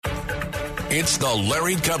It's the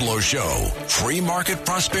Larry Kudlow Show. Free market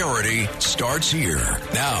prosperity starts here.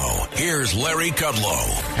 Now, here's Larry Kudlow.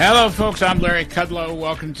 Hello, folks. I'm Larry Kudlow.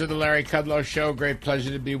 Welcome to the Larry Kudlow Show. Great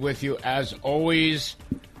pleasure to be with you, as always.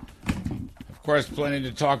 Of course, plenty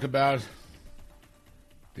to talk about.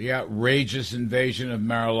 The outrageous invasion of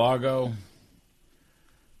Mar-a-Lago.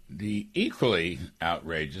 The equally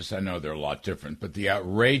outrageous, I know they're a lot different, but the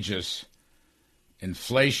outrageous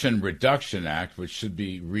Inflation Reduction Act, which should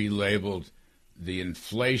be relabeled the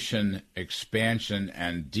Inflation Expansion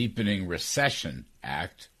and Deepening Recession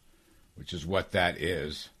Act, which is what that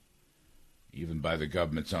is, even by the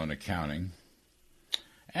government's own accounting.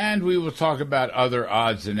 And we will talk about other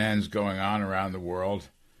odds and ends going on around the world.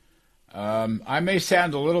 I may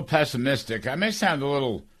sound a little pessimistic. I may sound a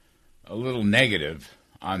little negative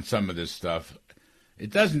on some of this stuff. It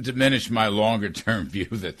doesn't diminish my longer-term view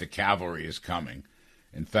that the cavalry is coming.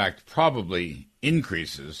 In fact, probably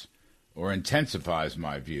increases or intensifies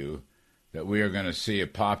my view that we are going to see a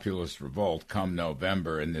populist revolt come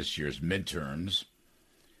November in this year's midterms.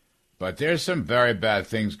 But there's some very bad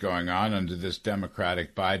things going on under this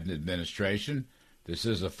Democratic Biden administration. This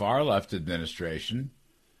is a far-left administration.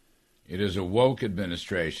 It is a woke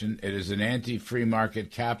administration. It is an anti-free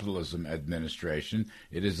market capitalism administration.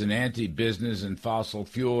 It is an anti-business and fossil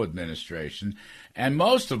fuel administration. And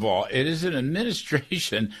most of all, it is an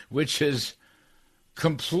administration which is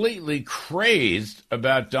completely crazed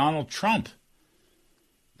about Donald Trump.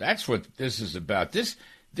 That's what this is about.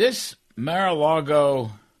 This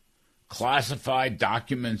Mar-a-Lago classified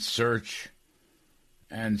document search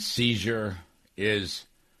and seizure is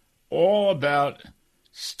all about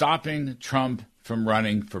stopping Trump from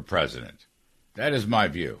running for president. That is my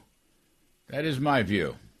view. That is my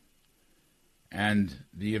view. And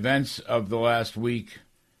the events of the last week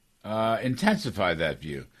intensify that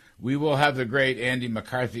view. We will have the great Andy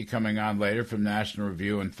McCarthy coming on later from National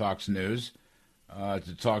Review and Fox News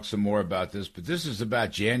to talk some more about this. But this is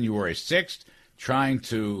about January 6th, trying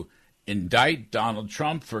to indict Donald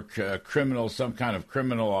Trump for some kind of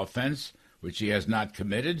criminal offense, which he has not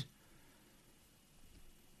committed.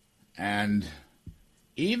 And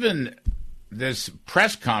even this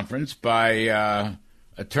press conference by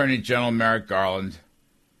Attorney General Merrick Garland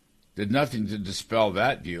did nothing to dispel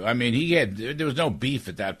that view. I mean, there was no beef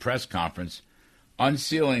at that press conference.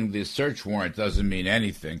 Unsealing the search warrant doesn't mean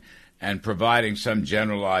anything, and providing some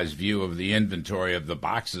generalized view of the inventory of the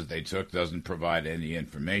boxes they took doesn't provide any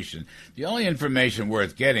information. The only information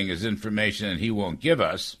worth getting is information that he won't give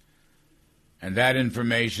us, and that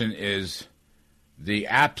information is the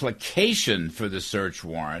application for the search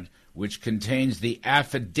warrant, which contains the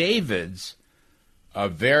affidavits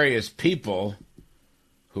of various people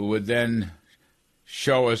who would then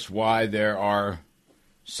show us why there are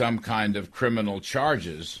some kind of criminal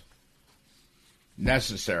charges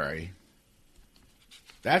necessary.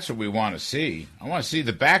 That's what we want to see. I want to see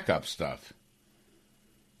the backup stuff.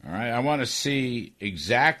 All right? I want to see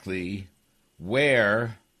exactly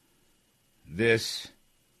where this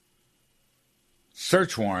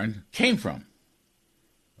search warrant came from.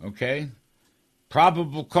 Okay?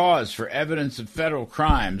 Probable cause for evidence of federal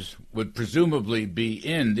crimes would presumably be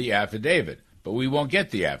in the affidavit, but we won't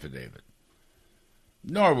get the affidavit.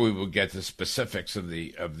 Nor we will get the specifics of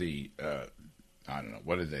the I don't know,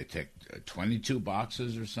 what did they take, 22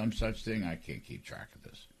 boxes or some such thing? I can't keep track of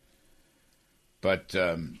this. But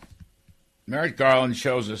Merrick Garland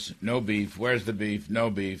shows us no beef. Where's the beef? No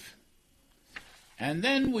beef. And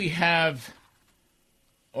then we have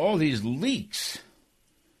all these leaks.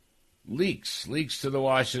 Leaks to the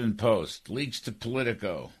Washington Post, leaks to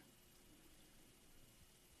Politico,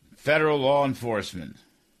 federal law enforcement,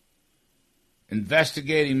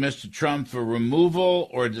 investigating Mr. Trump for removal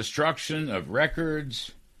or destruction of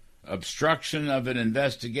records, obstruction of an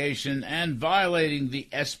investigation, and violating the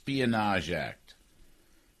Espionage Act.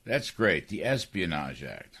 That's great, the Espionage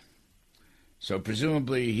Act. So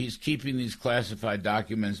presumably he's keeping these classified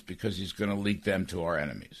documents because he's going to leak them to our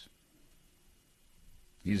enemies.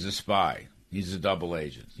 He's a spy. He's a double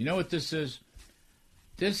agent. You know what this is?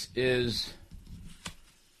 This is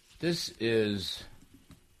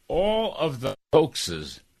all of the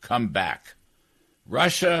hoaxes come back.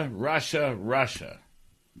 Russia.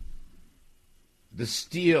 The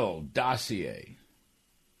Steele dossier.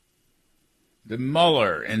 The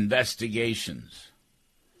Mueller investigations.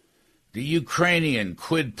 The Ukrainian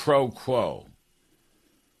quid pro quo.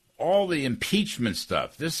 All the impeachment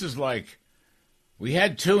stuff. This is like, we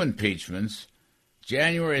had 2 impeachments.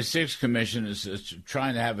 January 6th Commission is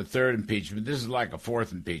trying to have a 3rd impeachment. This is like a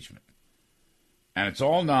 4th impeachment. And it's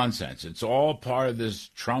all nonsense. It's all part of this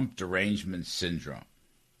Trump derangement syndrome.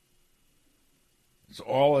 That's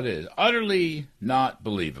all it is. Utterly not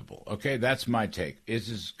believable. Okay, that's my take. This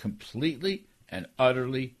is completely and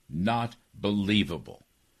utterly not believable.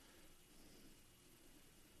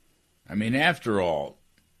 I mean, after all,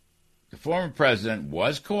 the former president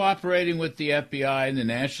was cooperating with the FBI and the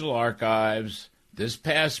National Archives. This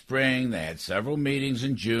past spring, they had several meetings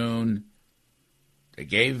in June. They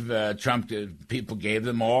gave people gave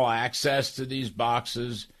them all access to these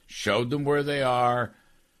boxes, showed them where they are.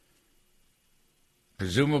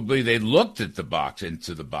 Presumably, they looked at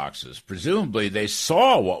into the boxes. Presumably, they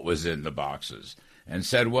saw what was in the boxes and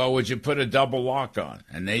said, well, would you put a double lock on?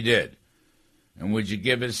 And they did. And would you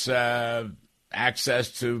give us access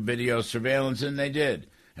to video surveillance? And they did.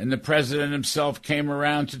 And the president himself came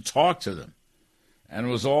around to talk to them. And it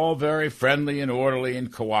was all very friendly and orderly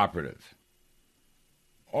and cooperative.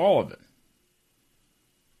 All of it.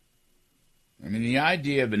 I mean, the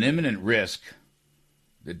idea of an imminent risk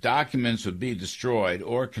that documents would be destroyed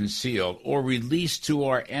or concealed or released to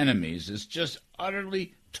our enemies is just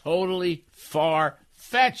utterly, totally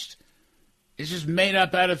far-fetched. It's just made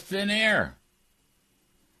up out of thin air.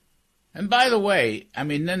 And by the way, I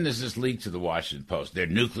mean, then there's this leak to the Washington Post. They're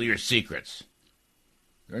nuclear secrets.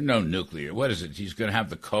 There are no nuclear. What is it? He's going to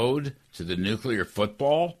have the code to the nuclear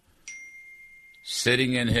football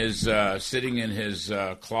sitting in his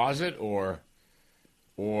closet or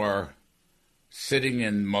sitting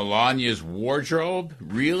in Melania's wardrobe?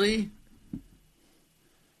 Really?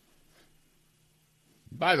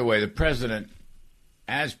 By the way, the president,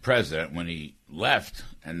 as president, when he left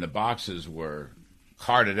and the boxes were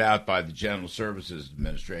carted out by the General Services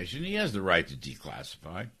Administration, he has the right to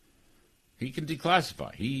declassify. He can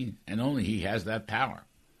declassify. He and only he has that power.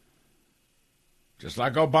 Just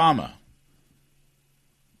like Obama.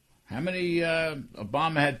 How many,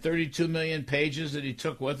 Obama had 32 million pages that he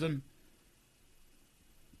took with him.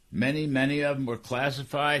 Many of them were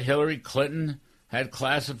classified. Hillary Clinton had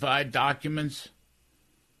classified documents.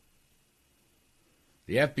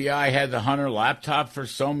 The FBI had the Hunter laptop for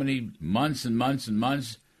so many months and months and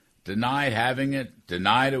months, denied having it,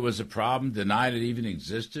 denied it was a problem, denied it even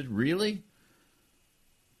existed. Really?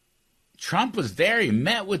 Trump was there. He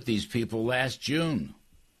met with these people last June.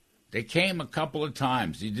 They came a couple of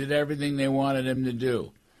times. He did everything they wanted him to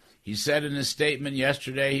do. He said in his statement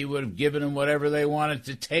yesterday he would have given them whatever they wanted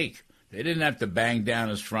to take. They didn't have to bang down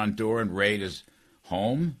his front door and raid his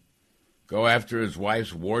home, go after his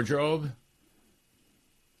wife's wardrobe.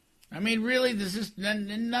 I mean, really,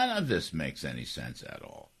 none of this makes any sense at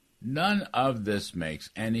all. None of this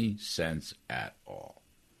makes any sense at all.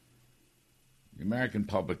 The American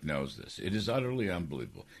public knows this. It is utterly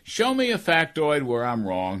unbelievable. Show me a factoid where I'm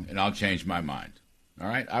wrong, and I'll change my mind. All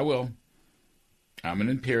right? I will. I'm an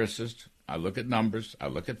empiricist. I look at numbers. I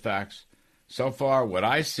look at facts. So far, what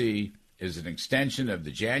I see is an extension of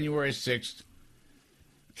the January 6th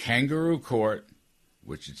kangaroo court,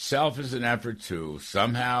 which itself is an effort to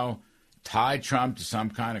somehow tie Trump to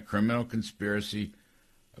some kind of criminal conspiracy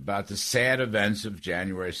about the sad events of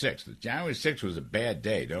January 6th. January 6th was a bad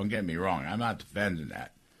day. Don't get me wrong. I'm not defending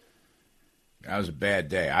that. That was a bad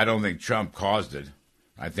day. I don't think Trump caused it.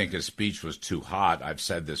 I think his speech was too hot. I've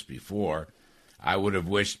said this before. I would have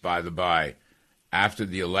wished, by the by, after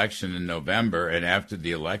the election in November and after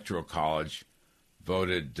the Electoral College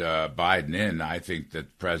voted Biden in, I think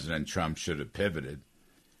that President Trump should have pivoted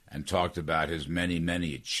and talked about his many,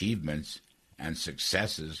 many achievements and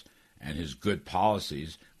successes and his good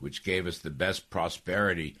policies, which gave us the best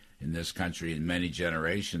prosperity in this country in many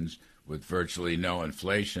generations with virtually no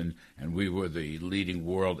inflation, and we were the leading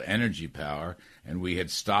world energy power, and we had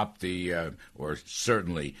stopped or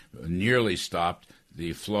certainly nearly stopped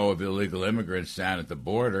the flow of illegal immigrants down at the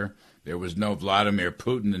border. There was no Vladimir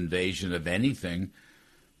Putin invasion of anything.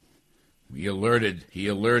 He alerted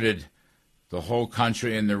the whole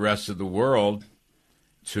country and the rest of the world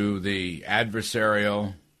to the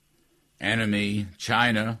adversarial enemy,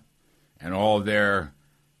 China, and all their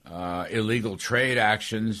illegal trade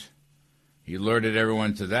actions. He alerted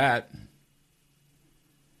everyone to that.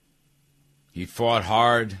 He fought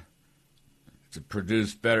hard to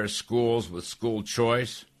produce better schools with school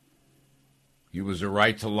choice. He was a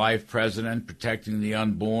right-to-life president, protecting the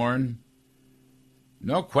unborn.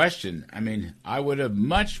 No question. I mean, I would have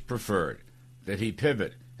much preferred that he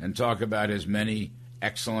pivot and talk about his many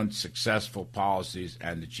excellent, successful policies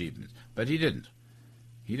and achievements. But he didn't.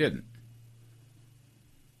 He didn't.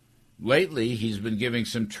 Lately, he's been giving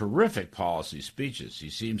some terrific policy speeches. He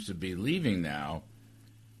seems to be leaving now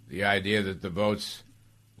the idea that the votes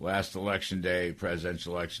last election day,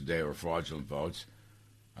 presidential election day, were fraudulent votes.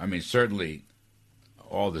 I mean, certainly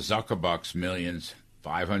all the Zuckerbucks millions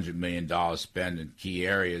 $500 million spent in key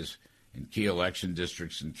areas, in key election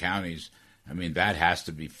districts and counties. I mean, that has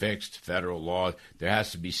to be fixed. Federal law, there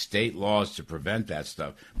has to be state laws to prevent that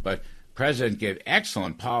stuff. But the president gave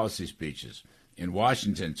excellent policy speeches in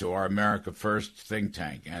Washington to our America First think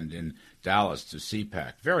tank and in Dallas to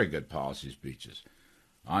CPAC. Very good policy speeches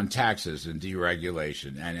on taxes and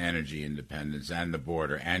deregulation and energy independence and the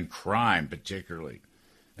border and crime particularly.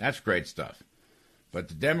 That's great stuff. But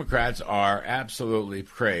the Democrats are absolutely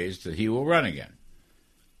crazed that he will run again.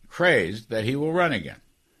 Crazed that he will run again.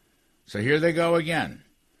 So here they go again.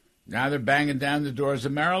 Now they're banging down the doors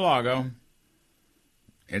of Mar-a-Lago.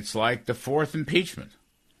 It's like the fourth impeachment.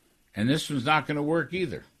 And this one's not going to work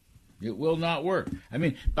either. It will not work. I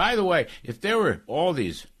mean, by the way, if there were all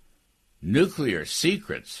these nuclear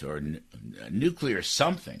secrets or nuclear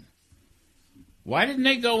something, why didn't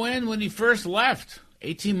they go in when he first left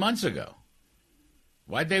 18 months ago?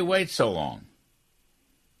 Why'd they wait so long?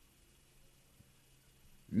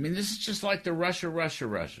 I mean, this is just like the Russia.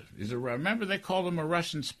 Remember they called him a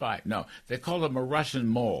Russian spy? No, they called him a Russian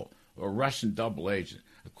mole or Russian double agent.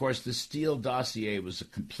 Of course, the Steele dossier was a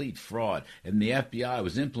complete fraud, and the FBI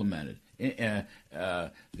was implemented. The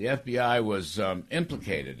FBI was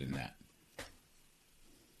implicated in that.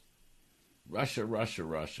 Russia.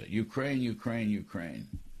 Ukraine.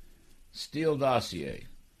 Steele dossier.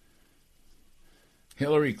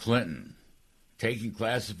 Hillary Clinton taking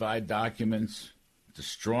classified documents,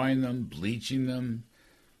 destroying them, bleaching them,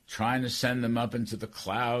 trying to send them up into the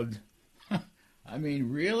cloud. I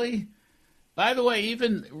mean, really? By the way,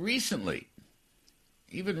 even recently,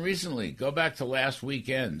 go back to last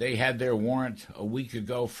weekend, they had their warrant a week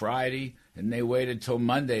ago Friday, and they waited till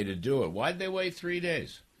Monday to do it. Why'd they wait 3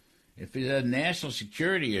 days? If he had national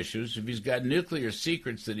security issues, if he's got nuclear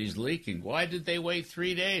secrets that he's leaking, why did they wait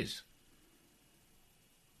 3 days?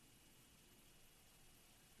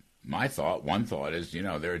 One thought is,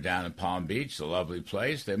 they're down in Palm Beach, a lovely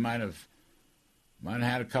place. They might have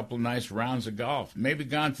had a couple of nice rounds of golf. Maybe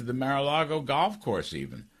gone to the Mar-a-Lago golf course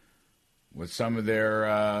even with some of their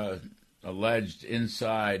alleged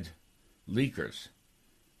inside leakers.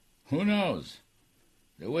 Who knows?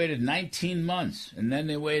 They waited 19 months, and then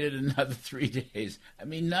they waited another 3 days. I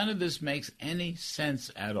mean, none of this makes any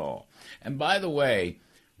sense at all. And by the way,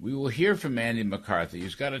 we will hear from Andy McCarthy.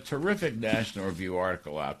 He's got a terrific National Review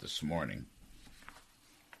article out this morning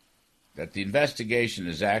that the investigation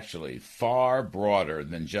is actually far broader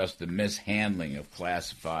than just the mishandling of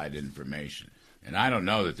classified information. And I don't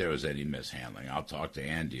know that there was any mishandling. I'll talk to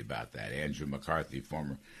Andy about that. Andrew McCarthy,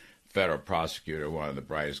 former federal prosecutor, one of the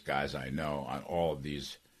brightest guys I know on all of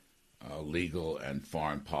these legal and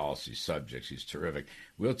foreign policy subjects. He's terrific.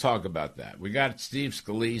 We'll talk about that. We got Steve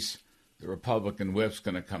Scalise, the Republican whip's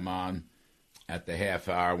going to come on at the half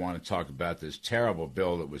hour. I want to talk about this terrible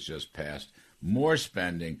bill that was just passed. More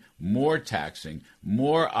spending, more taxing,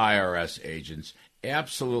 more IRS agents,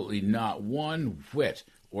 absolutely not one whit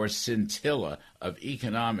or scintilla of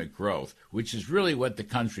economic growth, which is really what the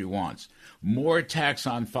country wants. More tax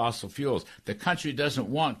on fossil fuels. The country doesn't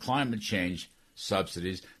want climate change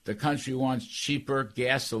subsidies. The country wants cheaper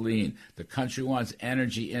gasoline. The country wants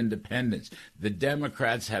energy independence. The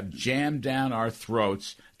Democrats have jammed down our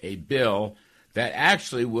throats a bill that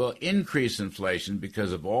actually will increase inflation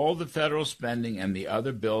because of all the federal spending and the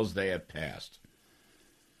other bills they have passed.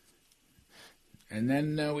 And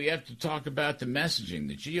then we have to talk about the messaging.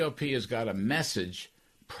 The GOP has got to message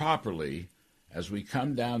properly as we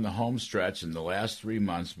come down the home stretch in the last 3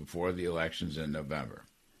 months before the elections in November.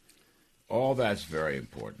 All that's very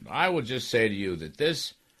important. I will just say to you that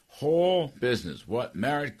this whole business, what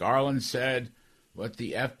Merrick Garland said, what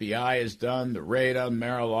the FBI has done, the raid on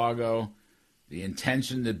Mar-a-Lago, the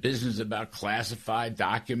intention, the business about classified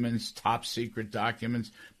documents, top secret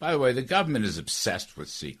documents. By the way, the government is obsessed with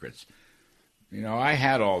secrets. I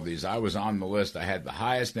had all these. I was on the list. I had the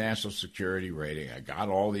highest national security rating. I got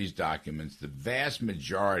all these documents. The vast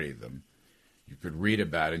majority of them you could read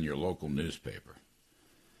about in your local newspaper.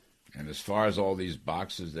 And as far as all these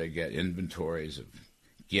boxes, they get inventories of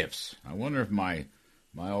gifts. I wonder if my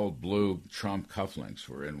old blue Trump cufflinks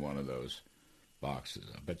were in one of those boxes.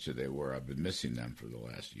 I bet you they were. I've been missing them for the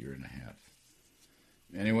last year and a half.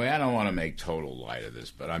 Anyway, I don't want to make total light of this,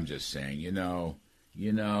 but I'm just saying,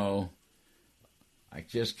 I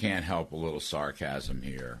just can't help a little sarcasm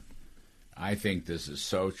here. I think this is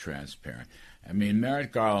so transparent. I mean,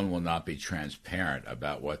 Merrick Garland will not be transparent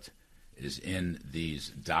about what is in these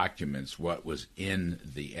documents, what was in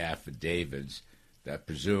the affidavits that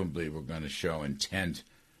presumably were going to show intent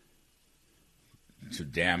to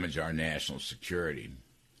damage our national security.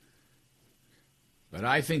 But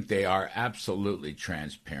I think they are absolutely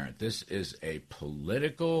transparent. This is a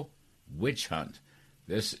political witch hunt.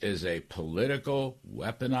 This is a political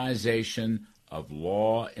weaponization of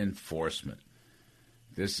law enforcement.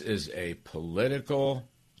 This is a political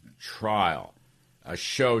trial, a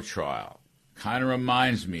show trial. Kind of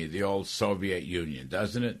reminds me of the old Soviet Union,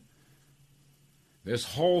 doesn't it? This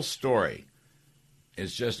whole story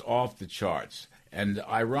is just off the charts. And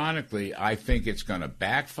ironically, I think it's going to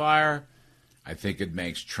backfire. I think it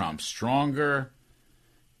makes Trump stronger,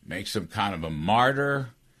 makes him kind of a martyr.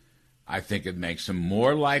 I think it makes him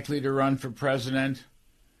more likely to run for president.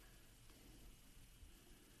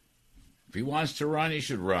 If he wants to run, he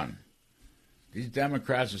should run. These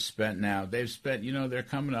Democrats have spent, they're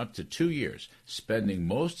coming up to 2 years, spending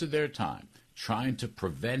most of their time trying to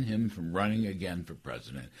prevent him from running again for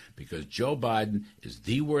president, because Joe Biden is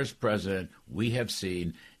the worst president we have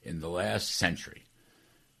seen in the last century.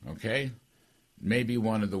 Okay? Maybe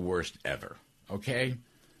one of the worst ever. Okay?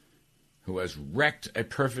 Who has wrecked a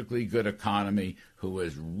perfectly good economy, who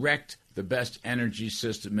has wrecked the best energy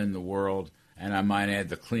system in the world, and I might add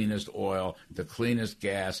the cleanest oil, the cleanest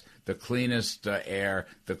gas, the cleanest air,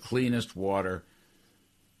 the cleanest water.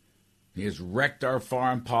 He has wrecked our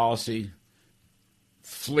foreign policy,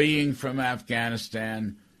 fleeing from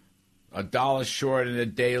Afghanistan, $1 short and a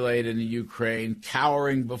day late in the Ukraine,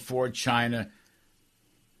 cowering before China.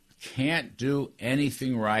 Can't do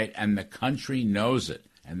anything right, and the country knows it.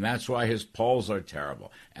 And that's why his polls are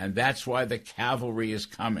terrible. And that's why the cavalry is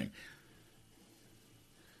coming.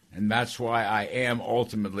 And that's why I am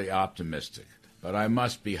ultimately optimistic. But I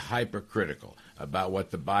must be hypercritical about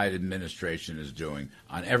what the Biden administration is doing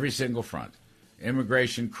on every single front.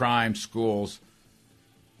 Immigration, crime, schools,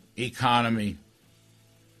 economy,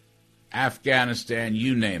 Afghanistan,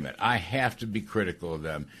 you name it. I have to be critical of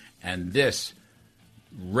them. And this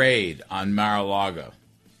raid on Mar-a-Lago,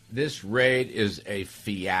 this raid is a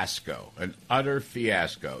fiasco, an utter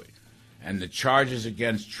fiasco. And the charges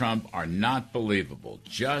against Trump are not believable,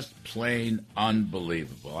 just plain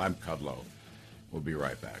unbelievable. I'm Kudlow. We'll be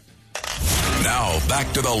right back. Now,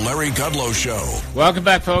 back to the Larry Kudlow Show. Welcome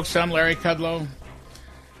back, folks. I'm Larry Kudlow.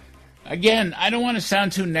 Again, I don't want to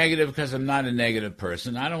sound too negative because I'm not a negative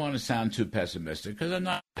person. I don't want to sound too pessimistic because I'm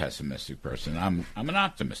not a pessimistic person. I'm an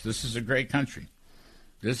optimist. This is a great country.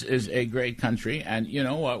 This is a great country, and you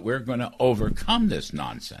know what? We're going to overcome this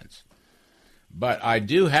nonsense. But I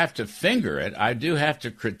do have to finger it. I do have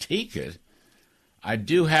to critique it. I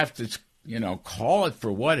do have to, call it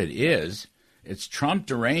for what it is. It's Trump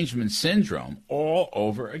derangement syndrome all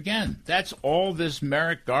over again. That's all this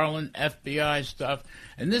Merrick Garland FBI stuff.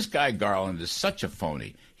 And this guy Garland is such a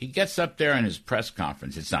phony. He gets up there in his press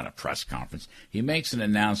conference. It's not a press conference. He makes an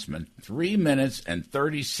announcement, 3 minutes and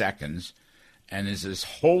 30 seconds, and is this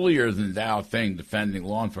holier-than-thou thing defending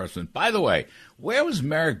law enforcement. By the way, where was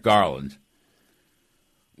Merrick Garland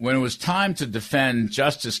when it was time to defend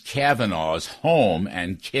Justice Kavanaugh's home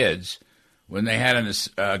and kids when they had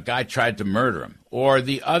a guy tried to murder him? Or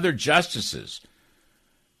the other justices?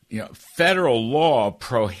 Federal law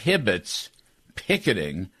prohibits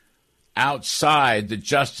picketing outside the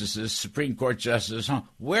justices, Supreme Court justices' home.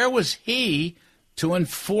 Where was he to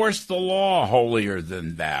enforce the law holier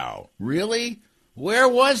than thou? Really? Where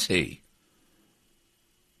was he?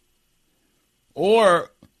 Or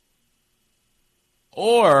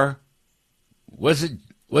was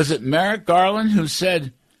it Merrick Garland who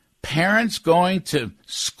said parents going to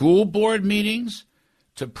school board meetings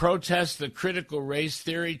to protest the critical race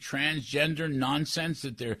theory, transgender nonsense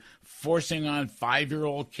that they're forcing on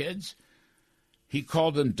 5-year-old kids? He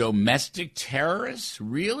called them domestic terrorists?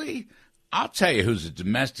 Really? I'll tell you who's a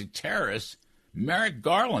domestic terrorist. Merrick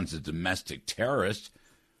Garland's a domestic terrorist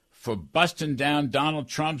for busting down Donald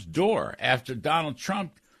Trump's door after Donald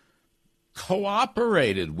Trump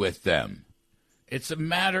cooperated with them. It's a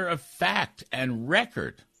matter of fact and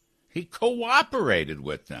record. He cooperated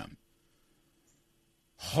with them.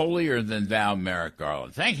 Holier than thou, Merrick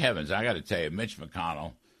Garland. Thank heavens, I got to tell you, Mitch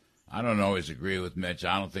McConnell, I don't always agree with Mitch.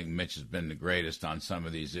 I don't think Mitch has been the greatest on some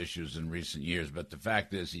of these issues in recent years, but the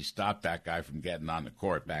fact is he stopped that guy from getting on the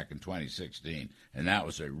court back in 2016, and that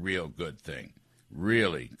was a real good thing.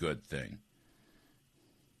 Really good thing.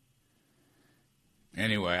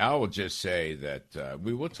 Anyway, I will just say that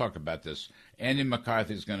we will talk about this. Andy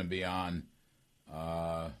McCarthy is going to be on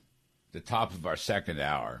the top of our second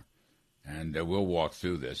hour, and we'll walk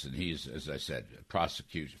through this. And he's, as I said,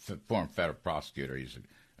 former federal prosecutor. He's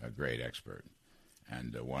a great expert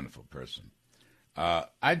and a wonderful person.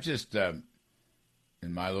 I just, in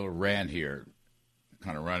my little rant here,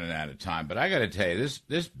 kind of running out of time, but I got to tell you,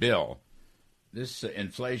 this bill this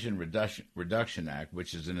Inflation Reduction Act,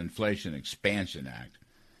 which is an Inflation Expansion Act,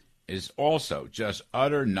 is also just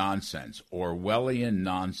utter nonsense, Orwellian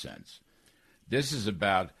nonsense. This is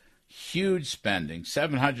about huge spending,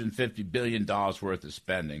 $750 billion worth of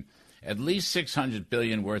spending, at least $600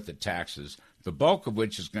 billion worth of taxes, the bulk of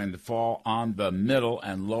which is going to fall on the middle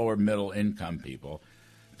and lower middle income people.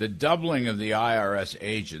 The doubling of the IRS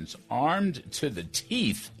agents armed to the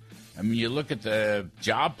teeth. I mean, you look at the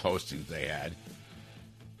job postings they had.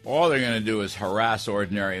 All they're going to do is harass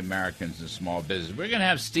ordinary Americans and small business. We're going to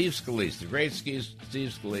have Steve Scalise, the great Steve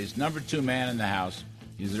Scalise, number 2 man in the House.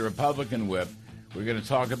 He's a Republican whip. We're going to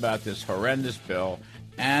talk about this horrendous bill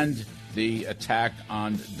and the attack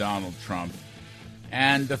on Donald Trump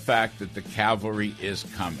and the fact that the cavalry is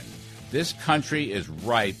coming. This country is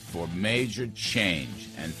ripe for major change,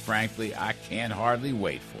 and frankly, I can't hardly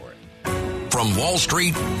wait for it. From Wall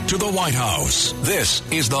Street to the White House, this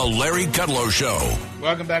is the Larry Kudlow Show.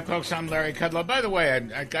 Welcome back, folks. I'm Larry Kudlow. By the way,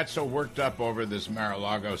 I got so worked up over this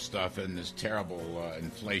Mar-a-Lago stuff and this terrible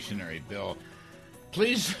inflationary bill.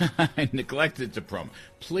 Please, I neglected to promo.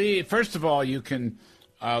 Please, first of all, you can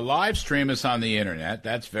live stream us on the Internet.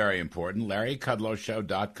 That's very important.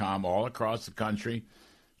 LarryKudlowShow.com, all across the country,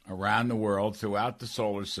 around the world, throughout the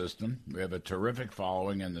solar system. We have a terrific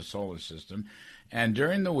following in the solar system. And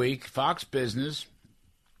during the week, Fox Business,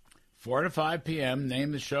 4 to 5 p.m.,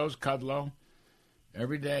 name the show's Kudlow.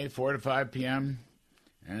 Every day, 4 to 5 p.m.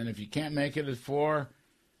 And if you can't make it at 4,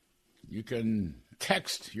 you can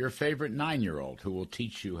text your favorite 9-year-old who will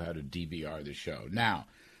teach you how to DVR the show. Now,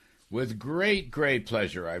 with great, great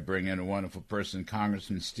pleasure, I bring in a wonderful person,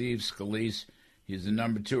 Congressman Steve Scalise. He's the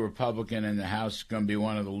number 2 Republican in the House. He's going to be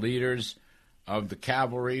one of the leaders of the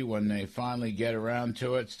cavalry when they finally get around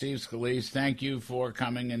to it. Steve Scalise, thank you for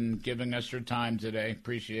coming and giving us your time today.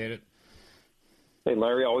 Appreciate it. Hey,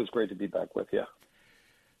 Larry, always great to be back with you.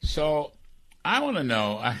 So I want to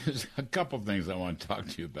know, there's a couple things I want to talk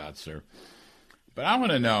to you about, sir. But I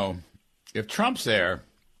want to know, if Trump's there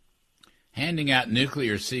handing out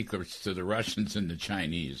nuclear secrets to the Russians and the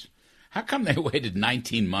Chinese, how come they waited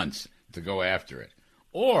 19 months to go after it?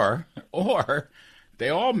 Or they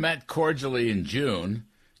all met cordially in June.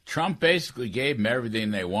 Trump basically gave them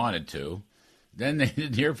everything they wanted to. Then they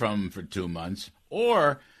didn't hear from him for 2 months.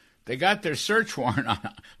 Or they got their search warrant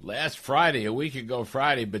on last Friday, a week ago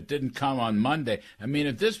Friday, but didn't come on Monday. I mean,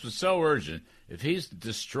 if this was so urgent, if he's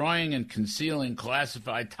destroying and concealing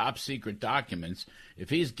classified top-secret documents, if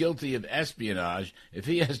he's guilty of espionage, if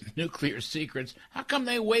he has nuclear secrets, how come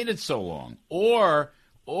they waited so long? Or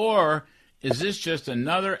is this just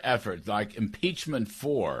another effort, like impeachment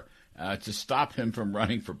 4, to stop him from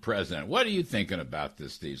running for president? What are you thinking about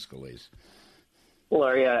this, Steve Scalise? Well,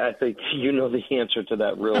 Larry, I think you know the answer to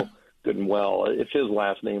that real good and well. If his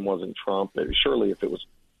last name wasn't Trump, surely if it was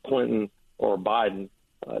Clinton or Biden,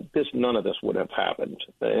 none of this would have happened.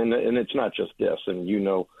 And it's not just this. And you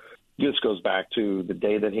know, this goes back to the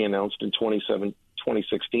day that he announced in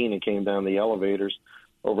 2016 and came down the elevators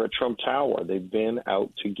over at Trump Tower. They've been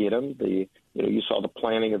out to get him. You saw the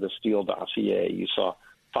planning of the Steele dossier. You saw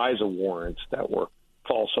FISA warrants that were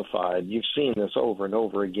falsified. You've seen this over and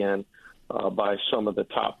over again by some of the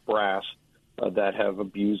top brass that have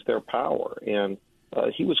abused their power. And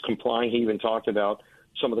he was complying. He even talked about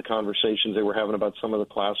some of the conversations they were having about some of the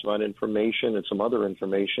classified information and some other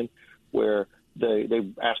information where they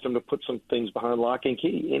asked him to put some things behind lock and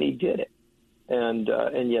key, and he did it.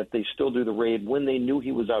 And yet they still do the raid when they knew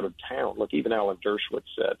he was out of town. Look, even Alan Dershowitz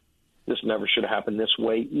said this never should have happened this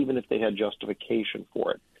way, even if they had justification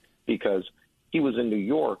for it, because he was in New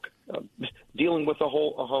York dealing with a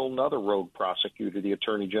whole other rogue prosecutor, the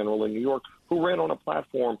Attorney General in New York, who ran on a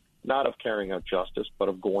platform not of carrying out justice, but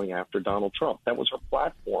of going after Donald Trump. That was her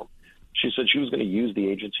platform. She said she was going to use the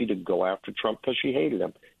agency to go after Trump because she hated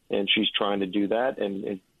him, and she's trying to do that,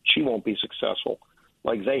 and she won't be successful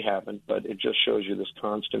like they haven't, but it just shows you this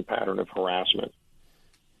constant pattern of harassment.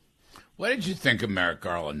 What did you think of Merrick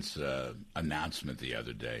Garland's announcement the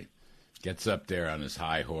other day? Gets up there on his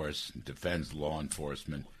high horse, defends law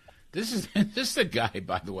enforcement. This is the guy,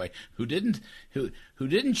 by the way, who didn't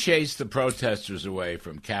chase the protesters away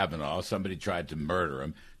from Kavanaugh. Somebody tried to murder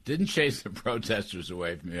him. Didn't chase the protesters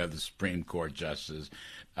away from the other Supreme Court justices.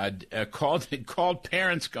 Called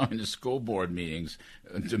parents going to school board meetings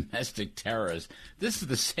domestic terrorists. This is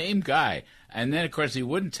the same guy. And then, of course, he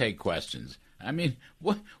wouldn't take questions. I mean,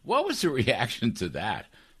 what was the reaction to that?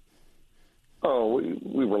 Oh,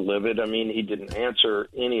 we were livid. I mean, he didn't answer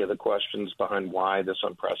any of the questions behind why this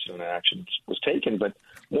unprecedented action was taken. But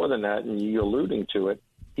more than that, and you're alluding to it,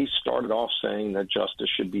 he started off saying that justice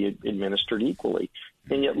should be administered equally.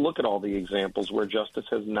 And yet look at all the examples where justice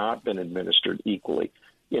has not been administered equally.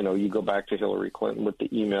 You know, you go back to Hillary Clinton with the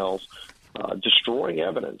emails destroying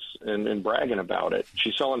evidence and bragging about it.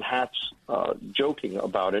 She's selling hats joking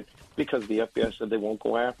about it because the FBI said they won't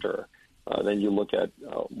go after her. Then you look at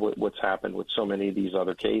what's happened with so many of these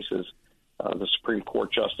other cases. The Supreme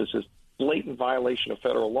Court justices, blatant violation of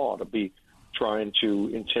federal law to be trying to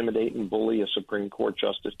intimidate and bully a Supreme Court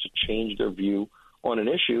justice to change their view on an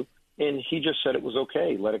issue. And he just said it was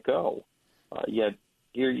okay, let it go. Yet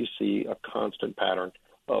here you see a constant pattern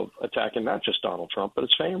of attacking not just Donald Trump, but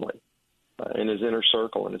his family and his inner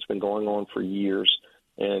circle. And it's been going on for years.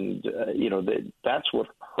 And, that's what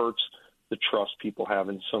hurts the trust people have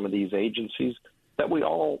in some of these agencies that we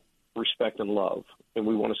all respect and love. And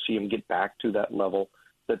we want to see them get back to that level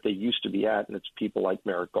that they used to be at. And it's people like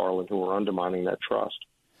Merrick Garland who are undermining that trust.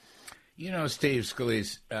 You know, Steve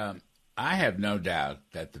Scalise, I have no doubt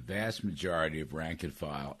that the vast majority of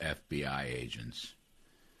rank-and-file FBI agents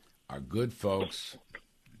are good folks,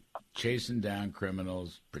 chasing down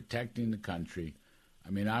criminals, protecting the country. I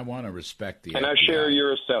mean, I want to respect the And FBI. I share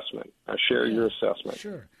your assessment. Your assessment.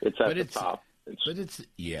 Sure. It's at the top.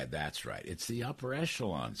 That's right. It's the upper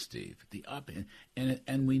echelon, Steve. The up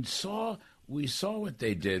and we saw what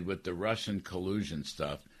they did with the Russian collusion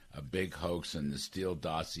stuff, a big hoax and the Steele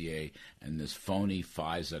dossier and this phony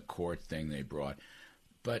FISA court thing they brought.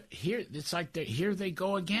 But here it's like here they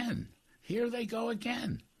go again. Here they go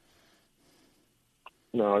again.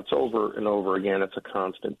 No, it's over and over again. It's a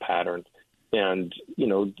constant pattern. And,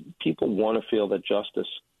 people want to feel that justice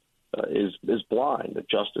is blind, that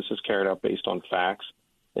justice is carried out based on facts,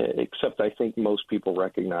 except I think most people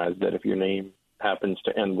recognize that if your name happens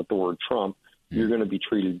to end with the word Trump, you're going to be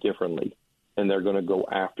treated differently. And they're going to go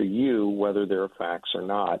after you, whether there are facts or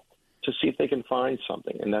not, to see if they can find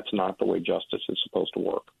something. And that's not the way justice is supposed to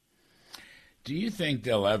work. Do you think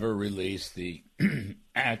they'll ever release the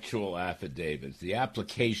actual affidavits? The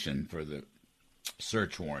application for the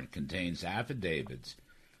search warrant contains affidavits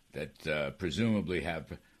that presumably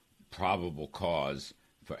have probable cause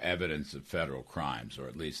for evidence of federal crimes, or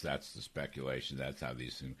at least that's the speculation. That's how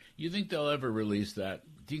these things. You think they'll ever release that?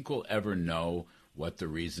 Do you think we'll ever know what the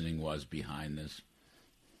reasoning was behind this?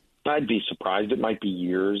 I'd be surprised. It might be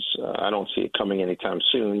years. I don't see it coming anytime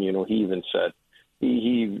soon. He even said he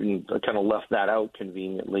even kind of left that out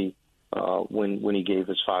conveniently when he gave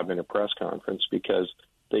his 5-minute press conference, because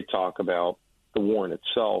they talk about the warrant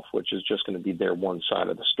itself, which is just going to be their one side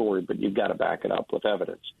of the story, but you've got to back it up with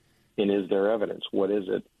evidence. And is there evidence? What is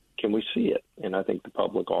it? Can we see it? And I think the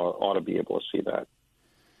public ought to be able to see that.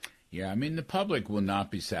 Yeah, I mean, the public will not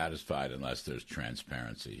be satisfied unless there's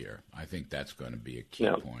transparency here. I think that's going to be a key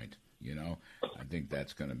point. I think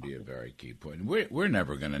that's going to be a very key point. We're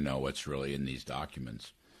never going to know what's really in these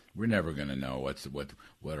documents. We're never going to know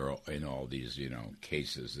what are in all these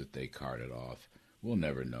cases that they carted off. We'll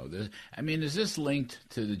never know this. I mean, is this linked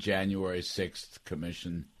to the January 6th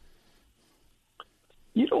commission?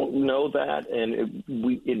 You don't know that, and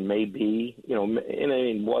it may be.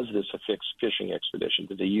 Was this a fishing expedition?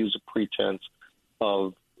 Did they use a pretense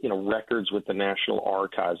of records with the National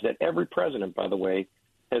Archives that every president, by the way,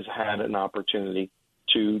 has had an opportunity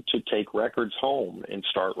to take records home and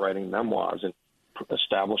start writing memoirs and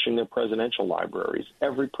establishing their presidential libraries?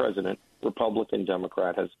 Every president, Republican,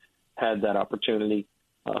 Democrat, has had that opportunity.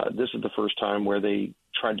 This is the first time where they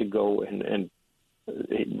tried to go and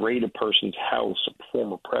raid a person's house, a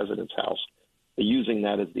former president's house, using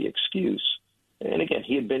that as the excuse. And again,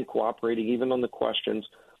 he had been cooperating even on the questions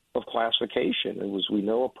of classification. We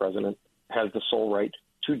know a president has the sole right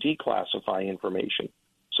to declassify information.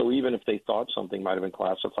 So even if they thought something might have been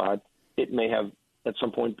classified, it may have at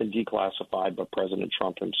some point been declassified by President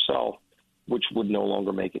Trump himself, which would no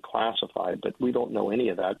longer make it classified. But we don't know any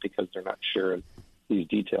of that because they're not sharing these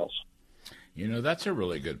details. That's a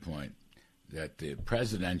really good point, that the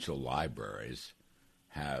presidential libraries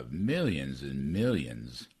have millions and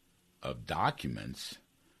millions of documents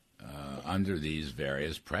under these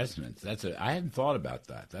various presidents. I hadn't thought about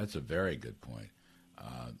that. That's a very good point.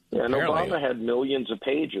 And Obama had millions of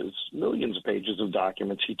pages of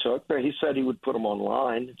documents he took. He said he would put them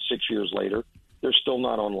online 6 years later. They're still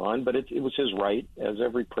not online, but it was his right, as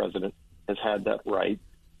every president has had that right,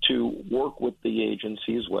 to work with the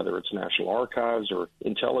agencies, whether it's National Archives or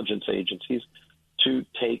intelligence agencies, to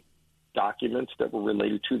take documents that were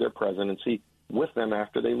related to their presidency with them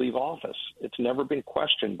after they leave office. It's never been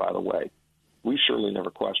questioned, by the way. We surely never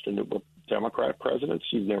questioned it with Democrat presidents.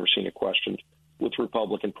 You've never seen it questioned with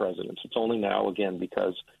Republican presidents. It's only now, again,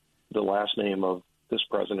 because the last name of this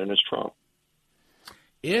president is Trump.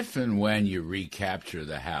 If and when you recapture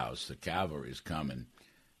the House, the cavalry's coming,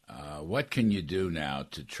 What can you do now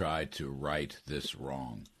to try to right this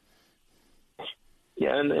wrong?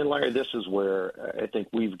 Yeah, and Larry, this is where I think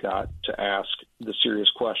we've got to ask the serious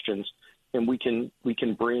questions, and we can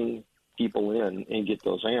bring people in and get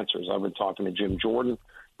those answers. I've been talking to Jim Jordan,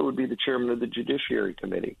 who would be the chairman of the Judiciary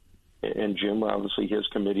Committee. And Jim, obviously, his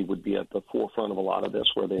committee would be at the forefront of a lot of this,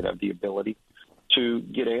 where they'd have the ability to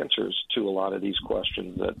get answers to a lot of these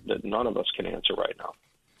questions that none of us can answer right now.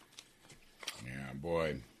 Yeah,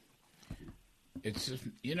 boy. It's,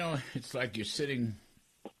 it's like you're sitting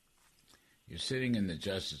in the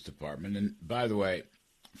Justice Department. And by the way,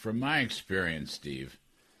 from my experience, Steve,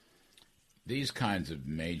 these kinds of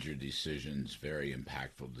major decisions, very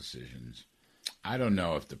impactful decisions, I don't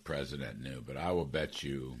know if the president knew, but I will bet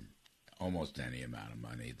you almost any amount of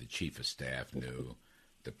money. The chief of staff knew.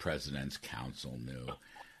 The president's counsel knew.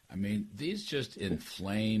 I mean, these just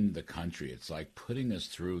inflame the country. It's like putting us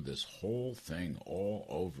through this whole thing all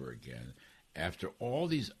over again after all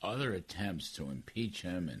these other attempts to impeach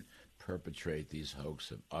him and perpetrate these hoaxes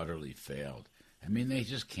have utterly failed. I mean, they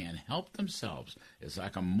just can't help themselves. It's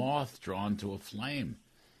like a moth drawn to a flame.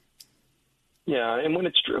 Yeah, and when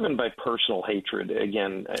it's driven by personal hatred,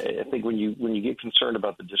 again, I think when you get concerned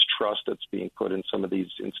about the distrust that's being put in some of these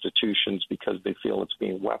institutions because they feel it's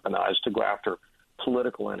being weaponized to go after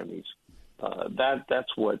political enemies,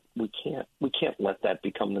 that's what we can't let that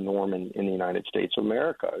become the norm in the United States of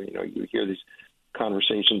America. You hear these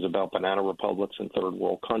conversations about banana republics in third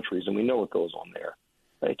world countries, and we know what goes on there.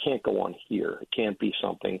 It can't go on here. It can't be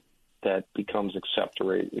something that becomes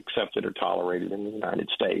accepted or tolerated in the United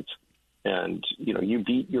States. And, you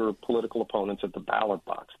beat your political opponents at the ballot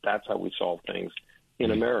box. That's how we solve things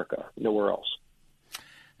in America, nowhere else.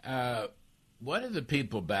 What are the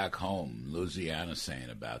people back home, Louisiana,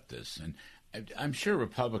 saying about this? And I'm sure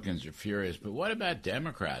Republicans are furious, but what about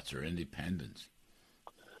Democrats or independents?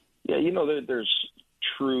 Yeah, there's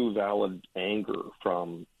true, valid anger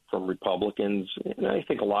from Republicans, and I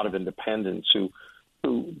think a lot of independents who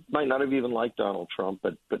might not have even liked Donald Trump,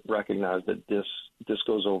 but recognize that this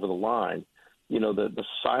goes over the line. The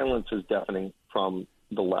silence is deafening from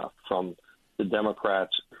the left, from the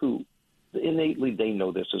Democrats, who innately they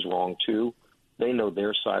know this is wrong too. They know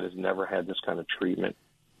their side has never had this kind of treatment,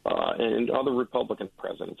 and other Republican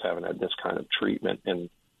presidents haven't had this kind of treatment and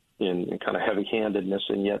in kind of heavy-handedness,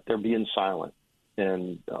 and yet they're being silent.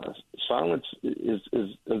 And silence is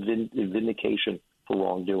a vindication for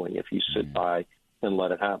wrongdoing if you sit by and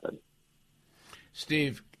let it happen.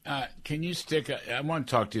 Steve, can you I want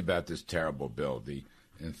to talk to you about this terrible bill, the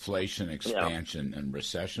Inflation Expansion and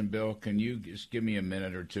Recession Bill. Can you just give me a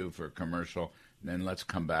minute or two for a commercial, and then let's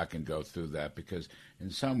come back and go through that, because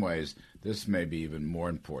in some ways this may be even more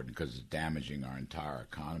important because it's damaging our entire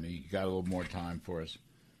economy. You got a little more time for us?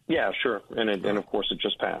 Yeah, sure. And of course it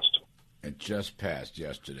just passed. It just passed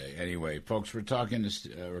yesterday. Anyway, folks, we're talking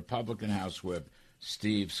to Republican House Whip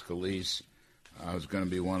Steve Scalise, who's going to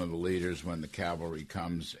be one of the leaders when the cavalry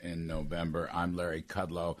comes in November. I'm Larry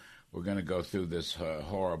Kudlow. We're going to go through this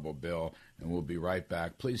horrible bill, and we'll be right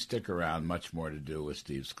back. Please stick around. Much more to do with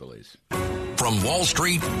Steve Scalise. From Wall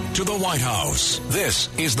Street to the White House,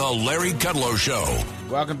 this is the Larry Kudlow Show.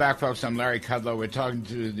 Welcome back, folks. I'm Larry Kudlow. We're talking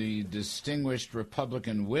to the distinguished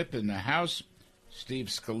Republican whip in the House, Steve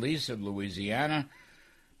Scalise of Louisiana.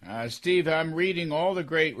 Steve, I'm reading all the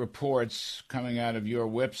great reports coming out of your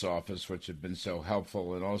whip's office, which have been so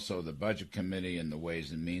helpful, and also the Budget Committee and the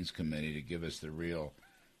Ways and Means Committee to give us the real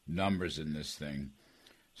numbers in this thing.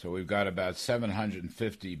 So we've got about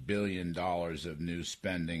 $750 billion of new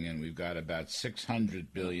spending, and we've got about $600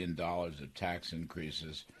 billion of tax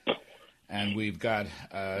increases. And we've got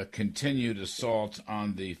continued assault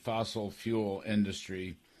on the fossil fuel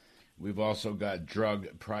industry. We've also got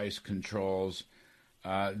drug price controls.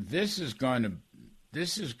 This is going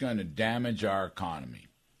to damage our economy.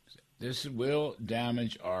 This will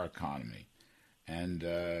damage our economy. And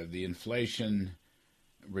the Inflation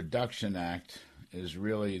Reduction Act is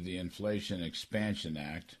really the Inflation Expansion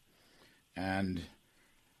Act. And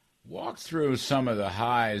walk through some of the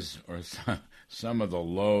highs or some of the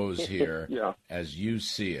lows here as you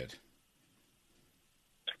see it.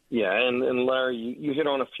 Yeah, and Larry, you hit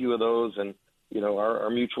on a few of those, and our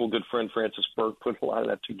mutual good friend Francis Burke put a lot of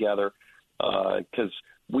that together because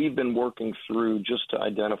we've been working through just to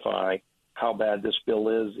identify how bad this bill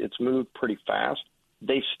is. It's moved pretty fast.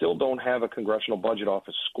 They still don't have a Congressional Budget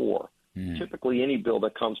Office score. Typically, any bill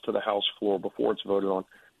that comes to the House floor before it's voted on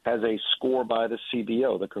has a score by the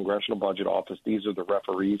CBO, the Congressional Budget Office. These are the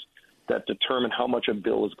referees that determine how much a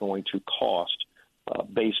bill is going to cost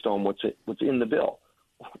based on what's in the bill.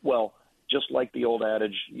 Well, just like the old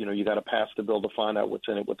adage, you got to pass the bill to find out what's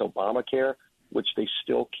in it with Obamacare, which they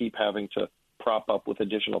still keep having to prop up with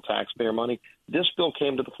additional taxpayer money. This bill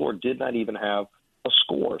came to the floor, did not even have a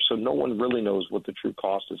score, so no one really knows what the true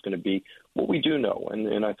cost is going to be. What we do know,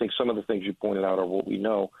 and I think some of the things you pointed out are what we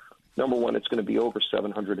know. Number one, it's going to be over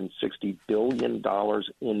 $760 billion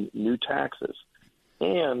in new taxes,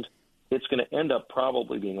 and it's going to end up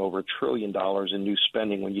probably being over $1 trillion in new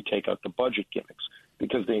spending when you take out the budget gimmicks,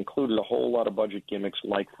 because they included a whole lot of budget gimmicks,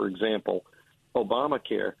 like, for example,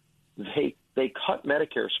 Obamacare. They cut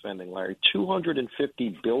Medicare spending, Larry,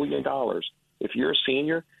 $250 billion. If you're a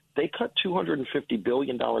senior, they cut $250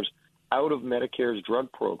 billion out of Medicare's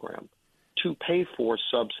drug program to pay for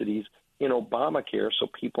subsidies in Obamacare, so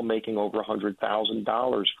people making over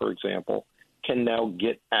 $100,000, for example, can now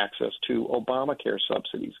get access to Obamacare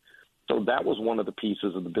subsidies. So that was one of the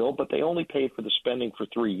pieces of the bill, but they only paid for the spending for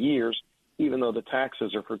 3 years, even though the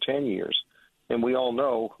taxes are for 10 years. And we all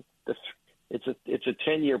know that it's a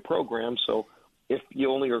 10-year program, so if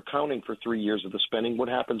you only are counting for 3 years of the spending, what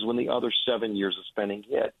happens when the other 7 years of spending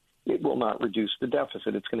hit? It will not reduce the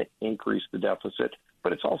deficit. It's going to increase the deficit,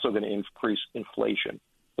 but it's also going to increase inflation.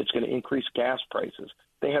 It's going to increase gas prices.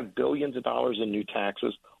 They have billions of dollars in new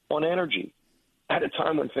taxes on energy at a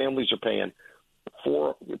time when families are paying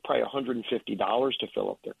probably $150 to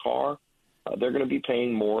fill up their car. They're going to be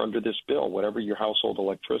paying more under this bill. Whatever your household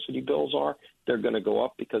electricity bills are, they're going to go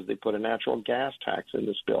up because they put a natural gas tax in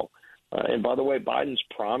this bill. And by the way, Biden's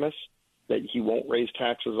promise that he won't raise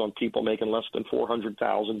taxes on people making less than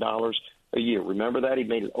 $400,000 a year. Remember that? He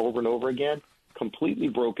made it over and over again. Completely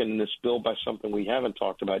broken in this bill by something we haven't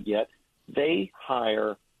talked about yet. They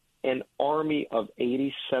hire an army of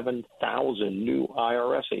 87,000 new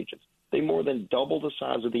IRS agents. They more than double the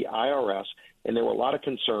size of the IRS, and there were a lot of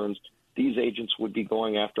concerns these agents would be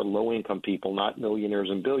going after low-income people, not millionaires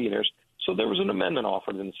and billionaires. So there was an amendment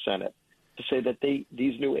offered in the Senate to say that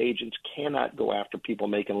these new agents cannot go after people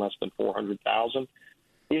making less than $400,000.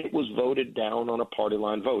 It was voted down on a party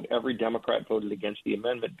line vote. Every Democrat voted against the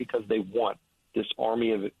amendment because they want this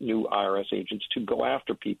army of new IRS agents to go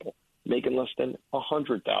after people making less than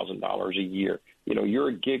 $100,000 a year. You're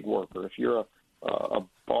a gig worker. If you're a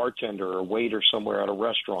bartender or waiter somewhere at a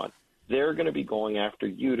restaurant, they're going to be going after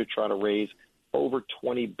you to try to raise over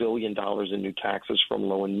 $20 billion in new taxes from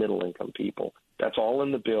low and middle income people. That's all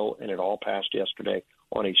in the bill, and it all passed yesterday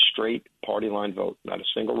on a straight party line vote. Not a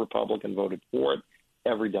single Republican voted for it.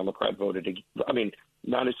 Every Democrat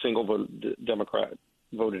not a single Democrat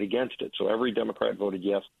voted against it. So every Democrat voted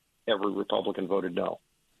yes. Every Republican voted no.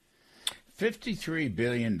 $53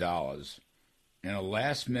 billion in a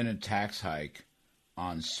last-minute tax hike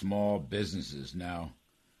on small businesses. Now,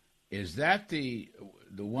 is that the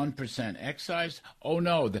 1% excise? Oh,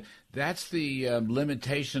 no, that's the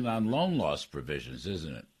limitation on loan loss provisions,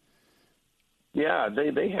 isn't it? Yeah,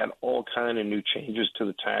 they had all kind of new changes to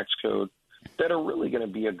the tax code that are really going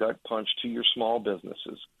to be a gut punch to your small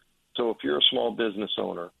businesses. So if you're a small business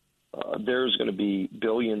owner, there's going to be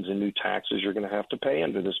billions in new taxes you're going to have to pay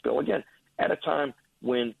under this bill. Again, at a time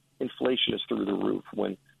when inflation is through the roof,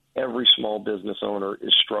 when every small business owner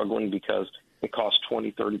is struggling because it costs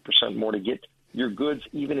 20, 30% more to get your goods,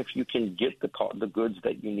 even if you can get the goods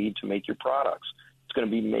that you need to make your products. It's going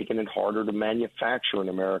to be making it harder to manufacture in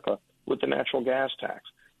America with the natural gas tax.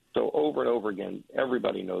 So over and over again,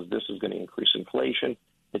 everybody knows this is going to increase inflation,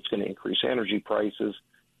 it's going to increase energy prices,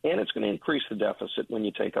 and it's going to increase the deficit when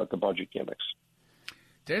you take out the budget gimmicks.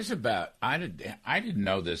 There's I didn't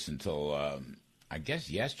know this until, I guess,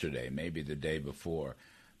 yesterday, maybe the day before,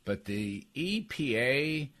 but the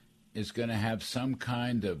EPA is going to have some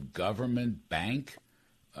kind of government bank.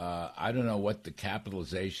 I don't know what the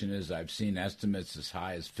capitalization is. I've seen estimates as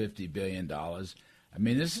high as $50 billion. I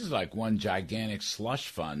mean, this is like one gigantic slush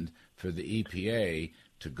fund for the EPA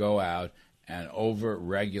to go out and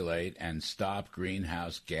over-regulate and stop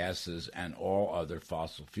greenhouse gases and all other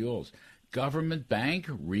fossil fuels. Government bank?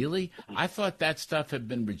 Really? I thought that stuff had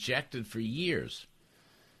been rejected for years.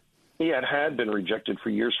 Yeah, it had been rejected for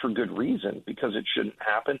years for good reason, because it shouldn't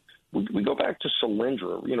happen. We go back to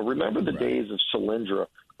Solyndra. Remember the days of Solyndra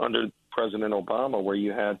under President Obama, where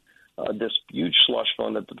you had this huge slush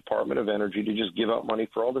fund at the Department of Energy to just give out money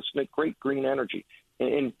for all this great green energy.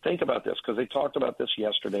 And think about this, because they talked about this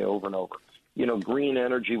yesterday over and over. Green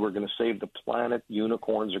energy, we're going to save the planet.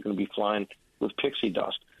 Unicorns are going to be flying with pixie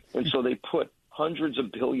dust. And so they put hundreds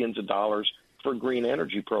of billions of dollars for green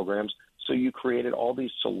energy programs. So you created all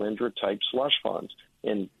these Solyndra-type slush funds.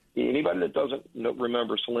 And anybody that doesn't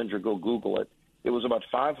remember Solyndra, go Google it. It was about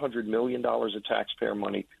 $500 million of taxpayer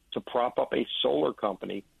money to prop up a solar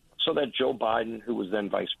company so that Joe Biden, who was then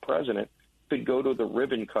vice president, could go to the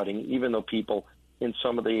ribbon cutting, even though people in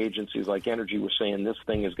some of the agencies like Energy were saying this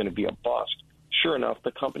thing is going to be a bust. Sure enough,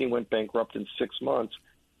 the company went bankrupt in 6 months,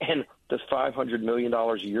 and the $500 million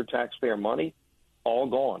a year taxpayer money, all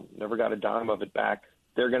gone. Never got a dime of it back.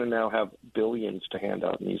 They're going to now have billions to hand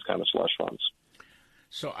out in these kind of slush funds.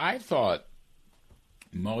 So I thought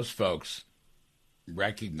most folks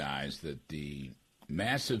recognize that the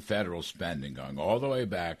massive federal spending going all the way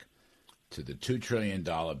back to the $2 trillion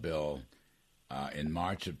bill in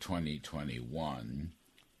March of 2021,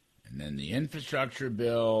 and then the infrastructure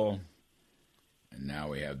bill, and now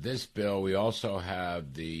we have this bill. We also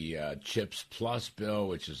have the CHIPS Plus bill,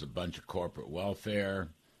 which is a bunch of corporate welfare.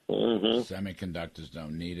 Semiconductors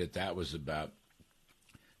don't need it. That was about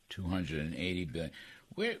 $280 billion.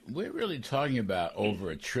 We're really talking about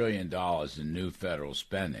over $1 trillion in new federal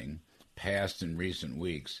spending passed in recent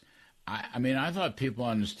weeks. I mean, I thought people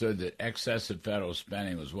understood that excessive federal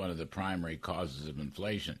spending was one of the primary causes of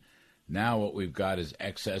inflation. Now what we've got is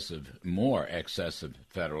more excessive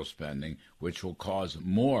federal spending, which will cause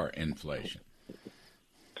more inflation.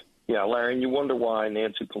 Yeah, Larry, and you wonder why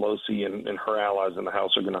Nancy Pelosi and her allies in the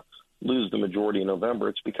House are going to lose the majority in November.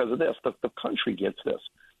 It's because of this. The country gets this.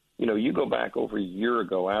 You know, you go back over a year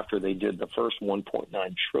ago after they did the first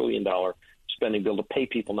 $1.9 trillion spending bill to pay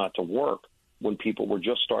people not to work when people were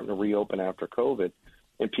just starting to reopen after COVID,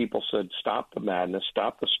 and people said, stop the madness,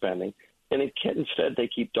 stop the spending. And instead, they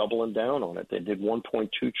keep doubling down on it. They did $1.2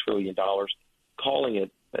 trillion, calling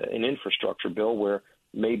it an infrastructure bill where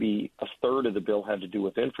maybe a third of the bill had to do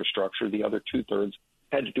with infrastructure. The other two-thirds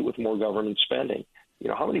had to do with more government spending. You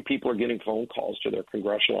know, how many people are getting phone calls to their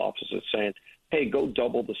congressional offices saying, hey, go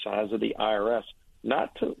double the size of the IRS,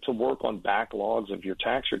 not to work on backlogs of your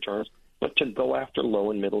tax returns, but to go after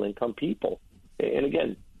low and middle income people. And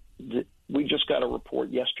again, we just got a report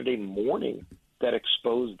yesterday morning that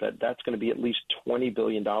exposed that that's going to be at least $20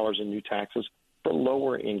 billion in new taxes for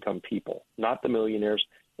lower income people, not the millionaires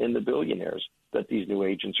and the billionaires that these new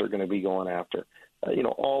agents are going to be going after. You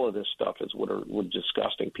know, all of this stuff is what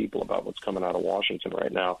disgusting people about what's coming out of Washington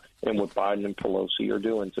right now and what Biden and Pelosi are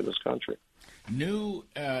doing to this country. New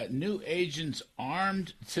agents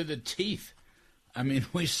armed to the teeth. I mean,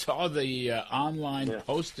 we saw the online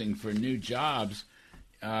posting for new jobs.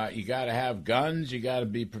 You got to have guns. You got to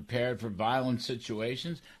be prepared for violent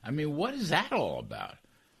situations. I mean, what is that all about?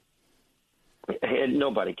 And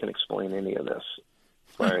nobody can explain any of this.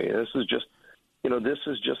 Larry, this is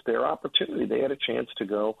just their opportunity. They had a chance to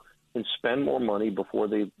go and spend more money before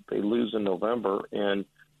they lose in November, and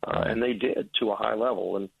they did to a high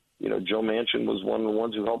level. And you know, Joe Manchin was one of the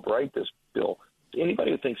ones who helped write this bill.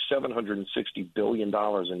 Anybody who thinks $760 billion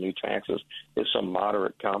in new taxes is some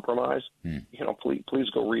moderate compromise, you know, please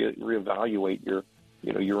go reevaluate your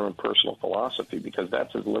own personal philosophy, because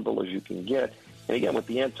that's as liberal as you can get. And again, with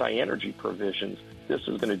the anti-energy provisions, this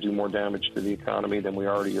is going to do more damage to the economy than we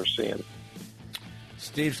already are seeing.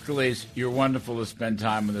 Steve Scalise, you're wonderful to spend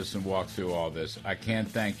time with us and walk through all this. I can't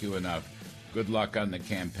thank you enough. Good luck on the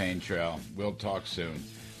campaign trail. We'll talk soon.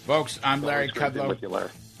 Folks, I'm Larry Kudlow. With you, Larry.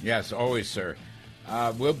 Yes, always, sir.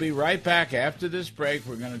 We'll be right back after this break.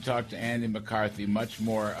 We're going to talk to Andy McCarthy much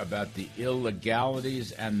more about the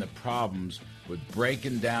illegalities and the problems with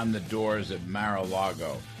breaking down the doors at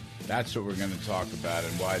Mar-a-Lago. That's what we're going to talk about,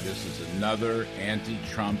 and why this is another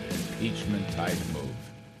anti-Trump impeachment-type move.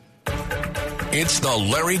 It's the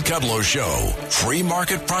Larry Kudlow Show. Free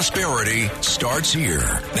market prosperity starts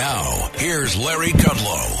here. Now, here's Larry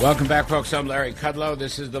Kudlow. Welcome back, folks. I'm Larry Kudlow.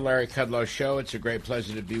 This is the Larry Kudlow Show. It's a great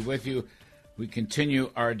pleasure to be with you. We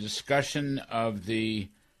continue our discussion of the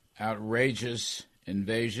outrageous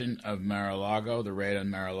invasion of Mar-a-Lago, the raid on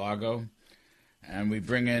Mar-a-Lago. And we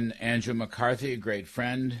bring in Andrew McCarthy, a great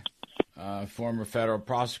friend, former federal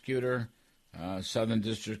prosecutor, Southern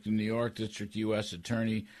District of New York, District U.S.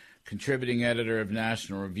 Attorney, contributing editor of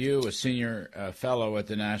National Review, a senior fellow at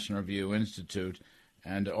the National Review Institute,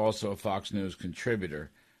 and also a Fox News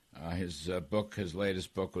contributor. His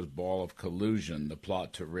latest book was Ball of Collusion, The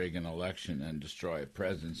Plot to Rig an Election and Destroy a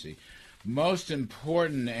Presidency. Most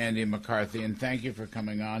important, Andy McCarthy, and thank you for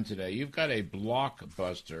coming on today. You've got a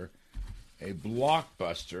blockbuster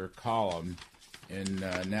column in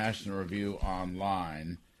National Review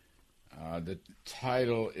Online. The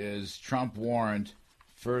title is Trump Warrant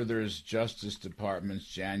Furthers Justice Department's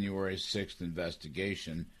January 6th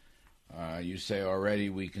Investigation. You say already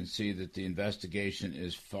we can see that the investigation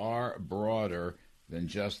is far broader than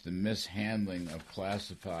just the mishandling of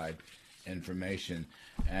classified information.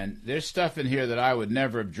 And there's stuff in here that I would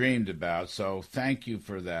never have dreamed about, so thank you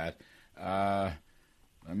for that.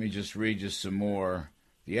 Let me just read you some more.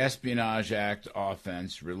 The Espionage Act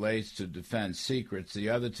offense relates to defense secrets. The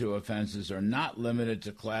other two offenses are not limited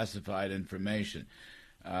to classified information.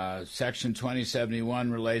 Section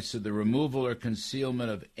 2071 relates to the removal or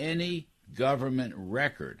concealment of any government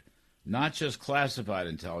record, not just classified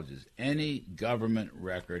intelligence, any government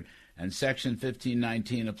record. And Section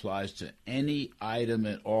 1519 applies to any item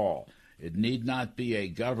at all. It need not be a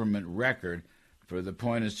government record, for the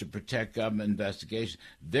point is to protect government investigation.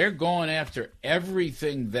 They're going after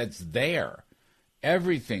everything that's there,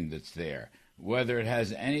 whether it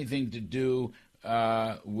has anything to do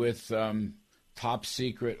with top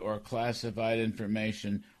secret or classified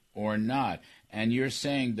information or not. And you're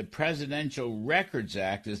saying the Presidential Records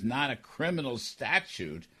Act is not a criminal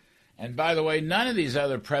statute. And by the way, none of these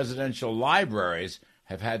other presidential libraries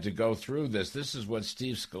have had to go through this. This is what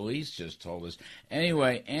Steve Scalise just told us.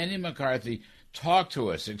 Anyway, Andy McCarthy, talk to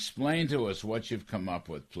us. Explain to us what you've come up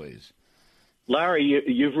with, please. Larry,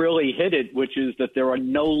 you've really hit it, which is that there are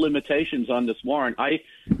no limitations on this warrant.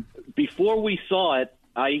 Before we saw it,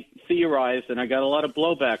 I theorized, and I got a lot of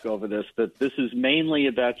blowback over this, that this is mainly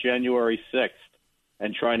about January 6th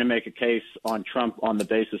and trying to make a case on Trump on the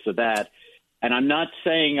basis of that. And I'm not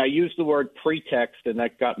saying, I used the word pretext, and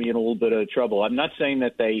that got me in a little bit of trouble. I'm not saying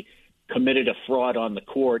that they committed a fraud on the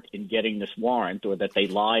court in getting this warrant or that they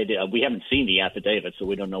lied. We haven't seen the affidavit, so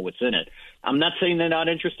we don't know what's in it. I'm not saying they're not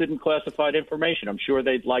interested in classified information. I'm sure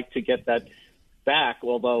they'd like to get that back,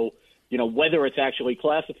 although, whether it's actually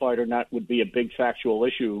classified or not would be a big factual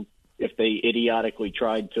issue if they idiotically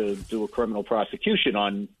tried to do a criminal prosecution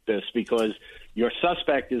on this, because your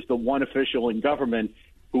suspect is the one official in government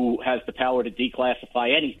who has the power to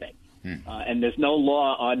declassify anything. And there's no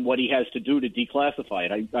law on what he has to do to declassify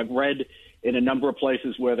it. I've read in a number of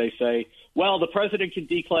places where they say, well, the president can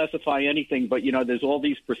declassify anything, but, there's all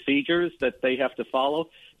these procedures that they have to follow.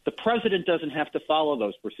 The president doesn't have to follow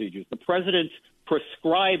those procedures. The president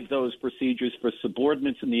prescribed those procedures for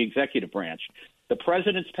subordinates in the executive branch. The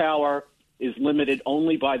president's power is limited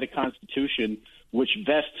only by the Constitution, which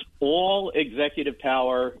vests all executive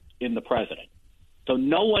power in the president. So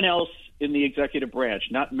no one else in the executive branch,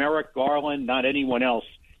 not Merrick Garland, not anyone else,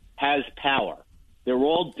 has power. They're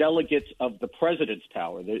all delegates of the president's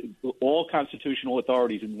power. They're all constitutional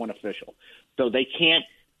authorities in one official. So they can't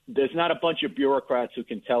 – there's not a bunch of bureaucrats who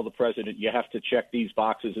can tell the president you have to check these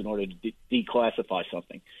boxes in order to declassify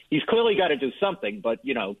something. He's clearly got to do something, but,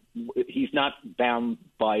 he's not bound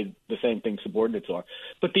by the same thing subordinates are.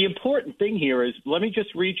 But the important thing here is – let me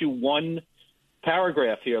just read you one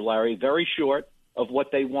paragraph here, Larry, very short, of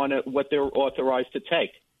what they're authorized to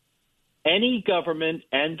take. Any government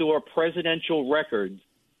and or presidential records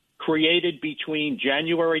created between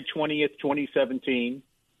January 20th, 2017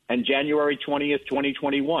 and January 20th,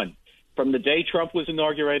 2021, from the day Trump was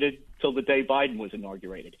inaugurated till the day Biden was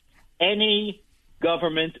inaugurated. Any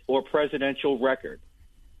government or presidential record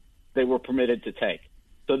they were permitted to take.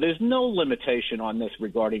 So there's no limitation on this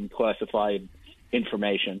regarding classified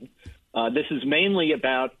information. This is mainly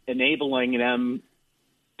about enabling them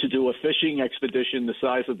to do a fishing expedition the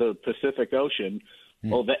size of the Pacific Ocean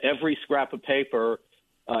over every scrap of paper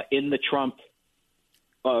in the Trump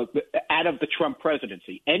out of the Trump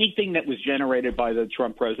presidency. Anything that was generated by the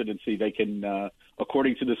Trump presidency, they can,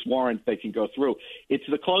 according to this warrant, they can go through. It's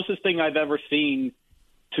the closest thing I've ever seen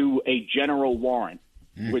to a general warrant,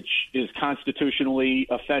 which is constitutionally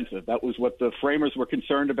offensive. That was what the framers were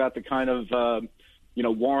concerned about, the kind of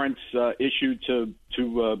warrants issued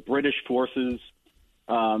to British forces,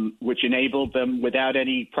 which enabled them without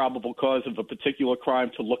any probable cause of a particular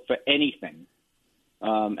crime to look for anything.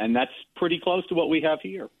 And that's pretty close to what we have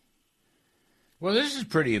here. Well, this is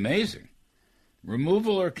pretty amazing.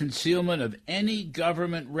 Removal or concealment of any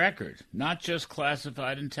government record, not just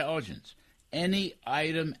classified intelligence, any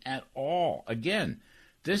item at all. Again,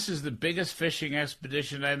 this is the biggest fishing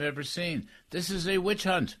expedition I've ever seen. This is a witch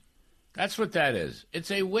hunt. That's what that is. It's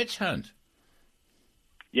a witch hunt.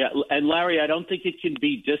 Yeah, and Larry, I don't think it can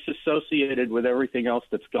be disassociated with everything else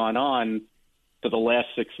that's gone on for the last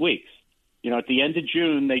 6 weeks. At the end of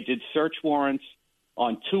June, they did search warrants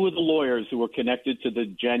on two of the lawyers who were connected to the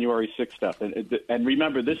January 6th stuff. And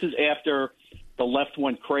remember, this is after the left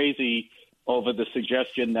went crazy over the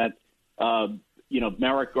suggestion that,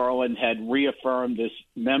 Merrick Garland had reaffirmed this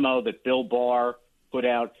memo that Bill Barr put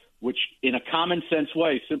out, which in a common sense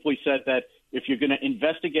way simply said that if you're going to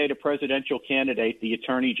investigate a presidential candidate, the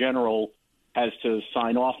attorney general has to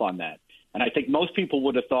sign off on that. And I think most people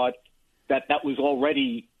would have thought that that was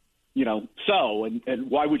already, and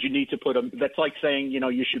why would you need to put them? That's like saying,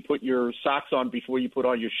 you should put your socks on before you put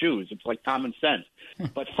on your shoes. It's like common sense.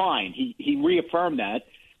 But fine, he reaffirmed that.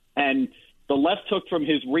 And the left took from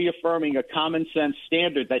his reaffirming a common sense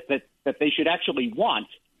standard that they should actually want,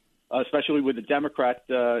 especially with a Democrat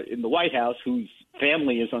in the White House whose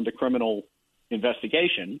family is under criminal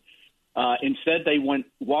investigation. Instead, they went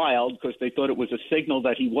wild because they thought it was a signal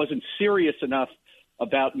that he wasn't serious enough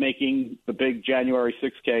about making the big January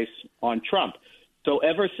 6th case on Trump. So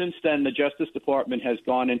ever since then, the Justice Department has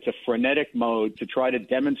gone into frenetic mode to try to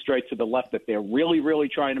demonstrate to the left that they're really, really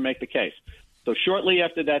trying to make the case. So shortly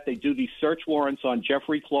after that, they do these search warrants on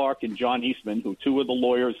Jeffrey Clark and John Eastman, who two of the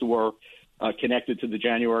lawyers who were connected to the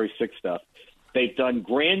January 6th stuff. They've done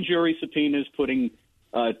grand jury subpoenas, putting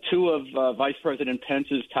two of Vice President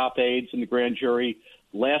Pence's top aides in the grand jury.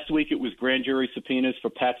 Last week, it was grand jury subpoenas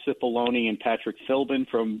for Pat Cipollone and Patrick Philbin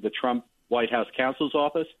from the Trump White House counsel's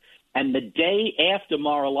office. And the day after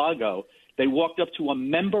Mar-a-Lago, they walked up to a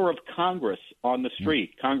member of Congress on the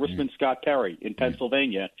street, Congressman Scott Perry in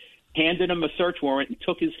Pennsylvania, handed him a search warrant and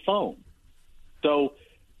took his phone. So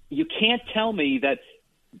you can't tell me that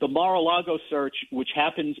the Mar-a-Lago search, which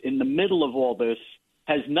happens in the middle of all this,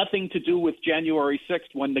 has nothing to do with January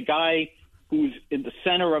 6th when the guy who's in the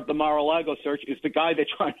center of the Mar-a-Lago search is the guy they're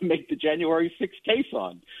trying to make the January 6th case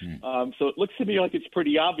on. So it looks to me like it's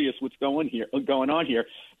pretty obvious what's going on here.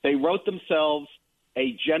 They wrote themselves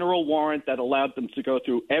a general warrant that allowed them to go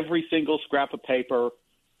through every single scrap of paper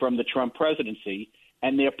from the Trump presidency,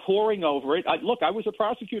 and they're poring over it. Look, I was a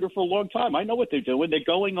prosecutor for a long time. I know what they're doing. They're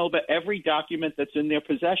going over every document that's in their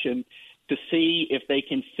possession to see if they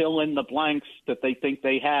can fill in the blanks that they think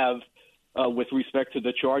they have with respect to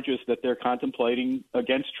the charges that they're contemplating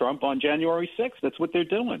against Trump on January 6th. That's what they're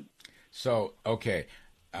doing. So, okay,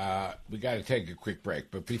 we got to take a quick break.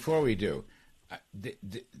 But before we do,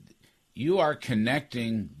 you are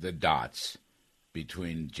connecting the dots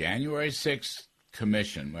between January 6th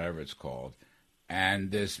Commission, whatever it's called,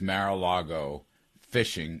 and this Mar-a-Lago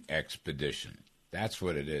fishing expedition. That's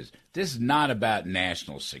what it is. This is not about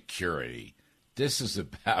national security. This is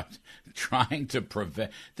about trying to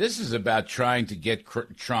prevent. This is about trying to get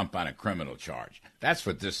Trump on a criminal charge. That's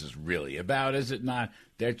what this is really about, is it not?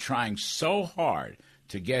 They're trying so hard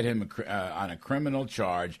to get him on a criminal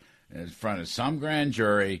charge in front of some grand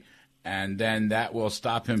jury, and then that will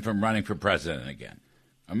stop him from running for president again.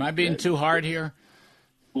 Am I being too hard here?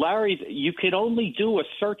 Larry, you can only do a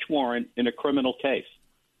search warrant in a criminal case.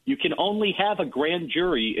 You can only have a grand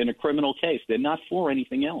jury in a criminal case. They're not for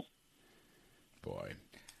anything else. Boy.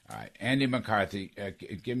 All right. Andy McCarthy,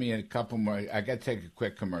 give me a couple more. I got to take a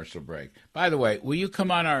quick commercial break. By the way, will you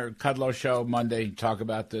come on our Kudlow show Monday and talk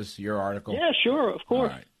about this, your article? Yeah, sure, of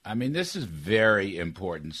course. All right. I mean, this is very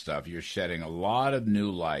important stuff. You're shedding a lot of new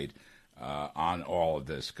light on all of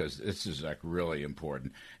this because this is like really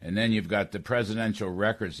important. And then you've got the Presidential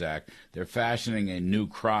Records Act. They're fashioning a new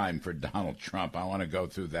crime for Donald Trump. I want to go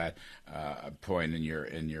through that point in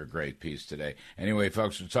your great piece today. Anyway,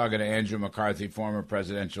 folks, we're talking to Andrew McCarthy, former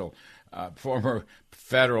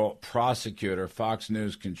federal prosecutor, Fox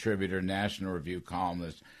News contributor, National Review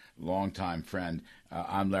columnist, longtime friend.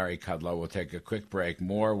 I'm Larry Kudlow. We'll take a quick break.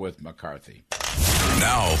 More with McCarthy.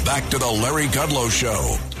 Now, back to the Larry Kudlow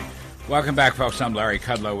Show. Welcome back, folks. I'm Larry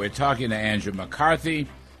Kudlow. We're talking to Andrew McCarthy,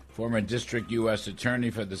 former district U.S. attorney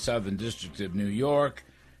for the Southern District of New York,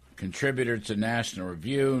 contributor to National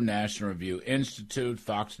Review Institute,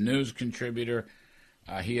 Fox News contributor.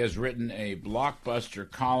 He has written a blockbuster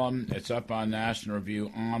column. It's up on National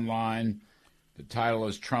Review online. The title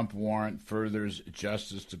is Trump Warrant Furthers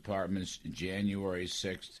Justice Department's January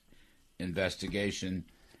 6th Investigation.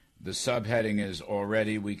 The subheading is,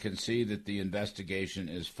 already we can see that the investigation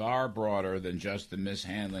is far broader than just the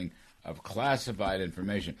mishandling of classified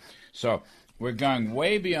information. So we're going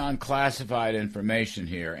way beyond classified information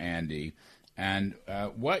here, Andy. And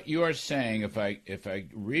what you're saying, if I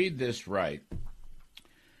read this right,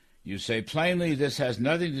 you say, plainly, this has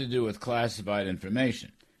nothing to do with classified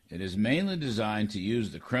information. It is mainly designed to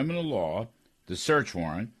use the criminal law, the search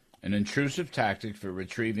warrant, an intrusive tactic for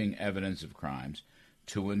retrieving evidence of crimes,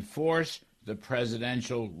 to enforce the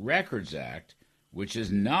Presidential Records Act, which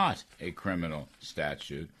is not a criminal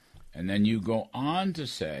statute. And then you go on to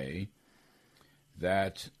say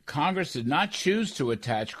that Congress did not choose to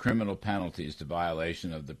attach criminal penalties to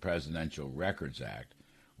violation of the Presidential Records Act.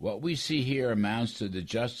 What we see here amounts to the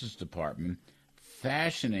Justice Department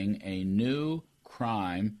fashioning a new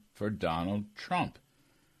crime for Donald Trump.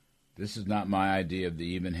 This is not my idea of the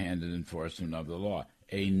even-handed enforcement of the law.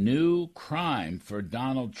 A new crime for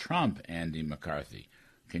Donald Trump, Andy McCarthy.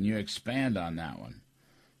 Can you expand on that one?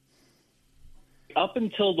 Up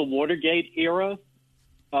until the Watergate era,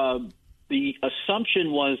 the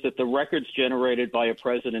assumption was that the records generated by a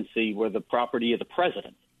presidency were the property of the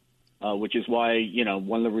president. which is why,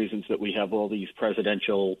 one of the reasons that we have all these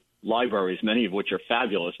presidential libraries, many of which are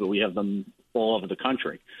fabulous, but we have them all over the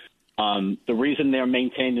country. The reason they're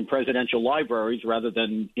maintained in presidential libraries rather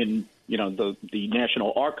than in, the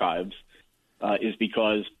National Archives is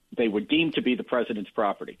because they were deemed to be the president's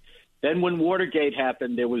property. Then when Watergate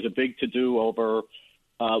happened, there was a big to-do over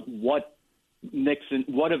what of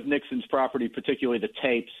Nixon's property, particularly the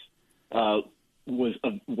tapes,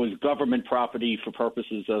 was government property for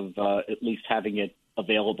purposes of at least having it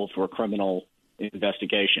available for a criminal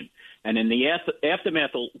investigation. And in the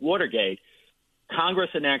aftermath of Watergate, Congress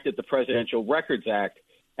enacted the Presidential Records Act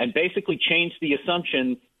and basically changed the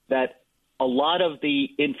assumption that a lot of the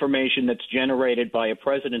information that's generated by a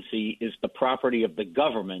presidency is the property of the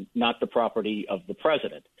government, not the property of the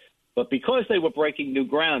president. But because they were breaking new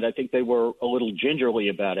ground, I think they were a little gingerly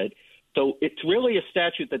about it. So it's really a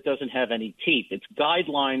statute that doesn't have any teeth. It's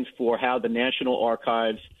guidelines for how the National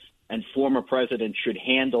Archives and former presidents should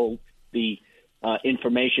handle the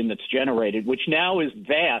information that's generated, which now is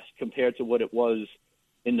vast compared to what it was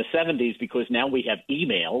in the 70s, because now we have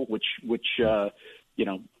email, which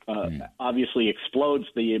obviously explodes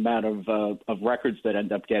the amount of records that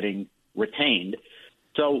end up getting retained.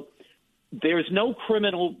 So there's no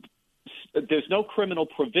criminal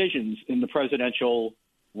provisions in the Presidential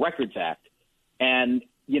Records Act. And,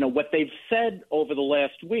 what they've said over the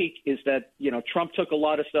last week is that, Trump took a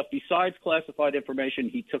lot of stuff besides classified information.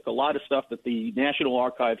 He took a lot of stuff that the National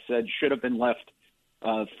Archives said should have been left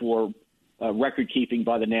for record keeping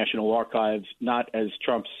by the National Archives, not as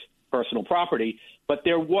Trump's personal property. But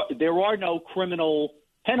there are no criminal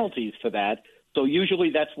penalties for that. So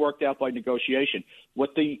usually that's worked out by negotiation.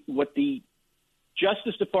 What the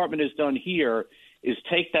Justice Department has done here is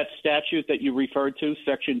take that statute that you referred to,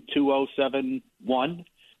 Section 2071,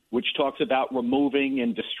 which talks about removing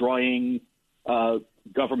and destroying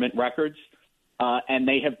government records, and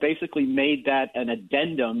they have basically made that an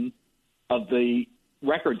addendum of the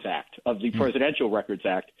Records Act, of the Presidential Records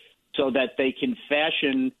Act, so that they can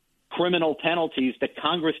fashion criminal penalties that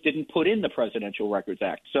Congress didn't put in the Presidential Records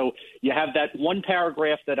Act. So you have that one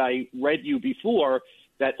paragraph that I read you before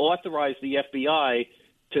that authorized the FBI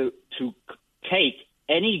to take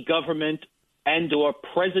any government and or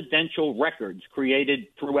presidential records created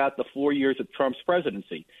throughout the 4 years of Trump's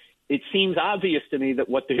presidency. It seems obvious to me that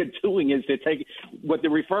what they're doing is what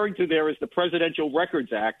they're referring to there is the Presidential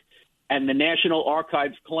Records Act, and the National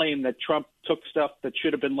Archives claim that Trump took stuff that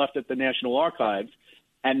should have been left at the National Archives,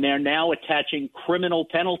 and they're now attaching criminal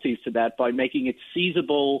penalties to that by making it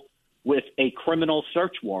seizable with a criminal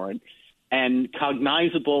search warrant and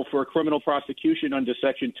cognizable for a criminal prosecution under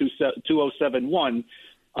Section 2071.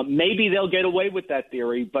 Maybe they'll get away with that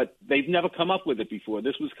theory, but they've never come up with it before.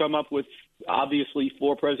 This was come up with, obviously,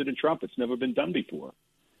 for President Trump. It's never been done before.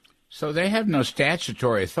 So they have no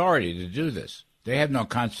statutory authority to do this. They have no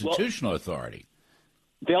constitutional authority.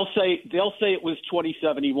 They'll say it was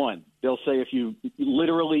 2071. They'll say if you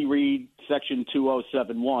literally read Section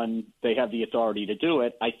 2071, they have the authority to do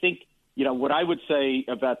it. I think, what I would say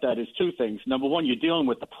about that is two things. Number one, you're dealing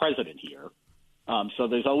with the president here. So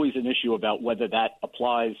there's always an issue about whether that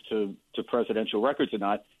applies to presidential records or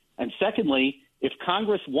not. And secondly, if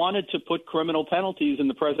Congress wanted to put criminal penalties in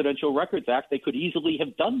the Presidential Records Act, they could easily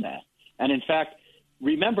have done that. And in fact,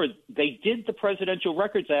 remember, they did the Presidential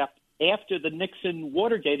Records Act after the Nixon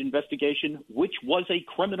Watergate investigation, which was a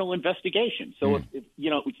criminal investigation. So,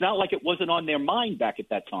 it's not like it wasn't on their mind back at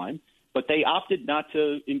that time, but they opted not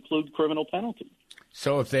to include criminal penalties.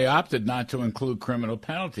 So if they opted not to include criminal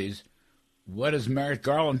penalties, what does Merrick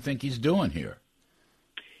Garland think he's doing here?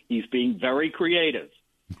 He's being very creative.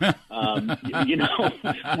 When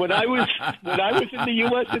I was in the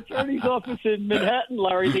U.S. Attorney's Office in Manhattan,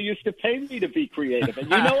 Larry, they used to pay me to be creative,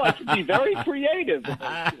 and I can be very creative.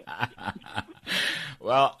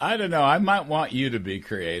 Well, I don't know. I might want you to be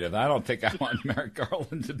creative. I don't think I want Merrick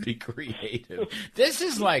Garland to be creative. This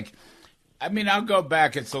is like, I'll go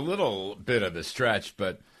back. It's a little bit of a stretch,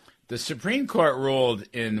 but the Supreme Court ruled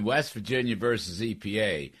in West Virginia versus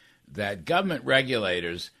EPA that government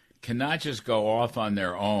regulators cannot just go off on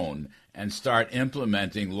their own and start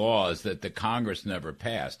implementing laws that the Congress never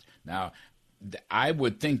passed. Now, I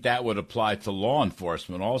would think that would apply to law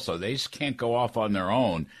enforcement also. They just can't go off on their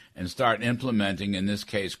own and start implementing, in this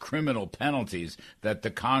case, criminal penalties that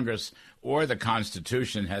the Congress or the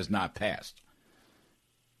Constitution has not passed.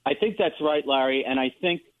 I think that's right, Larry, and I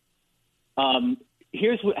think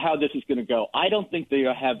here's how this is going to go. I don't think they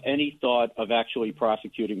have any thought of actually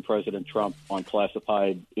prosecuting President Trump on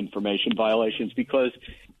classified information violations because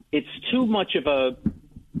it's too much of a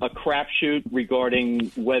crapshoot regarding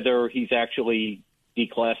whether he's actually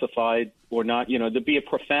declassified or not. There'd be a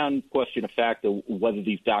profound question of fact of whether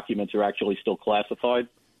these documents are actually still classified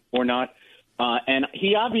or not. And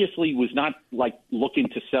he obviously was not looking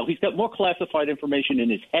to sell. He's got more classified information in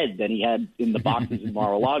his head than he had in the boxes in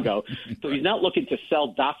Mar-a-Lago. So he's not looking to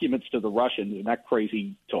sell documents to the Russians and that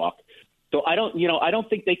crazy talk. So I don't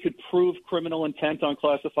think they could prove criminal intent on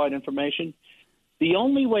classified information. The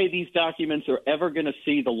only way these documents are ever going to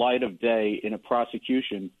see the light of day in a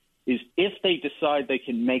prosecution is if they decide they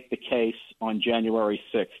can make the case on January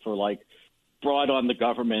 6th for fraud on the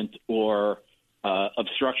government or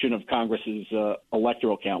obstruction of Congress's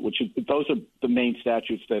electoral count, those are the main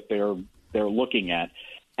statutes that they're looking at.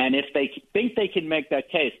 And if they think they can make that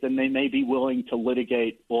case, then they may be willing to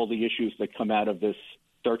litigate all the issues that come out of this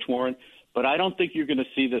search warrant. But I don't think you're going to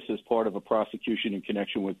see this as part of a prosecution in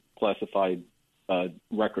connection with classified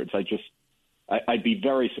records. I'd be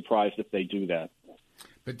very surprised if they do that.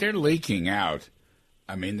 But they're leaking out.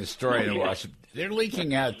 I mean, the story in Washington, they're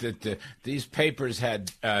leaking out that these papers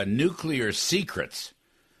had nuclear secrets.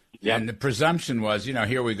 Yep. And the presumption was,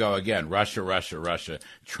 here we go again, Russia, Russia, Russia.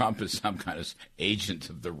 Trump is some kind of agent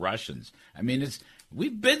of the Russians. I mean,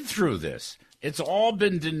 we've been through this. It's all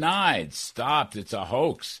been denied, stopped. It's a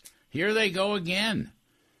hoax. Here they go again.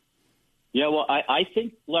 Yeah, well, I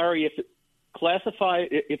think, Larry,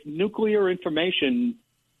 if nuclear information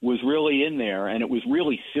was really in there and it was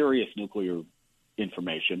really serious nuclear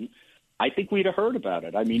information, I think we'd have heard about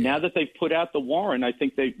it. I mean, now that they've put out the warrant, I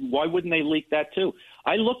think why wouldn't they leak that too?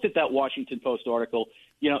 I looked at that Washington Post article.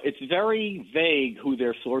 It's very vague who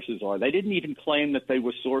their sources are. They didn't even claim that they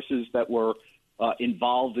were sources that were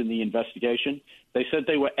involved in the investigation. They said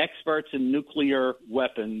they were experts in nuclear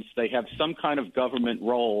weapons. They have some kind of government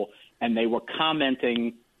role, and they were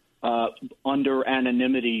commenting under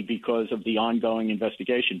anonymity because of the ongoing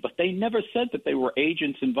investigation. But they never said that they were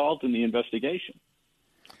agents involved in the investigation.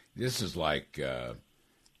 This is like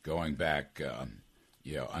going back,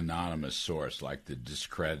 anonymous source, like the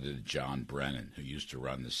discredited John Brennan, who used to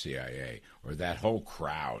run the CIA, or that whole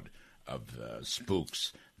crowd of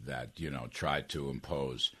spooks that, tried to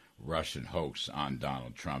impose Russian hoax on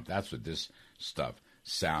Donald Trump. That's what this stuff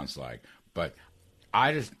sounds like. But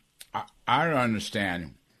I don't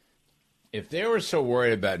understand. If they were so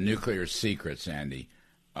worried about nuclear secrets, Andy,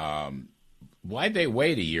 why'd they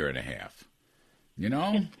wait a year and a half?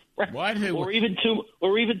 Why did they, or even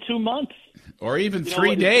 2 months, or even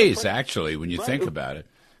 3 days? Actually, when you think about it,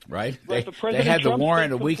 right? They had the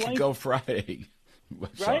warrant a week ago Friday.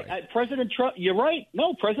 Right, President Trump. You're right.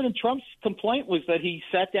 No, President Trump's complaint was that he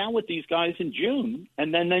sat down with these guys in June,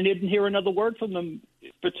 and then they didn't hear another word from them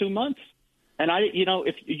for 2 months. And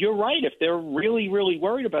if you're right, if they're really, really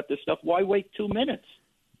worried about this stuff, why wait 2 minutes?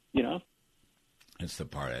 That's the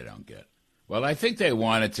part I don't get. Well, I think they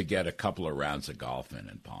wanted to get a couple of rounds of golf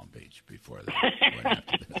in Palm Beach before they went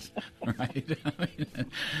after this, right?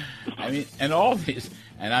 I mean, and all these,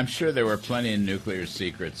 and I'm sure there were plenty of nuclear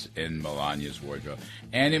secrets in Melania's wardrobe.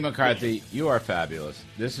 Andy McCarthy, you are fabulous.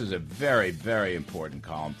 This is a very, very important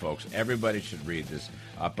column, folks. Everybody should read this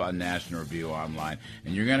up on National Review Online.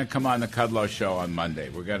 And you're going to come on the Kudlow Show on Monday.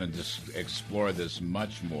 We're going to just explore this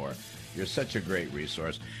much more. You're such a great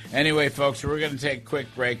resource. Anyway, folks, we're going to take a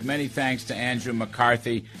quick break. Many thanks to Andrew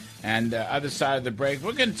McCarthy. And other side of the break,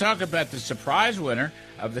 we're going to talk about the surprise winner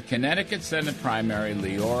of the Connecticut Senate primary,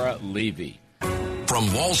 Leora Levy.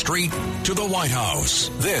 From Wall Street to the White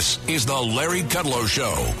House, this is the Larry Kudlow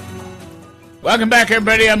Show. Welcome back,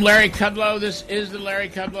 everybody. I'm Larry Kudlow. This is the Larry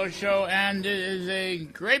Kudlow Show, and it is a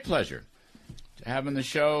great pleasure to have on the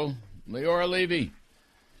show Leora Levy.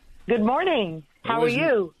 Good morning. How are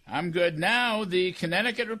you? I'm good. Now, the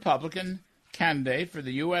Connecticut Republican candidate for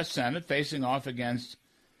the U.S. Senate facing off against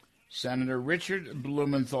Senator Richard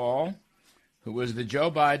Blumenthal, who was the Joe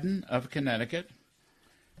Biden of Connecticut.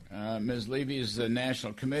 Ms. Levy is the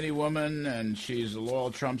National Committee woman, and she's a loyal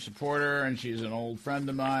Trump supporter, and she's an old friend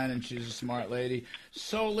of mine, and she's a smart lady.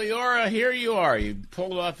 So, Leora, here you are. You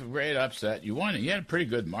pulled off a great upset. You won it. You had a pretty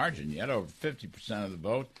good margin. You had over 50% of the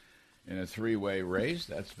vote in a three-way race.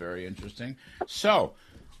 That's very interesting. So,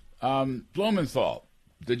 Blumenthal,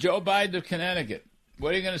 the Joe Biden of Connecticut,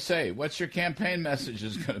 what are you going to say? What's your campaign message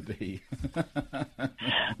is going to be?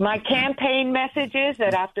 My campaign message is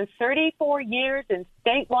that after 34 years in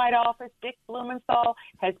statewide office, Dick Blumenthal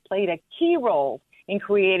has played a key role in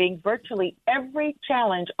creating virtually every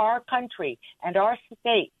challenge our country and our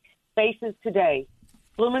state faces today.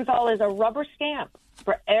 Blumenthal is a rubber stamp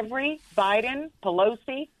for every Biden,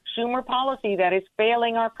 Pelosi, Schumer policy that is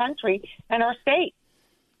failing our country and our state.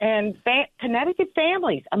 And Connecticut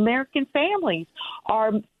families, American families,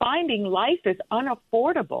 are finding life is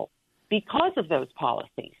unaffordable. because of those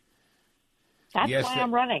policies. That's why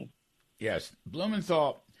I'm running. Yes.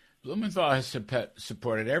 Blumenthal has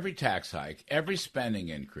supported every tax hike, every spending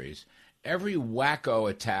increase, every wacko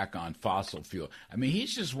attack on fossil fuel. I mean,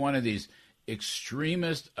 he's just one of these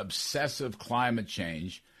extremist, obsessive climate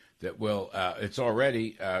change that will, it's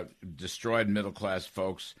already destroyed middle-class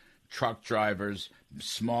folks, truck drivers,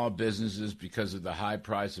 small businesses because of the high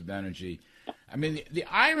price of energy. I mean, the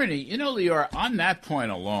irony, Leora, on that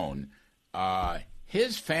point alone,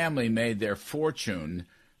 his family made their fortune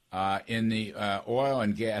in the oil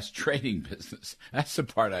and gas trading business. That's the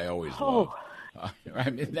part I always love. I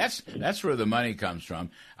mean, that's where the money comes from.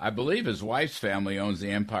 I believe his wife's family owns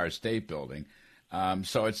the Empire State Building.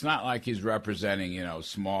 So it's not like he's representing,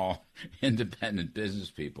 small independent business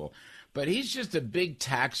people. But he's just a big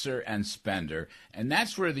taxer and spender, and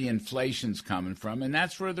that's where the inflation's coming from, and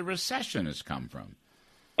that's where the recession has come from.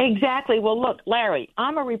 Exactly. Well, look, Larry,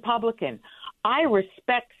 I'm a Republican. I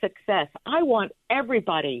respect success. I want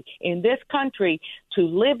everybody in this country to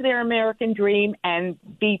live their American dream and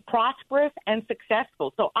be prosperous and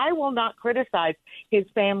successful. So I will not criticize his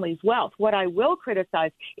family's wealth. What I will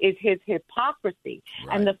criticize is his hypocrisy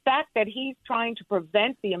and the fact that he's trying to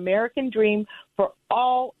prevent the American dream for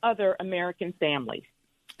all other American families.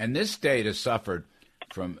 And this state has suffered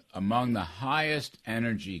from among the highest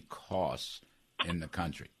energy costs in the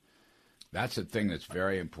country. That's a thing that's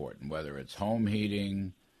very important, whether it's home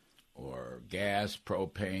heating or gas,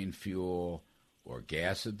 propane, fuel, or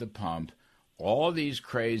gas at the pump. All these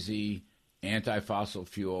crazy anti-fossil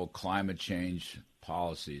fuel climate change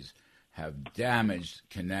policies have damaged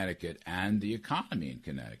Connecticut and the economy in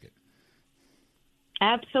Connecticut.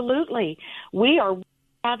 Absolutely. We are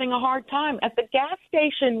having a hard time. At the gas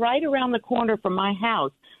station right around the corner from my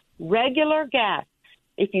house, regular gas,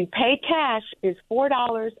 if you pay cash, is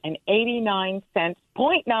 $4.89,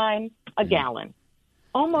 0.9 a gallon.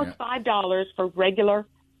 Almost $5 for regular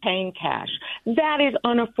paying cash. That is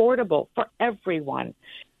unaffordable for everyone.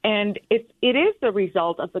 And it is the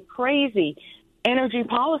result of the crazy energy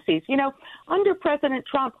policies. Under President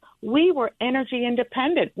Trump, we were energy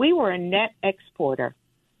independent. We were a net exporter.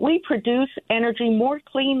 We produce energy more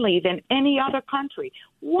cleanly than any other country.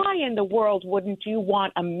 Why in the world wouldn't you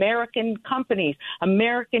want American companies,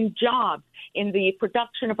 American jobs in the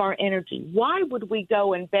production of our energy? Why would we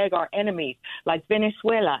go and beg our enemies like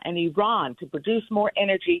Venezuela and Iran to produce more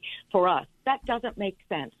energy for us? That doesn't make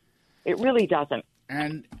sense. It really doesn't.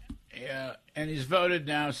 And he's voted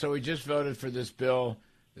now, so he just voted for this bill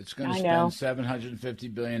that's going to spend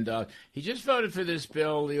 $750 billion. He just voted for this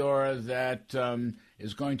bill, Leora, that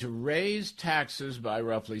is going to raise taxes by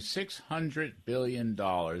roughly $600 billion,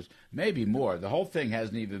 maybe more. The whole thing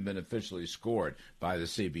hasn't even been officially scored by the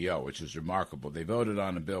CBO, which is remarkable. They voted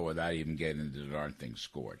on a bill without even getting the darn thing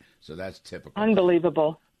scored. So that's typical.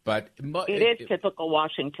 Unbelievable. But it is typical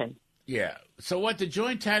Washington. Yeah. So what the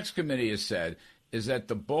Joint Tax Committee has said is that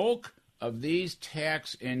the bulk of these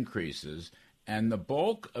tax increases and the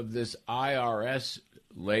bulk of this IRS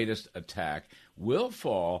latest attack will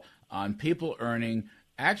fall on people earning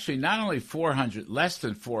actually not only less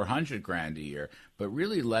than $400,000 a year, but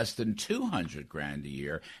really less than $200,000 a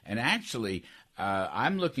year. And actually,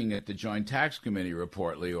 I'm looking at the Joint Tax Committee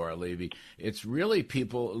report, Leora Levy. It's really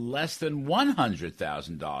people less than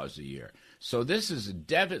 $100,000 a year. So this is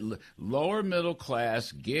a lower middle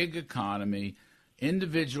class gig economy.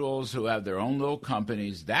 Individuals who have their own little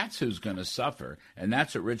companies, that's who's going to suffer, and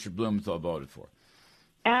that's what Richard Blumenthal voted for.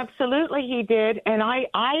 Absolutely, he did. And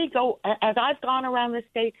as I've gone around the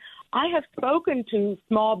state, I have spoken to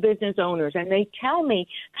small business owners, and they tell me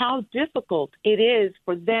how difficult it is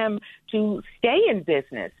for them to stay in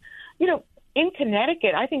business. In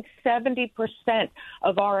Connecticut, I think 70%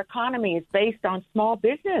 of our economy is based on small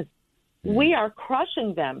business. We are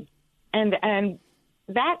crushing them, and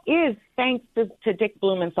that is thanks to Dick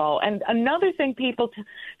Blumenthal. And another thing people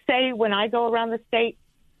say when I go around the state,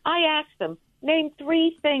 I ask them, name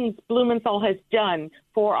 3 things Blumenthal has done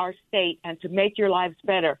for our state and to make your lives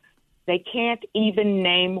better. They can't even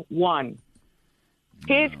name one.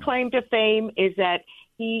 His claim to fame is that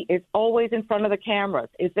he is always in front of the cameras.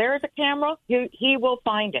 If there is a camera, he will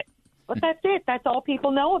find it. But that's it. That's all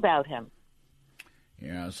people know about him.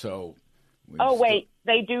 Yeah, so... wait.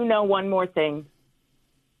 They do know one more thing.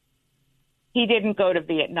 He didn't go to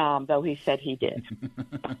Vietnam, though he said he did.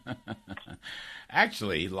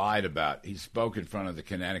 Actually, he spoke in front of the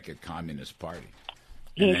Connecticut Communist Party.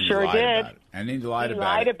 He sure did. And he lied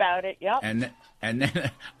about it, yep. And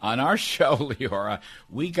then on our show, Leora,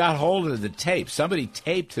 we got hold of the tape. Somebody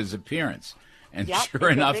taped his appearance. And Yep, sure it's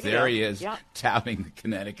a enough, video. there he is Yep. touting the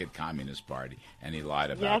Connecticut Communist Party, and he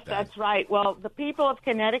lied about Yes, that. that's right. Well, the people of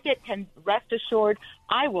Connecticut can rest assured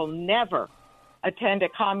I will never attend a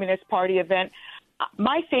Communist Party event.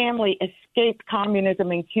 My family escaped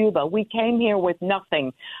communism in Cuba. We came here with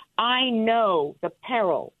nothing. I know the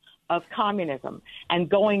peril of communism and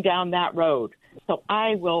going down that road. So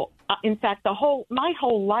I will, in fact, my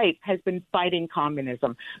whole life has been fighting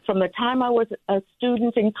communism from the time I was a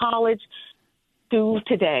student in college to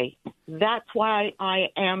today. That's why I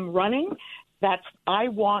am running. I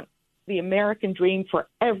want the American dream for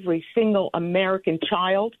every single American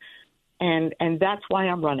child, and that's why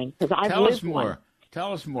I'm running, because I've lived one.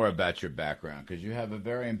 Tell us more about your background, because you have a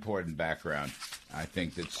very important background, I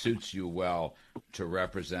think, that suits you well to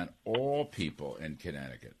represent all people in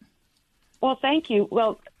Connecticut. Well, thank you.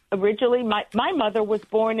 Well, originally, my mother was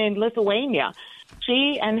born in Lithuania.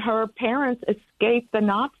 She and her parents escaped the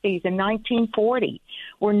Nazis in 1940.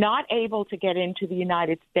 Were not able to get into the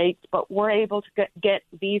United States, but were able to get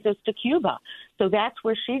visas to Cuba. So that's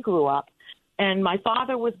where she grew up. And my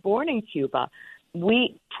father was born in Cuba.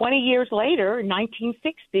 20 years later, in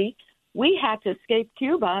 1960, we had to escape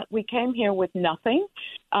Cuba. We came here with nothing.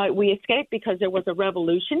 We escaped because there was a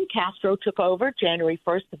revolution. Castro took over January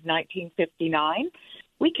 1st of 1959.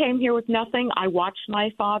 We came here with nothing. I watched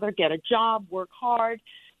my father get a job, work hard,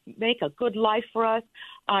 make a good life for us.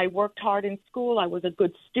 I worked hard in school. I was a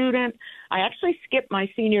good student. I actually skipped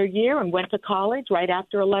my senior year and went to college right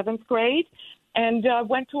after 11th grade and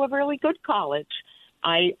went to a really good college.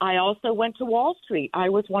 I also went to Wall Street. I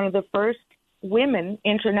was one of the first women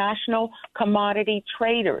international commodity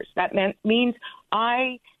traders. That means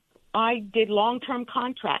I did long-term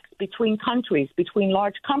contracts between countries, between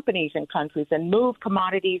large companies and countries, and moved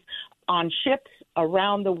commodities on ships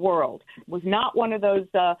around the world. Was not one of those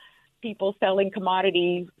people selling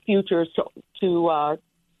commodity futures to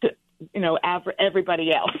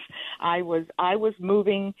everybody else. I was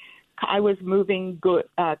moving good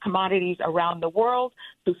commodities around the world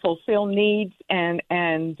to fulfill needs and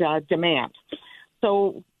demand.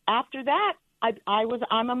 So after that,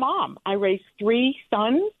 I'm a mom. I raised 3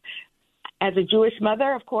 sons. As a Jewish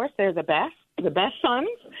mother, of course, they're the best sons.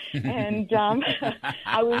 And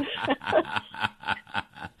I was.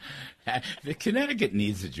 The Connecticut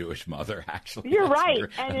needs a Jewish mother, actually. You're That's right.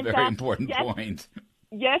 A very important point.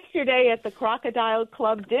 Yesterday at the Crocodile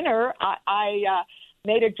Club dinner, I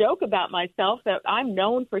made a joke about myself that I'm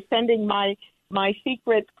known for sending my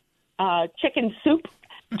secret chicken soup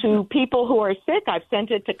to people who are sick. I've sent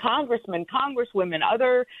it to congressmen, congresswomen,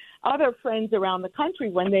 other friends around the country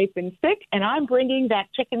when they've been sick, and I'm bringing that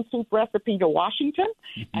chicken soup recipe to Washington,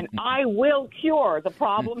 and I will cure the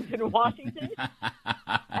problems in Washington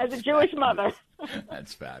as a Jewish mother.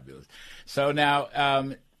 That's fabulous. So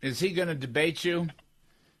now, is he going to debate you?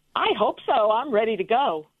 I hope so. I'm ready to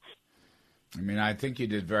go. I mean, I think you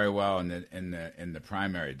did very well in the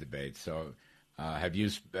primary debate. So, have you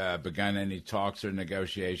begun any talks or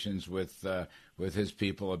negotiations with his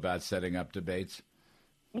people about setting up debates?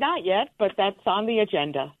 Not yet, but that's on the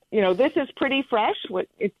agenda. You know, this is pretty fresh.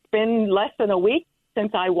 It's been less than a week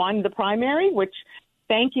since I won the primary, which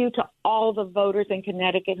thank you to all the voters in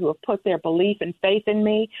Connecticut who have put their belief and faith in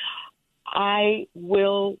me. I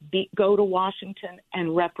will go to Washington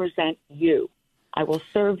and represent you. I will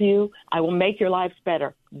serve you. I will make your lives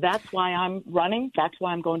better. That's why I'm running. That's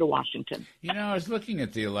why I'm going to Washington. You know, I was looking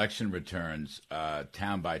at the election returns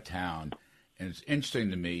town by town, and it's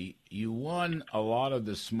interesting to me. You won a lot of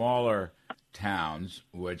the smaller towns,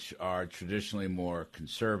 which are traditionally more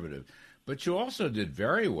conservative, but you also did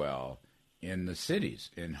very well in the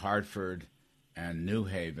cities, in Hartford and New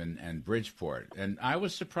Haven and Bridgeport. And I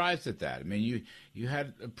was surprised at that. I mean, you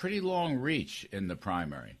had a pretty long reach in the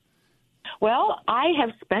primary. Well, I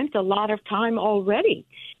have spent a lot of time already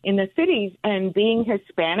in the cities, and being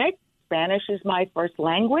Hispanic, Spanish is my first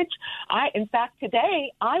language. In fact,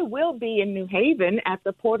 today I will be in New Haven at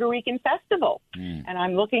the Puerto Rican Festival, and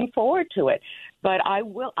I'm looking forward to it. But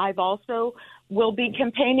I've also will be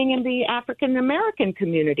campaigning in the African American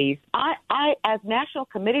communities. I, as National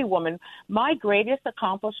Committee woman, my greatest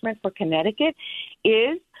accomplishment for Connecticut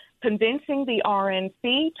is convincing the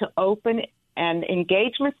RNC to open an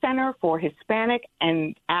engagement center for Hispanic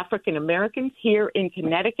and African Americans here in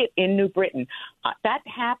Connecticut, in New Britain. That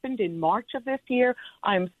happened in March of this year.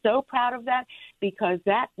 I'm so proud of that because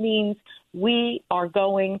that means we are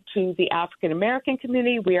going to the African American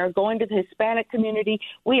community. We are going to the Hispanic community.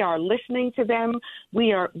 We are listening to them.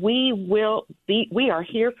 We are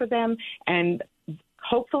here for them, and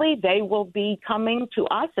hopefully they will be coming to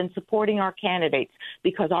us and supporting our candidates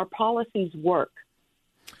because our policies work.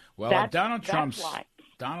 Well, Donald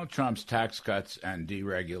Trump's tax cuts and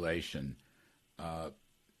deregulation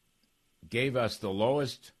gave us the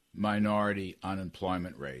lowest minority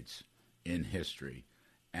unemployment rates in history,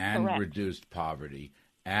 and Correct. reduced poverty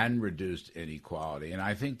and reduced inequality. And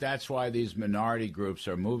I think that's why these minority groups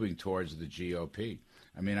are moving towards the GOP.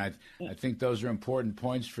 I mean, I think those are important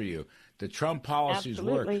points for you. The Trump policies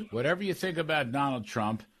Absolutely. work. Whatever you think about Donald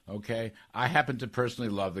Trump, okay, I happen to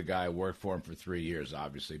personally love the guy. I worked for him for 3 years,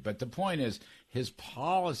 obviously. But the point is, his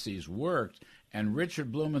policies worked, and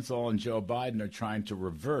Richard Blumenthal and Joe Biden are trying to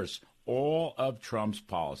reverse all of Trump's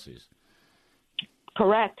policies.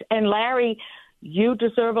 Correct. And Larry, you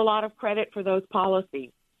deserve a lot of credit for those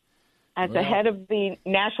policies. As the head of the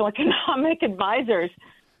National Economic Advisors,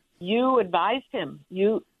 you advised him.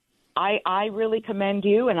 I really commend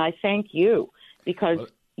you, and I thank you because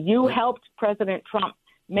you helped President Trump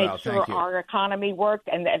make sure our economy worked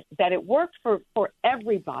and that it worked for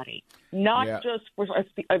everybody, not just for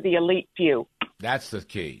the elite few. That's the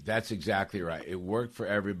key. That's exactly right. It worked for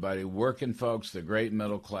everybody, working folks, the great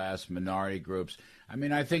middle class, minority groups. I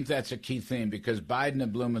mean, I think that's a key theme because Biden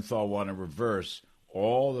and Blumenthal want to reverse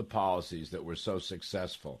all the policies that were so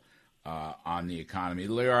successful on the economy.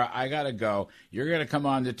 Leora, I got to go. You're going to come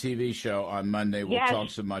on the TV show on Monday. We'll talk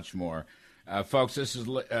so much more. Folks, this is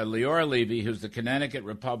Leora Levy, who's the Connecticut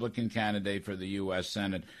Republican candidate for the U.S.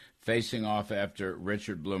 Senate, facing off after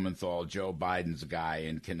Richard Blumenthal, Joe Biden's guy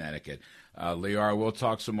in Connecticut. Leora, we'll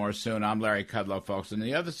talk some more soon. I'm Larry Kudlow, folks. On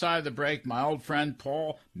the other side of the break, my old friend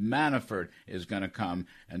Paul Manafort is going to come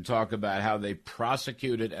and talk about how they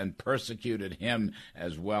prosecuted and persecuted him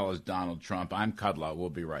as well as Donald Trump. I'm Kudlow. We'll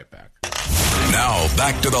be right back. Now,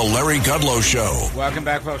 back to the Larry Kudlow Show. Welcome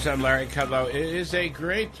back, folks. I'm Larry Kudlow. It is a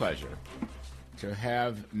great pleasure to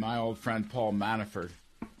have my old friend Paul Manafort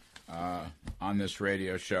on this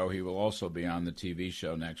radio show. He will also be on the TV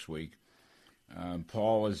show next week.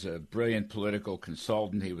 Paul is a brilliant political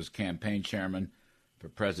consultant. He was campaign chairman for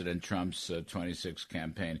President Trump's 26th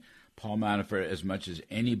campaign. Paul Manafort, as much as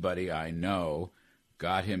anybody I know,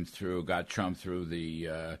 got Trump through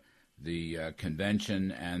the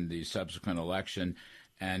convention and the subsequent election.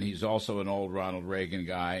 And he's also an old Ronald Reagan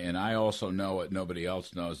guy. And I also know what nobody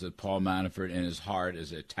else knows, that Paul Manafort in his heart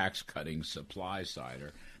is a tax-cutting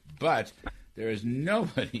supply-sider. But there is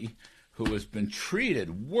nobody who has been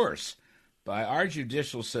treated worse by our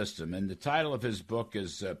judicial system. And the title of his book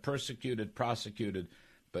is Persecuted, Prosecuted,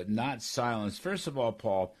 but Not Silenced. First of all,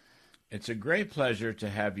 Paul, it's a great pleasure to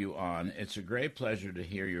have you on. It's a great pleasure to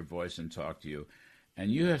hear your voice and talk to you.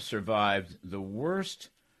 And you have survived the worst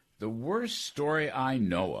story I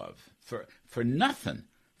know of for nothing.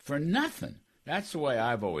 For nothing. That's the way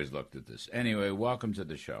I've always looked at this. Anyway, welcome to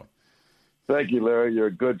the show. Thank you, Larry. You're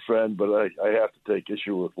a good friend, but I have to take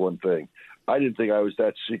issue with one thing. I didn't think I was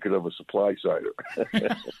that secret of a supply sider.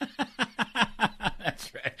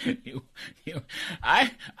 That's right.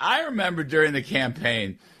 I remember during the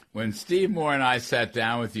campaign when Steve Moore and I sat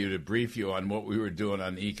down with you to brief you on what we were doing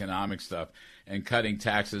on the economic stuff and cutting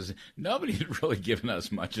taxes. Nobody had really given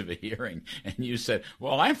us much of a hearing. And you said,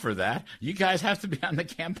 well, I'm for that. You guys have to be on the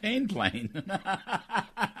campaign plane. Not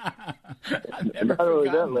only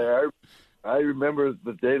that, Larry, I remember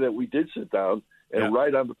the day that we did sit down and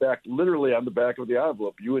write on the back, literally on the back of the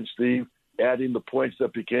envelope, you and Steve adding the points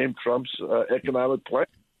that became Trump's economic plan.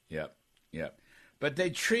 Yep. But they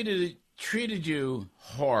treated you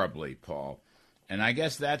horribly, Paul. And I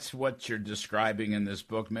guess that's what you're describing in this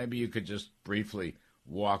book. Maybe you could just briefly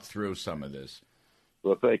walk through some of this.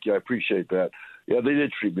 Well, thank you. I appreciate that. Yeah, they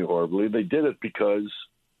did treat me horribly. They did it because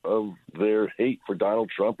of their hate for Donald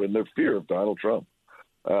Trump and their fear of Donald Trump.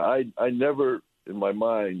 I never, in my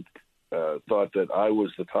mind, thought that I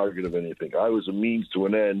was the target of anything. I was a means to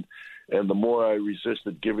an end, and the more I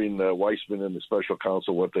resisted giving Weissman and the special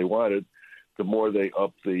counsel what they wanted, the more they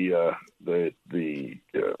upped the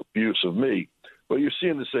abuse of me. But you're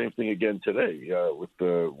seeing the same thing again today with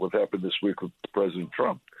what happened this week with President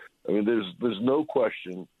Trump. I mean, there's no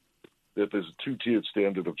question that there's a two-tiered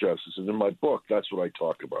standard of justice, and in my book, that's what I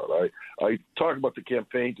talk about. I talk about the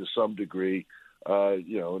campaign to some degree.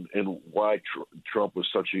 And why Trump was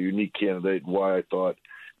such a unique candidate, and why I thought,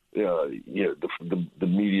 the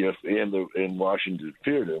media and Washington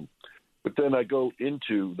feared him. But then I go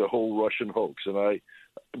into the whole Russian hoax, and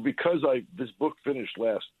this book finished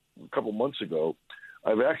a couple months ago,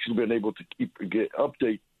 I've actually been able to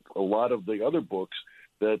update a lot of the other books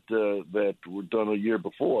that were done a year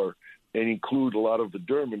before, and include a lot of the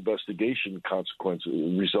Durham investigation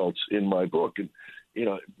results in my book. And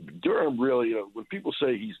Durham really, when people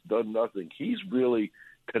say he's done nothing, he's really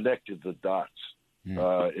connected the dots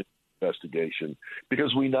investigation,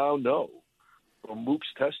 because we now know from Mook's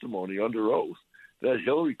testimony under oath that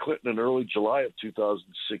Hillary Clinton in early July of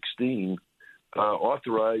 2016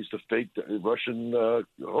 authorized a fake Russian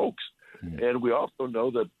hoax. Mm-hmm. And we also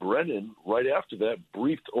know that Brennan, right after that,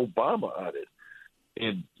 briefed Obama on it.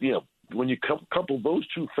 And, when you couple those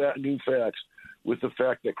two new facts with the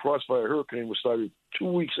fact that Crossfire Hurricane was started 2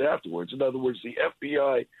 weeks afterwards, in other words, the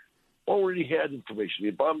FBI already had information.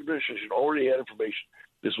 The Obama administration already had information.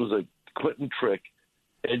 This was a Clinton trick,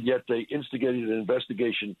 and yet they instigated an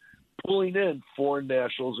investigation pulling in foreign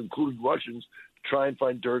nationals, including Russians, to try and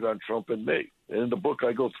find dirt on Trump and me. And in the book,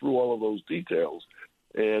 I go through all of those details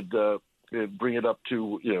and bring it up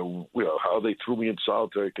to how they threw me in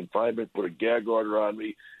solitary confinement, put a gag order on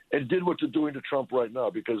me, and did what they're doing to Trump right now.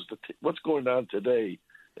 Because what's going on today,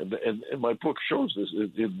 and my book shows this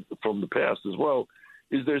from the past as well,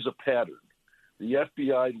 is there's a pattern. The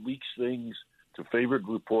FBI leaks things to favored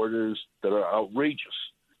reporters that are outrageous.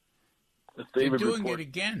 They're doing it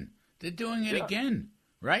again. They're doing it again,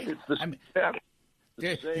 right? It's the pattern.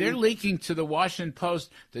 They're leaking to the Washington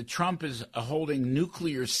Post that Trump is holding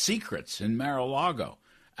nuclear secrets in Mar-a-Lago.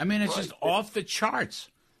 I mean, it's just off the charts.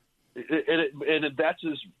 And that's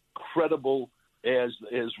as credible as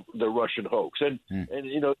the Russian hoax. And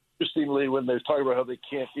interestingly, when they're talking about how they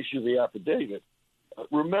can't issue the affidavit,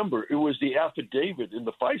 remember, it was the affidavit in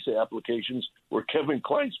the FISA applications where Kevin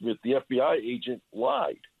Kleinsmith, the FBI agent,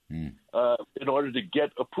 lied in order to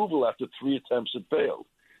get approval after 3 attempts had failed.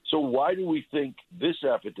 So why do we think this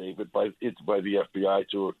affidavit by the FBI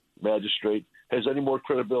to a magistrate has any more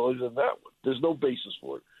credibility than that one? There's no basis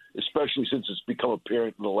for it, especially since it's become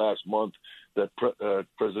apparent in the last month that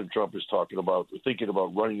President Trump is thinking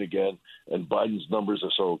about running again, and Biden's numbers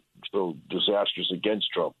are so disastrous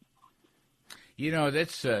against Trump.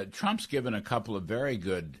 That's Trump's given a couple of very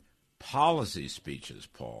good policy speeches,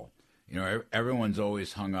 Paul. Everyone's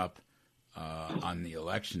always hung up on the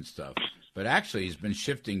election stuff. But actually, he's been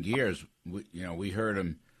shifting gears. We heard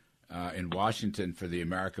him in Washington for the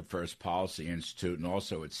America First Policy Institute and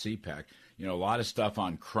also at CPAC. A lot of stuff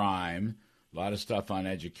on crime, a lot of stuff on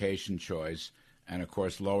education choice, and, of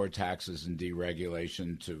course, lower taxes and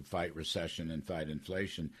deregulation to fight recession and fight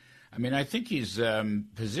inflation. I mean, I think he's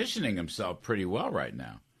positioning himself pretty well right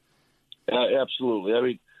now. Absolutely. I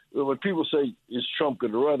mean, when people say, is Trump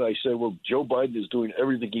going to run, I say, well, Joe Biden is doing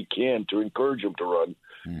everything he can to encourage him to run.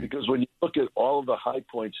 Because when you look at all of the high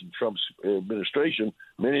points in Trump's administration,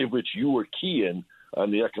 many of which you were key in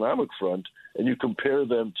on the economic front, and you compare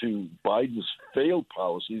them to Biden's failed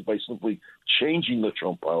policies by simply changing the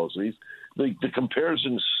Trump policies, the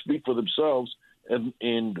comparisons speak for themselves,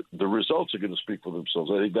 and the results are going to speak for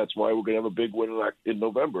themselves. I think that's why we're going to have a big win in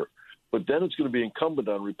November. But then it's going to be incumbent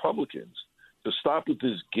on Republicans to stop with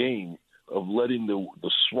this game of letting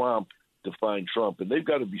the swamp define Trump, and they've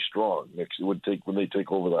got to be strong when they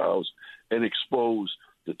take over the House and expose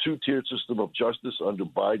the two-tiered system of justice under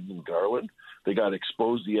Biden and Garland. They got to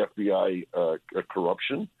expose the FBI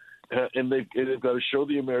corruption, and they've got to show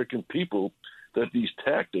the American people that these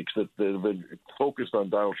tactics that have been focused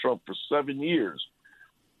on Donald Trump for 7 years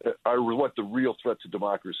are what the real threat to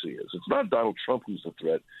democracy is. It's not Donald Trump who's the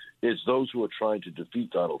threat. It's those who are trying to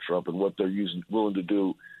defeat Donald Trump and what they're willing to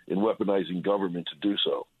do in weaponizing government to do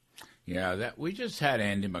so. Yeah, we just had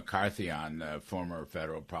Andy McCarthy on, former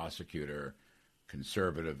federal prosecutor,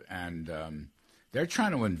 conservative, and they're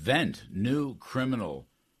trying to invent new criminal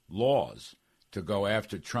laws to go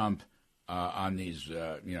after Trump on these,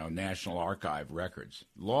 National Archive records,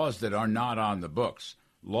 laws that are not on the books,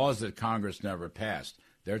 laws that Congress never passed.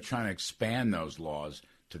 They're trying to expand those laws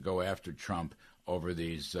to go after Trump over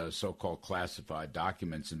these so-called classified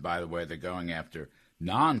documents. And by the way, they're going after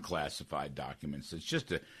non-classified documents.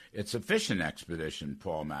 It's a fishing expedition,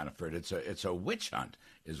 Paul Manafort. It's a witch hunt,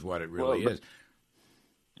 is what it really is.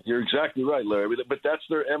 You're exactly right, Larry. But that's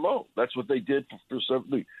their MO. That's what they did for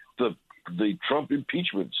the Trump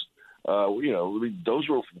impeachments. Those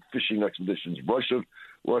were fishing expeditions.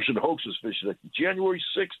 Russian hoax was fishing. January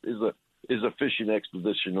 6th is a fishing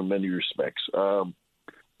expedition in many respects.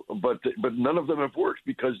 But none of them have worked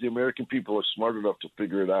because the American people are smart enough to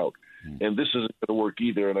figure it out. And this isn't going to work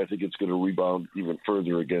either, and I think it's going to rebound even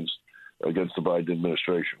further against the Biden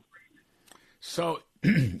administration. So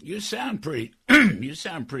you sound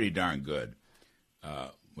pretty darn good,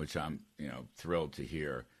 which I'm thrilled to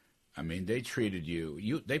hear. I mean, they treated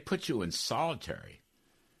they put you in solitary.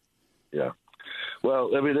 Yeah.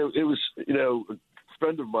 Well, I mean, it was a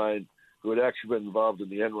friend of mine who had actually been involved in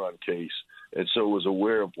the Enron case and so was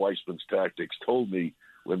aware of Weissman's tactics, told me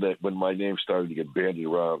when my name started to get bandied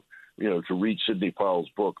around, to read Sidney Powell's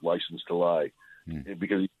book, License to Lie.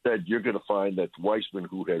 because he said you're going to find that Weissman,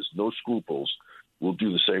 who has no scruples, will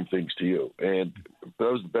do the same things to you. And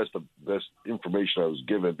that was the best information I was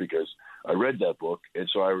given, because I read that book, and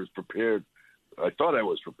so I was prepared. I thought I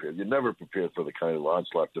was prepared. You're never prepared for the kind of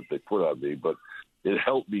onslaught that they put on me, but it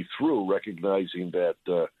helped me through recognizing that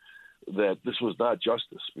this was not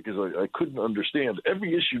justice, because I couldn't understand.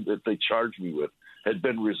 Every issue that they charged me with had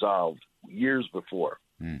been resolved years before.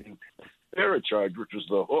 The FARA charge, which was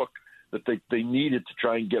the hook that they needed to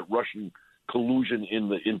try and get Russian collusion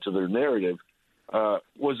into their narrative,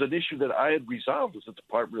 was an issue that I had resolved with the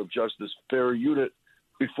Department of Justice FARA unit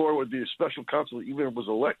before the special counsel even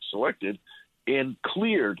was selected, and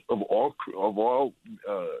cleared of all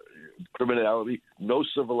criminality, no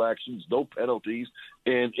civil actions, no penalties,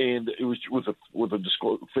 and it was with a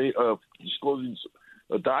disclosing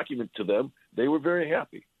a document to them. They were very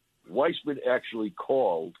happy. Weissman actually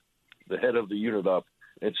called the head of the unit up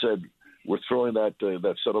and said, "We're throwing that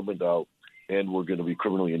settlement out, and we're going to be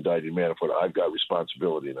criminally indicting Manafort. I've got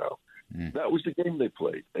responsibility now." That was the game they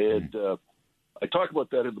played, and I talk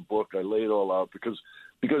about that in the book. I lay it all out because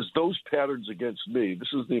those patterns against me,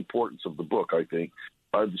 this is the importance of the book, I think,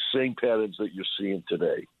 are the same patterns that you're seeing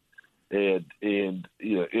today. And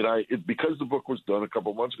because the book was done a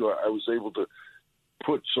couple of months ago, I was able to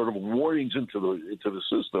put sort of warnings into the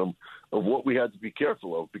system of what we had to be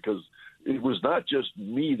careful of, because it was not just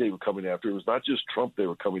me they were coming after. It was not just Trump they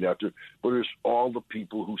were coming after, but it was all the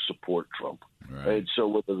people who support Trump. Right. And so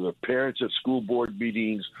whether the parents at school board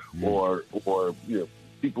meetings or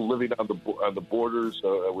people living on the borders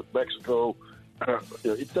with Mexico,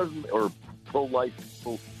 it doesn't, or pro-life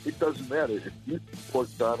people, it doesn't matter. If you support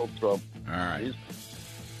Donald Trump. All right.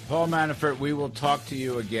 Paul Manafort, we will talk to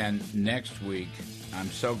you again next week. I'm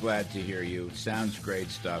so glad to hear you. Sounds great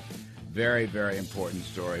stuff. Very, very important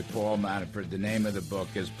story. Paul Manafort, the name of the book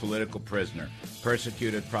is Political Prisoner,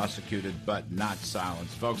 Persecuted, Prosecuted, but Not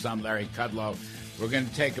Silenced. Folks, I'm Larry Kudlow. We're going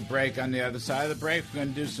to take a break. On the other side of the break, we're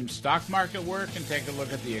going to do some stock market work and take a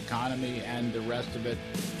look at the economy and the rest of it.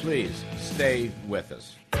 Please stay with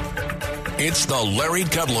us. It's the Larry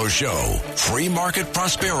Kudlow Show. Free market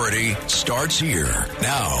prosperity starts here.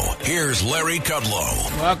 Now, here's Larry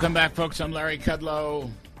Kudlow. Welcome back, folks. I'm Larry Kudlow.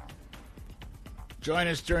 Join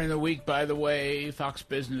us during the week, by the way, Fox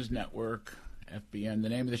Business Network, FBN. The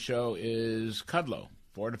name of the show is Kudlow,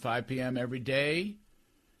 4 to 5 p.m. every day.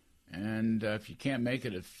 And if you can't make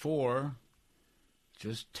it at 4,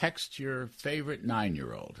 just text your favorite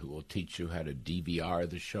 9-year-old who will teach you how to DVR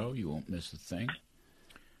the show. You won't miss a thing.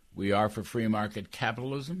 We are for free market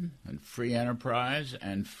capitalism and free enterprise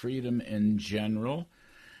and freedom in general.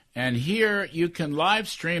 And here you can live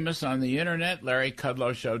stream us on the internet,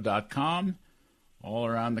 LarryKudlowShow.com, all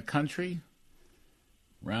around the country,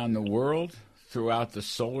 around the world, throughout the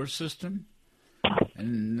solar system.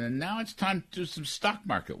 And now it's time to do some stock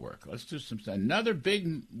market work. Let's do another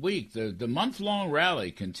big week. The month-long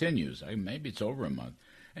rally continues. Maybe it's over a month.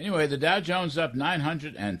 Anyway, the Dow Jones up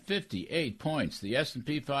 958 points. The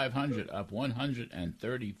S&P 500 up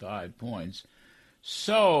 135 points.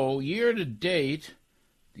 So, year to date,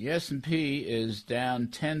 the S&P is down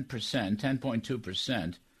 10%,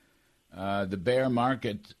 10.2%. The bear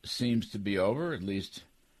market seems to be over, at least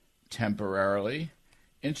temporarily.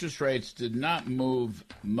 Interest rates did not move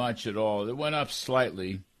much at all. They went up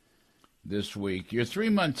slightly this week. Your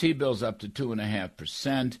 3-month T-bill's up to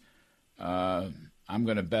 2.5%. I'm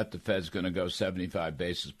going to bet the Fed's going to go 75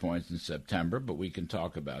 basis points in September, but we can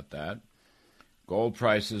talk about that. Gold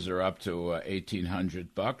prices are up to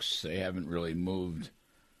 $1,800. They haven't really moved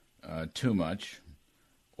too much.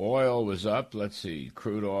 Oil was up. Let's see.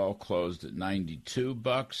 Crude oil closed at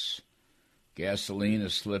 $92. Gasoline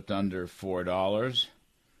has slipped under $4.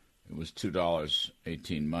 It was $2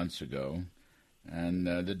 18 months ago. And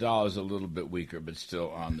the dollar's a little bit weaker, but still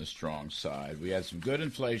on the strong side. We had some good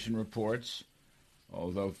inflation reports,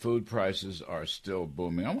 although food prices are still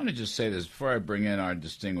booming. I want to just say this before I bring in our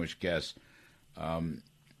distinguished guest. The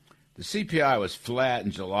CPI was flat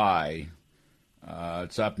in July.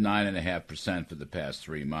 It's up 9.5% for the past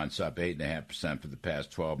 3 months, up 8.5% for the past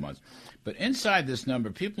 12 months. But inside this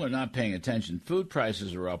number, people are not paying attention. Food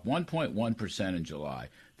prices are up 1.1% in July.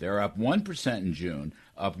 They're up 1% in June,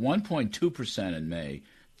 up 1.2% in May,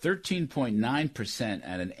 13.9%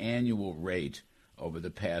 at an annual rate over the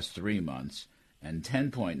past 3 months, and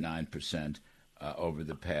 10.9% over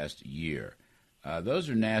the past year. Those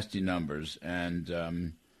are nasty numbers, and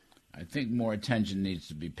I think more attention needs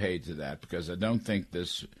to be paid to that, because I don't think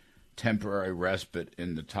this temporary respite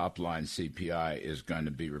in the top-line CPI is going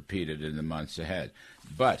to be repeated in the months ahead.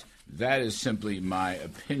 But That is simply my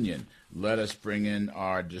opinion. Let us bring in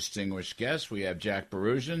our distinguished guest. We have Jack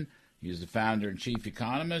Barusian. He's the founder and chief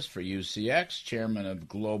economist for UCX, chairman of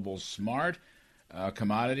Global Smart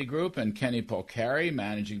Commodity Group, and Kenny Polcari,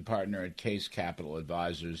 managing partner at Case Capital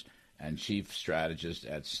Advisors and chief strategist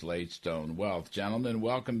at Slate Stone Wealth. Gentlemen,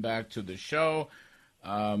 welcome back to the show.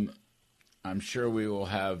 I'm sure we will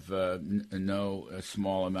have a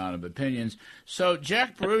small amount of opinions. So,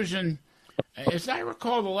 Jack Barusian, as I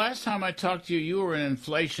recall, the last time I talked to you, you were an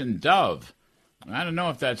inflation dove. I don't know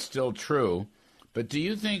if that's still true, but do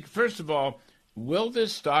you think, first of all, will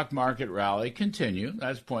this stock market rally continue?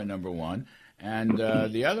 That's point number one. And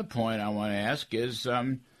the other point I want to ask is,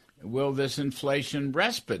 will this inflation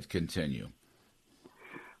respite continue?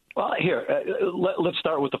 Well, here, let's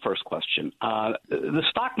start with the first question. The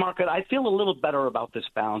stock market, I feel a little better about this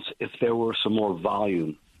bounce if there were some more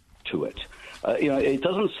volume to it. It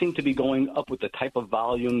doesn't seem to be going up with the type of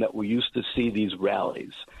volume that we used to see these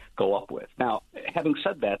rallies go up with. Now, having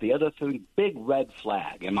said that, the other thing, big red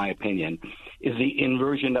flag, in my opinion, is the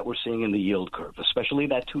inversion that we're seeing in the yield curve, especially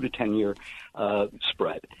that 2 to 10 year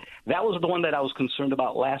spread. That was the one that I was concerned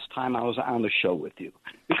about last time I was on the show with you,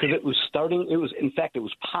 because it was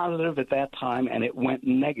positive at that time, and it went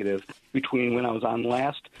negative between when I was on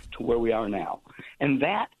last to where we are now. And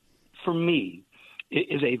that, for me,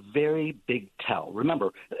 is a very big tell.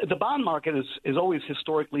 Remember, the bond market has always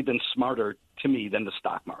historically been smarter to me than the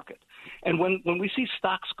stock market. And when we see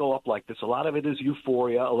stocks go up like this, a lot of it is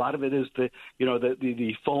euphoria, a lot of it is the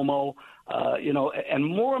FOMO, and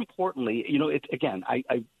more importantly, I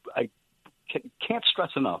can't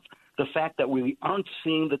stress enough the fact that we aren't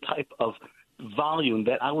seeing the type of volume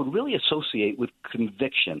that I would really associate with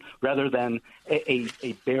conviction rather than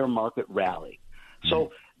a bear market rally.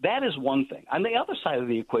 So that is one thing. On the other side of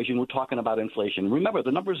the equation, we're talking about inflation. Remember,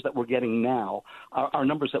 the numbers that we're getting now are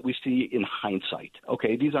numbers that we see in hindsight.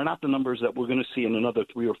 Okay, these are not the numbers that we're going to see in another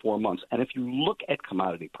 3 or 4 months. And if you look at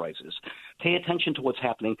commodity prices, pay attention to what's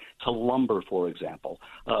happening to lumber, for example.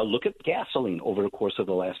 Look at gasoline over the course of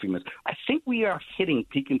the last few months. I think we are hitting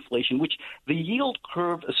peak inflation, which the yield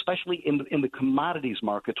curve, especially in the commodities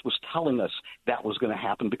markets, was telling us that was going to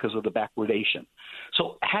happen because of the backwardation.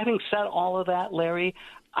 So having said all of that, Larry,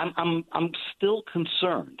 I'm still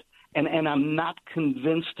concerned, and I'm not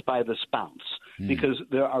convinced by this bounce because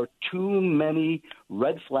there are too many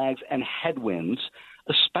red flags and headwinds,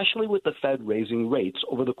 especially with the Fed raising rates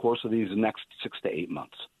over the course of these next 6 to 8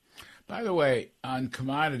 months. By the way, on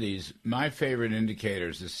commodities, my favorite indicator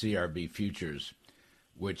is the CRB futures,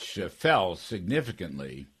 which fell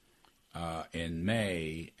significantly in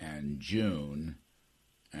May and June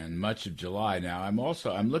and much of July. Now,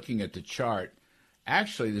 I'm looking at the chart.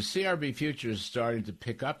 Actually, the CRB futures is starting to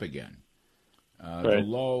pick up again. Right.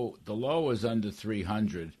 The low is under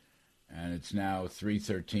 300, and it's now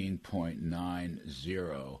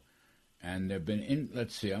 313.90. And they've been in.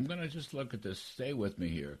 Let's see. I'm going to just look at this. Stay with me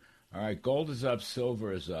here. All right. Gold is up.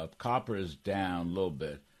 Silver is up. Copper is down a little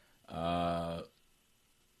bit.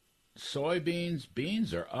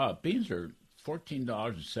 Beans are up. Beans are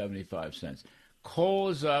 $14.75. Coal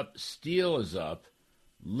is up. Steel is up.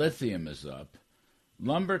 Lithium is up.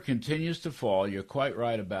 Lumber continues to fall. You're quite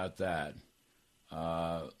right about that.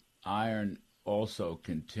 Iron also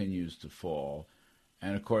continues to fall.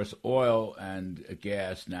 And, of course, oil and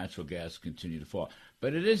gas, natural gas, continue to fall.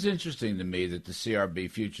 But it is interesting to me that the CRB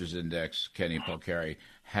Futures Index, Kenny Polcari,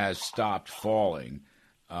 has stopped falling.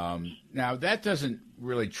 Now, that doesn't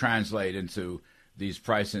really translate into these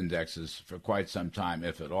price indexes for quite some time,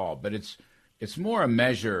 if at all. But it's more a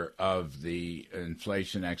measure of the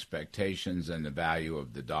inflation expectations and the value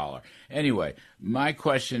of the dollar. Anyway, my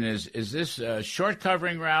question is this a short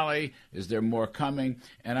covering rally? Is there more coming?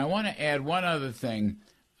 And I want to add one other thing.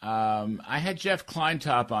 I had Jeff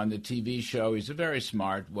Kleintop on the TV show. He's a very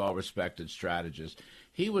smart, well-respected strategist.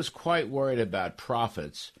 He was quite worried about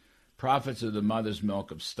profits. Profits are the mother's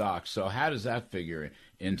milk of stocks. So how does that figure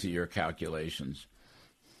into your calculations?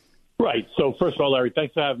 Right. So first of all, Larry,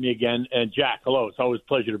 thanks for having me again. And Jack, hello. It's always a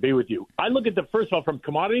pleasure to be with you. I look at first of all, from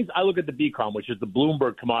commodities, I look at the BCOM, which is the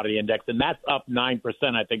Bloomberg Commodity Index, and that's up 9%,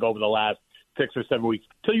 I think, over the last 6 or 7 weeks.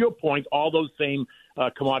 To your point, all those same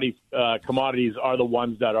commodities are the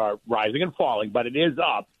ones that are rising and falling, but it is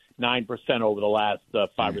up 9% over the last 5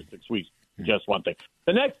 or 6 weeks. Just one thing.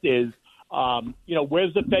 The next is,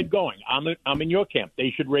 where's the Fed going? I'm in your camp.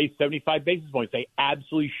 They should raise 75 basis points. They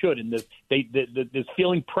absolutely should. And this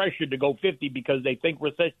feeling pressured to go 50 because they think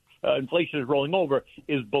inflation is rolling over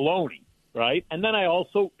is baloney, right? And then I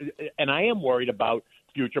am worried about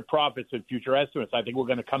future profits and future estimates. I think we're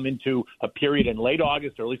going to come into a period in late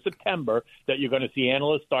August, early September, that you're going to see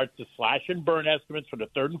analysts start to slash and burn estimates for the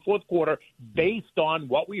third and fourth quarter based on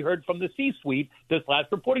what we heard from the C-suite this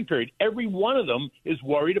last reporting period. Every one of them is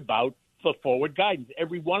worried about the forward guidance.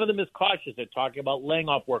 Every one of them is cautious. They're talking about laying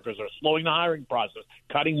off workers or slowing the hiring process,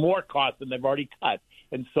 cutting more costs than they've already cut.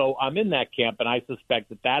 And so I'm in that camp, and I suspect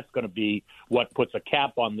that that's going to be what puts a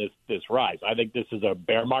cap on this rise. I think this is a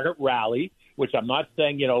bear market rally, which I'm not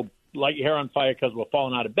saying, light your hair on fire because we're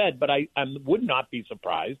falling out of bed, but I would not be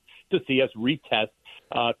surprised to see us retest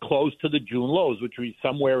close to the June lows, which would be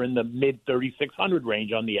somewhere in the mid 3,600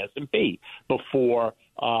 range on the S&P before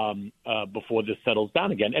this settles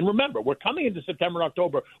down again. And remember, we're coming into September and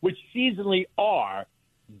October, which seasonally are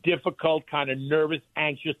difficult, kind of nervous,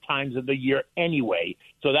 anxious times of the year anyway.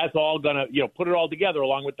 So that's all going to, put it all together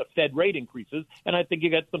along with the Fed rate increases, and I think you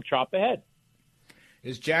get some chop ahead.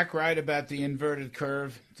 Is Jack right about the inverted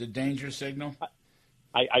curve, the danger signal?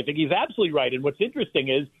 I think he's absolutely right. And what's interesting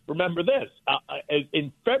is, remember this,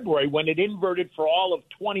 in February, when it inverted for all of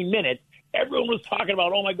 20 minutes, everyone was talking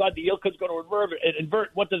about, oh, my God, the yield curve's going to invert.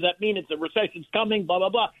 What does that mean? It's a recession's coming, blah, blah,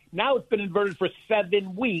 blah. Now it's been inverted for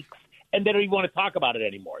 7 weeks, and they don't even want to talk about it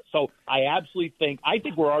anymore. So I absolutely think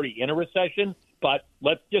we're already in a recession, but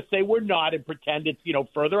let's just say we're not and pretend it's,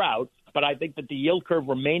 further out. But I think that the yield curve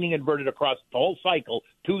remaining inverted across the whole cycle,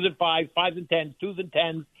 2s and 5s, 5s and 10s, 2s and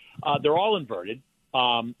 10s, they're all inverted.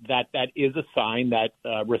 That is a sign that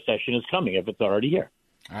recession is coming if it's already here.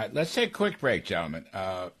 All right, let's take a quick break, gentlemen.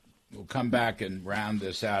 We'll come back and round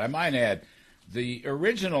this out. I might add, the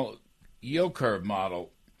original yield curve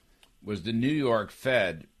model was the New York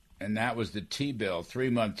Fed, and that was the T-bill,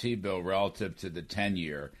 3-month T-bill relative to the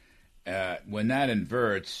 10-year. When that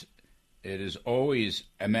inverts, it is always,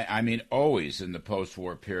 always in the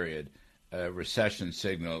post-war period, a recession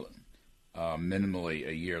signal minimally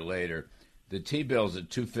a year later. The T-bill's at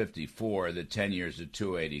 254, the 10-year's at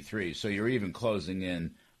 283. So you're even closing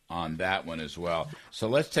in on that one as well. So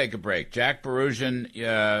let's take a break. Jack Barusian,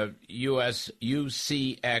 US,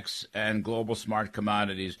 UCX, and Global Smart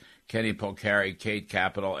Commodities, Kenny Polcari, Kate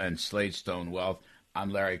Capital, and Sladestone Wealth.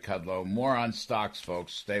 I'm Larry Kudlow. More on stocks,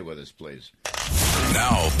 folks. Stay with us, please.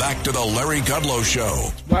 Now, back to the Larry Kudlow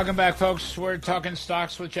Show. Welcome back, folks. We're talking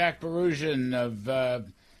stocks with Jack Barusian of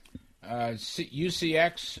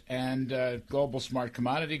UCX and Global Smart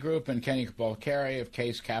Commodity Group, and Kenny Polcari of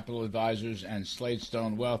Case Capital Advisors and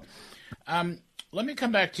Sladestone Wealth. Let me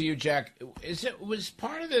come back to you, Jack. Was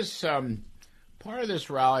part of this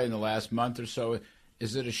rally in the last month or so?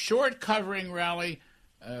 Is it a short covering rally?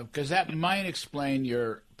 Because that might explain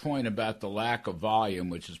your point about the lack of volume,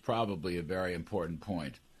 which is probably a very important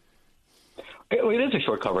point. It is a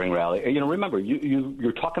short covering rally. Remember,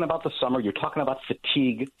 you're talking about the summer. You're talking about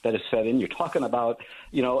fatigue that is set in. You're talking about,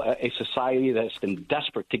 a society that's been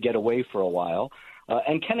desperate to get away for a while.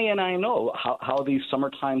 And Kenny and I know how these summer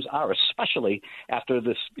times are, especially after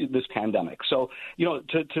this pandemic. So,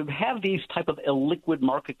 to have these type of illiquid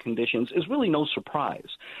market conditions is really no surprise.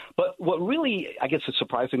 But what really, I guess, is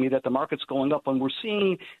surprising me that the market's going up when we're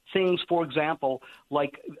seeing things, for example,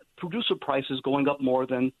 like producer prices going up more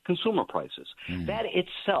than consumer prices. That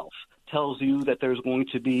itself tells you that there's going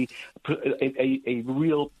to be a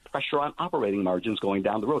real pressure on operating margins going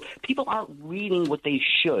down the road. People aren't reading what they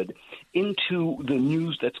should into the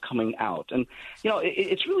news that's coming out. And,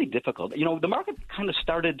 it's really difficult. The market kind of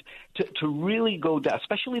started to really go down,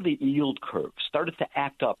 especially the yield curve started to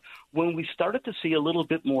act up when we started to see a little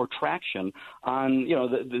bit more traction on,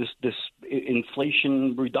 this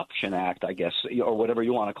Inflation Reduction Act, I guess, or whatever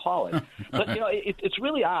you want to call it. But, it's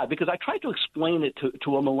really odd because I tried to explain it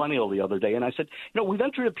to a millennial the other day, and I said, we've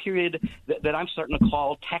entered a period that I'm starting to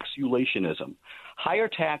call taxulationism. Higher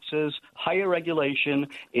taxes, higher regulation,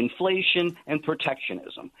 inflation, and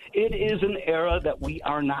protectionism. It is an era that we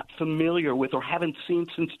are not familiar with or haven't seen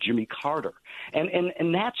since Jimmy Carter.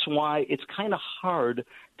 And that's why it's kind of hard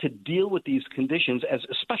to deal with these conditions,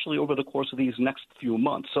 especially over the course of these next few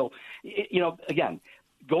months. So, again,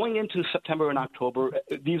 going into September and October,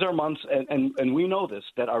 these are months, and we know this,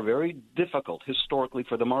 that are very difficult historically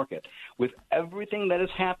for the market. With everything that is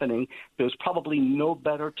happening, there's probably no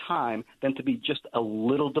better time than to be just a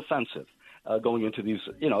little defensive going into these,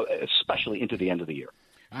 especially into the end of the year.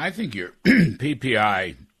 I think your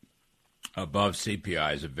PPI above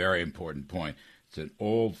CPI is a very important point. It's an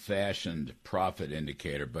old-fashioned profit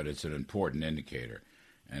indicator, but it's an important indicator,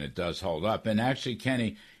 and it does hold up. And actually,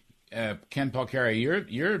 Ken Polcari,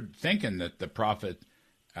 you're thinking that the profit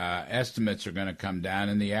estimates are going to come down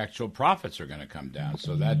and the actual profits are going to come down.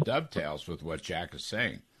 So that dovetails with what Jack is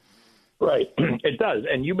saying. Right. It does.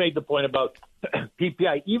 And you made the point about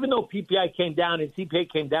PPI. Even though PPI came down and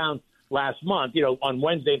CPI came down last month, on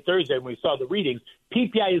Wednesday and Thursday when we saw the readings,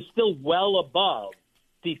 PPI is still well above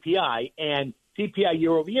CPI, and CPI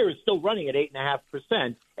year over year is still running at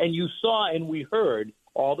 8.5%. And you saw and we heard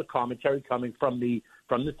all the commentary coming from the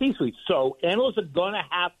C-suite. So analysts are going to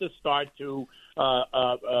have to start to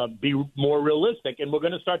be more realistic, and we're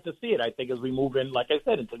going to start to see it, I think, as we move in, like I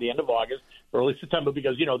said, into the end of August, early September,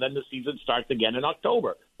 because, then the season starts again in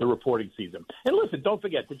October, the reporting season. And listen, don't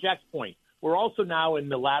forget, to Jack's point, we're also now in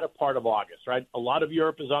the latter part of August, right? A lot of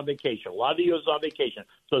Europe is on vacation. A lot of the U.S. is on vacation.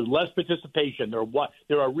 So there's less participation.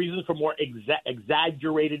 There are reasons for more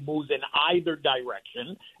exaggerated moves in either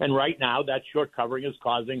direction. And right now, that short covering is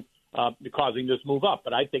causing this move up.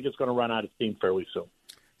 But I think it's going to run out of steam fairly soon.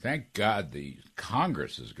 Thank God the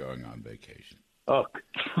Congress is going on vacation. Oh,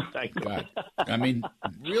 thank God. I mean,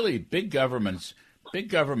 really, big government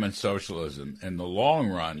socialism in the long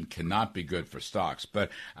run cannot be good for stocks. But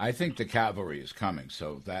I think the cavalry is coming,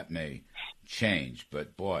 so that may change.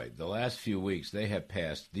 But, boy, the last few weeks, they have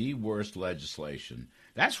passed the worst legislation.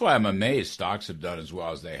 That's why I'm amazed stocks have done as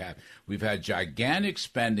well as they have. We've had gigantic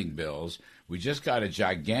spending bills. We just got a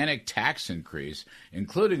gigantic tax increase,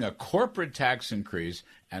 including a corporate tax increase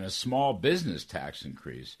and a small business tax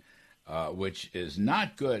increase, which is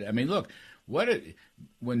not good. I mean, look,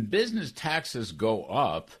 when business taxes go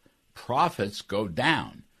up, profits go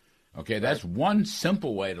down. Okay, that's one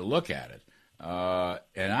simple way to look at it.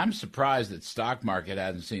 And I'm surprised that stock market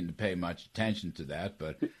hasn't seemed to pay much attention to that,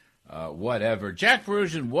 but whatever. Jack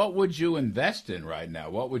Perusian, what would you invest in right now?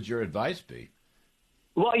 What would your advice be?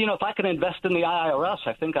 Well, if I could invest in the IRS,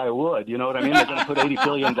 I think I would. You know what I mean? They're going to put $80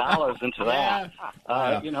 billion into that.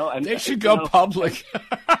 And they should go public.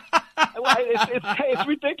 Well, it's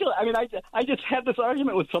ridiculous. I mean, I just had this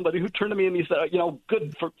argument with somebody who turned to me and he said,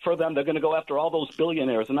 good for them. They're going to go after all those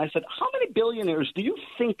billionaires. And I said, how many billionaires do you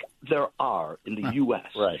think there are in the U.S.?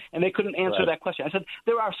 Right. And they couldn't answer that question. I said,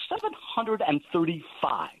 there are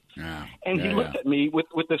 735. And he looked at me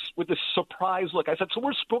with this surprised look. I said, so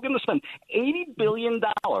we're going to spend $80 billion,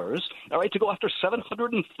 all right, to go after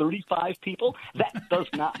 735 people? That does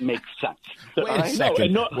not make sense. Wait a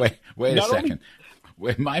second. Wait a second.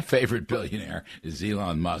 My favorite billionaire is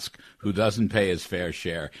Elon Musk, who doesn't pay his fair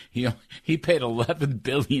share. He paid $11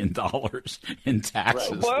 billion in taxes.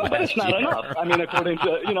 Right. Well, but it's not enough. I mean, according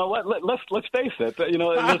to let's face it.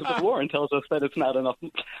 Elizabeth Warren tells us that it's not enough.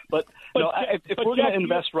 But if we're going to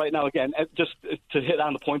invest right now, again, just to hit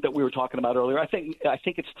on the point that we were talking about earlier, I think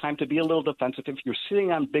it's time to be a little defensive. If you're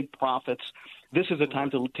sitting on big profits, this is a time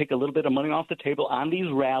to take a little bit of money off the table on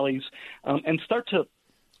these rallies and start to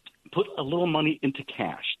put a little money into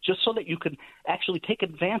cash just so that you can actually take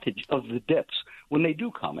advantage of the dips when they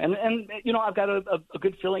do come. And I've got a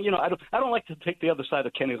good feeling. I don't like to take the other side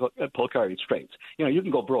of Kenny Polcari's trades. You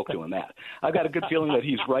can go broke doing that. I've got a good feeling that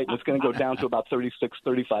he's right, and it's going to go down to about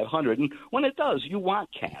 3,500. And when it does, you want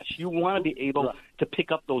cash. You want to be able to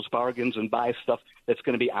pick up those bargains and buy stuff that's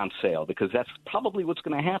going to be on sale, because that's probably what's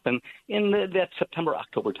going to happen in that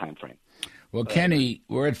September-October timeframe. Well, Kenny,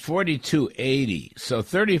 we're at 42.80, so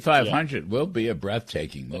 3,500 will be a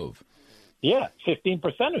breathtaking move. Yeah, 15%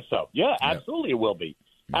 or so. Yeah, absolutely it will be.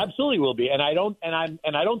 Absolutely will be. And I don't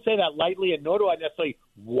say that lightly, and nor do I necessarily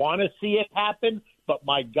want to see it happen, but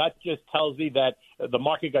my gut just tells me that the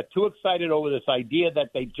market got too excited over this idea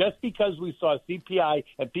that just because we saw CPI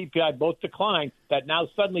and PPI both decline, that now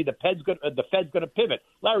suddenly the Fed's going to pivot.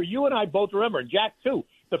 Larry, you and I both remember, and Jack too,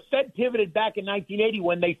 the Fed pivoted back in 1980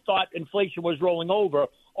 when they thought inflation was rolling over,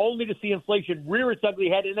 only to see inflation rear its ugly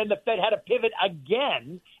head, and then the Fed had to pivot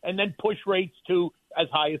again and then push rates to as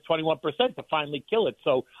high as 21% to finally kill it.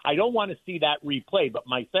 So I don't want to see that replay, but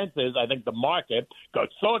my sense is I think the market got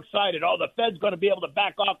so excited, the Fed's going to be able to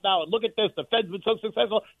back off now, and look at this, the Fed's been so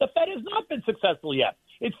successful. The Fed has not been successful yet.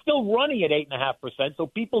 It's still running at 8.5%, so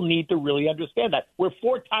people need to really understand that. We're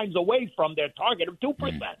 4 times away from their target of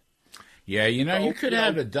 2%. Yeah, you could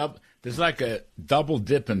have a double. There's like a double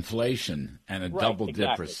dip inflation and a double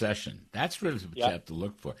dip recession. That's really what you have to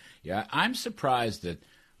look for. Yeah, I'm surprised that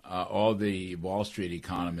all the Wall Street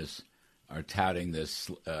economists are touting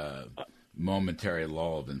this momentary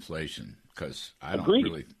lull of inflation, because I don't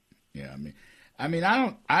really. Yeah,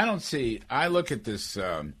 I don't see. I look at this.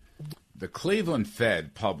 The Cleveland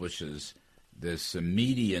Fed publishes this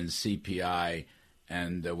median CPI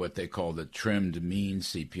and what they call the trimmed mean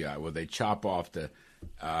CPI, where they chop off the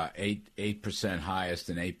 8% highest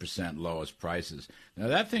and 8% lowest prices. Now,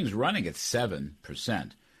 that thing's running at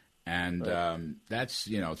 7%. And that's,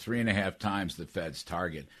 3.5 times the Fed's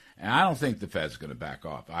target. And I don't think the Fed's going to back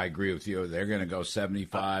off. I agree with you. They're going to go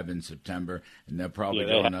 75 in September, and they'll probably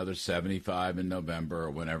go another 75 in November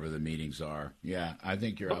or whenever the meetings are. Yeah, I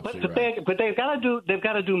think you're absolutely right. But they've got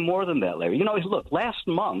to do more than that, Larry. Look, last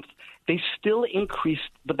month they still increased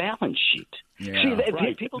the balance sheet. Yeah.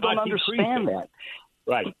 See, people don't understand that.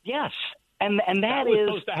 Right. Yes, and that was is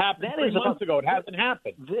supposed to happen that 3 is months ago. It hasn't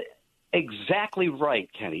happened. Exactly right,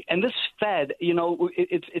 Kenny. And this Fed,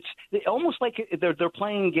 it's almost like they're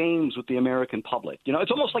playing games with the American public.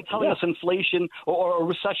 It's almost like telling us inflation or a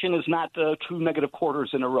recession is not 2 negative quarters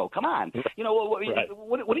in a row. Come on, what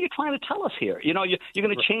are you trying to tell us here? You're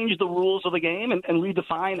going to change the rules of the game and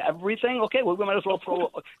redefine everything. Okay, well, we might as well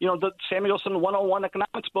throw the Samuelson 101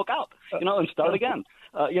 economics book out, and start again.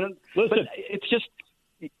 Listen, but it's just.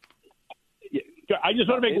 I just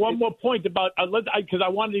want to make one more point about because I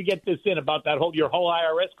wanted to get this in about your whole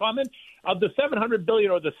IRS comment. Of the $700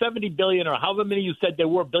 billion or the $70 billion or however many you said there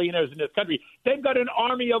were billionaires in this country, they've got an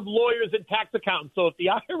army of lawyers and tax accountants. So if the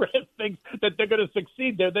IRS thinks that they're going to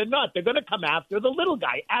succeed there, they're not. They're going to come after the little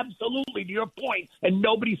guy. Absolutely, to your point, and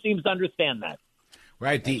nobody seems to understand that.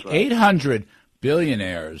 Right. The 800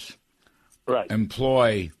 billionaires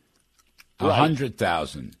employ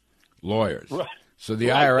 100,000 lawyers. Right. So the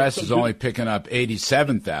IRS is only picking up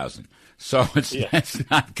 87,000. So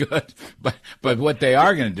it's not good. But what they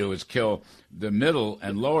are going to do is kill the middle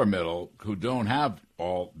and lower middle who don't have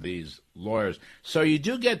all these lawyers. So you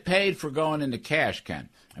do get paid for going into cash, Ken.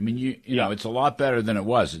 I mean, you know, it's a lot better than it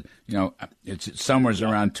was. It's somewhere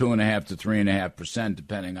around 2.5 to 3.5%,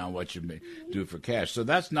 depending on what you do for cash. So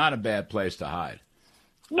that's not a bad place to hide.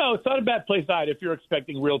 No, it's not a bad place to hide if you're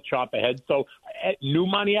expecting real chop ahead. So new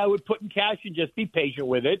money I would put in cash and just be patient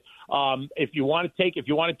with it. If you want to tweak,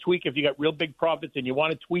 if you got real big profits and you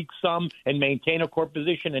want to tweak some and maintain a core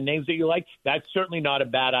position and names that you like, that's certainly not a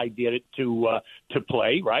bad idea to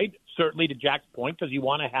play, right? Certainly to Jack's point, because you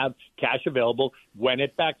want to have cash available when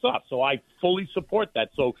it backs off. So I fully support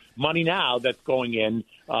that. So money now that's going in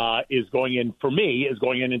is going in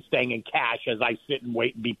and staying in cash as I sit and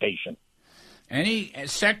wait and be patient. Any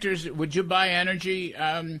sectors, would you buy energy,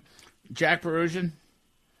 Jack Perusian?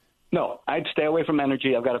 No, I'd stay away from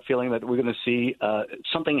energy. I've got a feeling that we're going to see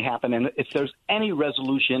something happen. And if there's any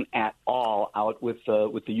resolution at all out with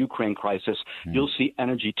the Ukraine crisis, you'll see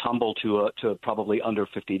energy tumble to probably under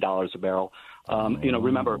 $50 a barrel.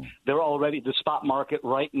 Remember, they're already the spot market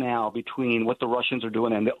right now between what the Russians are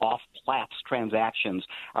doing and the off-Platts transactions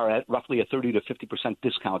are at roughly a 30 to 50%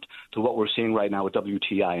 discount to what we're seeing right now with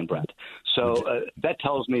WTI and Brent. So that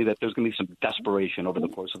tells me that there's going to be some desperation over the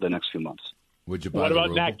course of the next few months. Would you buy What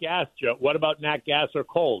about nat gas, Joe? What about nat gas or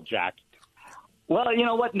coal, Jack? Well, you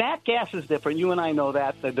know what? Nat gas is different. You and I know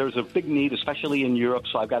that there's a big need, especially in Europe.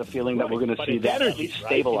 So I've got a feeling that we're going to see that energy,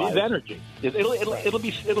 stabilize. It is energy.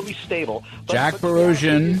 It'll be stable. Jack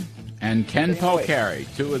Perusian and Ken Polcari,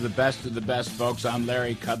 two of the best folks. I'm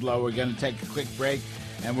Larry Kudlow. We're going to take a quick break,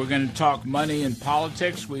 and we're going to talk money and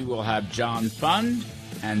politics. We will have John Fund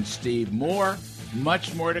and Steve Moore.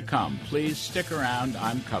 Much more to come. Please stick around.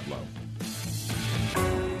 I'm Kudlow.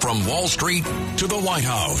 From Wall Street to the White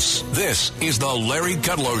House, this is the Larry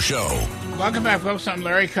Kudlow Show. Welcome back, folks. I'm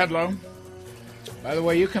Larry Kudlow. By the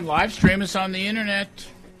way, you can live stream us on the internet,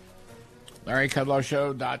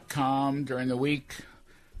 LarryKudlowShow.com during the week.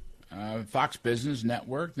 Fox Business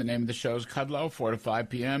Network, the name of the show is Kudlow, 4 to 5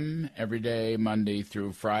 p.m. every day, Monday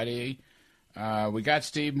through Friday. We got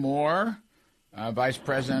Steve Moore, Vice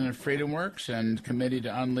President of FreedomWorks and Committee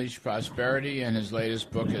to Unleash Prosperity, and his latest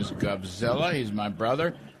book is Govzilla. He's my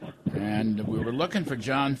brother. And we were looking for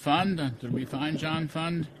John Fund. Did we find John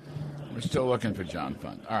Fund? We're still looking for John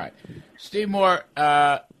Fund. All right. Steve Moore,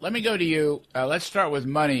 let me go to you. Let's start with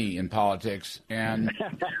money in politics. And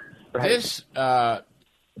this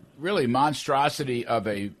really monstrosity of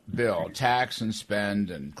a bill, tax and spend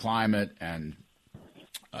and climate and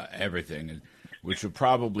everything, which will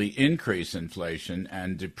probably increase inflation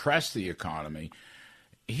and depress the economy.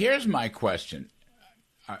 Here's my question.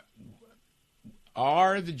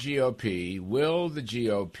 Will the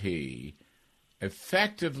GOP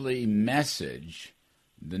effectively message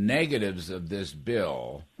the negatives of this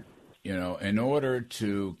bill, in order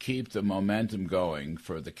to keep the momentum going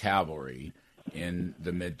for the cavalry in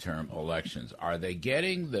the midterm elections? Are they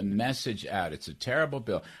getting the message out? It's a terrible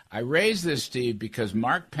bill. I raise this, Steve, because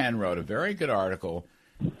Mark Penn wrote a very good article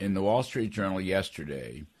in the Wall Street Journal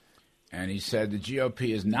yesterday, and he said the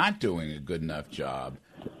GOP is not doing a good enough job.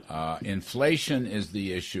 Inflation is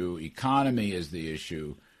the issue. Economy is the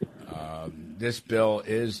issue. This bill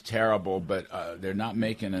is terrible, but they're not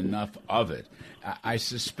making enough of it. I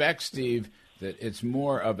suspect, Steve, that it's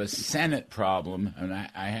more of a Senate problem, and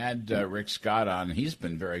I had Rick Scott on, and he's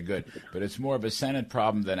been very good, but it's more of a Senate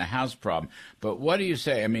problem than a House problem. But what do you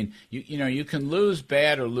say? I mean, you can lose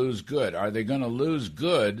bad or lose good. Are they going to lose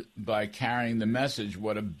good by carrying the message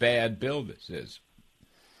what a bad bill this is?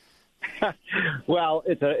 Well,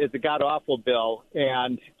 it's a god-awful bill,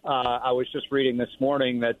 and I was just reading this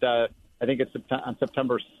morning that I think it's on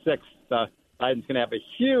September 6th, Biden's going to have a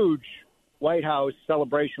huge White House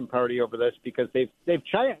celebration party over this because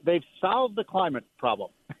they've solved the climate problem.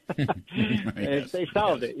 Yes, they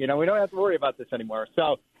solved it. We don't have to worry about this anymore.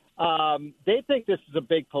 So they think this is a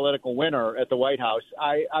big political winner at the White House.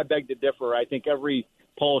 I beg to differ. I think every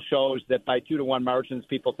poll shows that by 2-to-1 margins,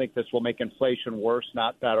 people think this will make inflation worse,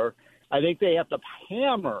 not better. I think they have to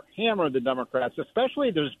hammer the Democrats, especially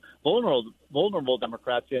there's vulnerable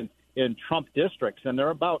Democrats in Trump districts, and there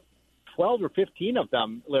are about 12 or 15 of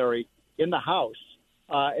them, Larry, in the House,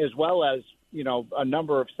 as well as, a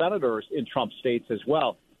number of senators in Trump states as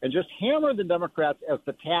well. And just hammer the Democrats as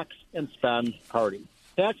the tax and spend party.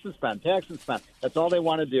 Tax and spend. That's all they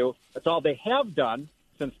want to do. That's all they have done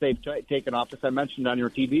since they've taken office. I mentioned on your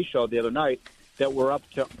TV show the other night that we're up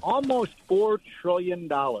to almost $4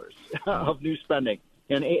 trillion of new spending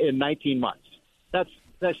in 19 months. That's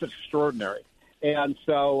extraordinary. And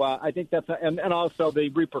so I think that's and also the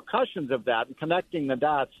repercussions of that and connecting the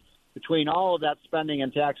dots between all of that spending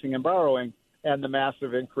and taxing and borrowing and the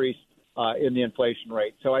massive increase in the inflation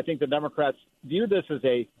rate. So I think the Democrats view this as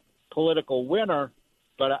a political winner,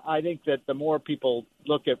 but I think that the more people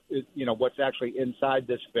look at what's actually inside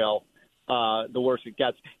this bill, the worse it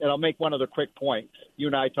gets. And I'll make one other quick point. You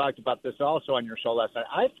and I talked about this also on your show last night.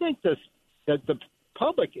 I think that the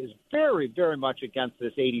public is very, very much against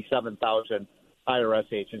this 87,000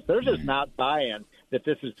 IRS agents. They're just not buying that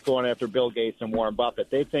this is going after Bill Gates and Warren Buffett.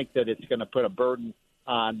 They think that it's going to put a burden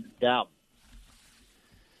on them.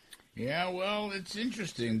 Yeah, well, it's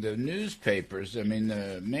interesting. The newspapers, the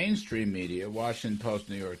mainstream media, Washington Post,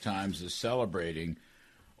 New York Times, is celebrating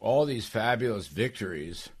all these fabulous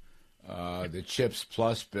victories. The CHIPS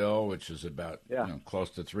Plus bill, which is about close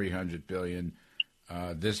to $300 billion.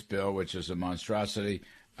 This bill, which is a monstrosity.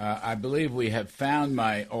 I believe we have found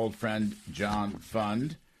my old friend John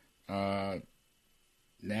Fund,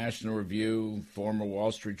 National Review, former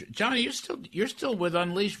Wall Street. John, you're still with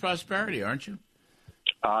Unleash Prosperity, aren't you?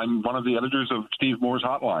 I'm one of the editors of Steve Moore's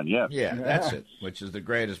Hotline, yes. Yeah, that's it, which is the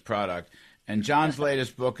greatest product. And John's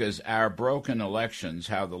latest book is Our Broken Elections,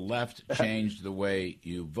 How the Left Changed the Way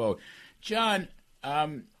You Vote. John,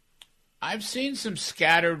 I've seen some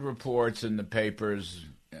scattered reports in the papers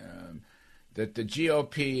that the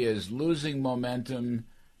GOP is losing momentum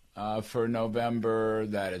for November,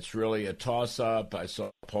 that it's really a toss-up. I saw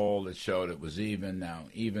a poll that showed it was even. Now,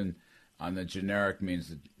 even on the generic means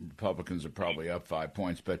that Republicans are probably up 5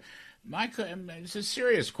 points. But it's a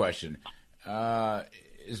serious question.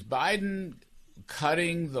 Is Biden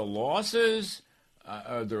cutting the losses?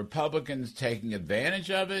 Are the Republicans taking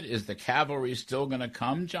advantage of it? Is the cavalry still going to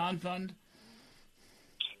come, John Fund?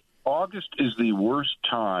 August is the worst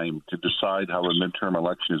time to decide how a midterm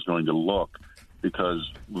election is going to look because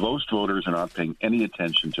most voters are not paying any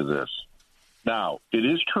attention to this. Now, it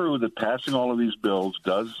is true that passing all of these bills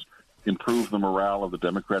does improve the morale of the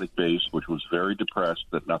Democratic base, which was very depressed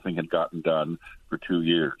that nothing had gotten done for 2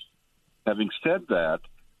 years. Having said that,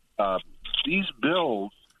 these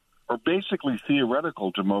bills are basically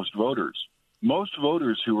theoretical to most voters. Most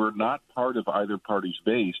voters who are not part of either party's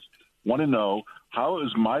base want to know, how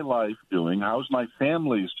is my life doing? How's my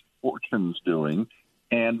family's fortunes doing?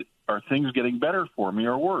 And are things getting better for me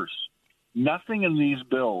or worse? Nothing in these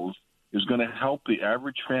bills is going to help the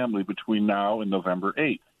average family between now and November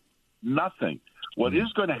 8th. Nothing. What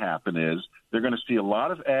is going to happen is they're going to see a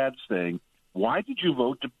lot of ads saying, why did you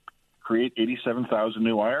vote to create 87,000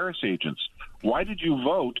 new IRS agents? Why did you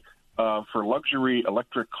vote for luxury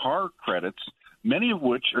electric car credits, many of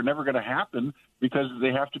which are never going to happen because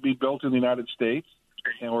they have to be built in the United States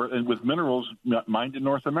and with minerals mined in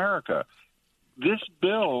North America? This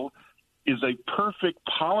bill is a perfect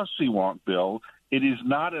policy wonk bill. It is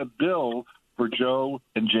not a bill for Joe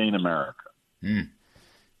and Jane America.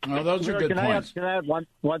 Well, those are good points. Can I add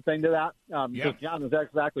one thing to that? Because John is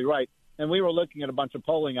exactly right. And we were looking at a bunch of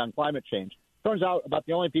polling on climate change. Turns out about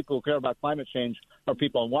the only people who care about climate change are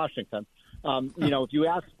people in Washington. If you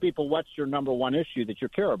ask people what's your number one issue that you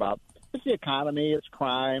care about, it's the economy, it's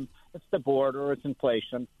crime, it's the border, it's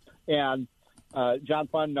inflation. And John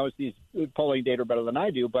Fund knows these polling data better than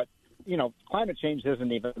I do, but climate change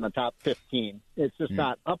isn't even in the top 15. It's just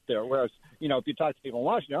not up there. Whereas, if you talk to people in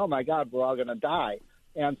Washington, oh my God, we're all going to die.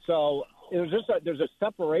 And so there's a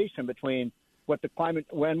separation between what the climate,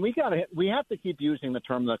 we have to keep using the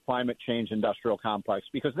term the climate change industrial complex,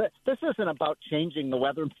 because this isn't about changing the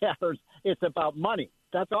weather patterns. It's about money.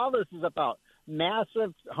 That's all this is about.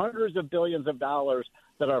 Massive hundreds of billions of dollars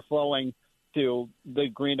that are flowing to the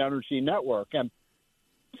green energy network. And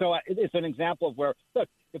so it's an example of where, look,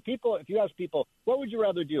 if you ask people, what would you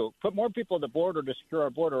rather do? Put more people at the border to secure our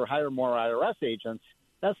border or hire more IRS agents?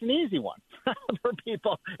 That's an easy one for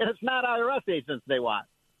people. And it's not IRS agents they want.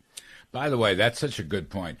 By the way, that's such a good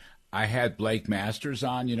point. I had Blake Masters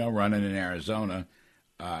on, running in Arizona,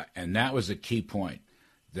 and that was a key point,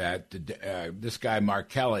 that this guy, Mark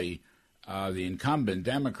Kelly, the incumbent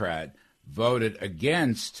Democrat, voted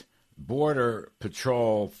against Border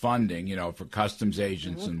Patrol funding, for customs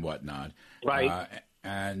agents and whatnot. Right.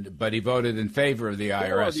 But he voted in favor of the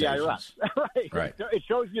IRS agents. Right. It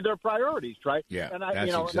shows you their priorities, right? Yeah. And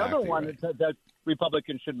exactly another one right. that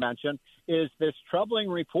Republicans should mention is this troubling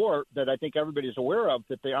report that I think everybody's aware of,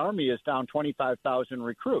 that the Army is down 25,000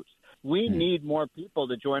 recruits. We need more people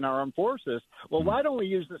to join our armed forces. Well, why don't we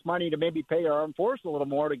use this money to maybe pay our armed force a little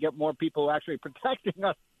more to get more people actually protecting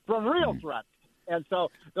us from real threats? And so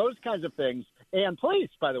those kinds of things. And police,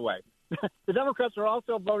 by the way. The Democrats are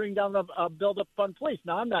also voting down the bill to fund police.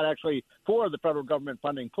 Now, I'm not actually for the federal government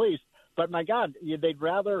funding police, but my God, they'd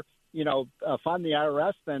rather, fund the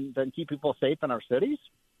IRS than keep people safe in our cities.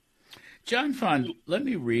 John Fund, let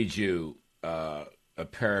me read you a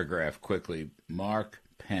paragraph quickly. Mark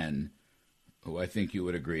Penn, who I think you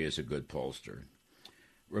would agree is a good pollster.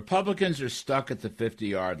 Republicans are stuck at the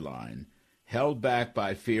 50-yard line, held back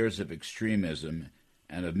by fears of extremism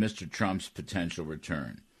and of Mr. Trump's potential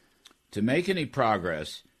return. To make any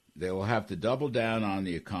progress, they will have to double down on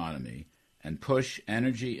the economy and push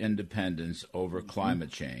energy independence over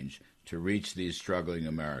climate change to reach these struggling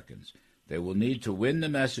Americans. They will need to win the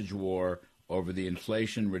message war over the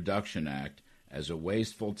Inflation Reduction Act as a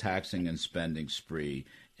wasteful taxing and spending spree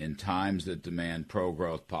in times that demand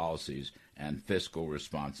pro-growth policies and fiscal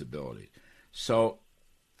responsibility. So,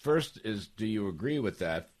 first is, do you agree with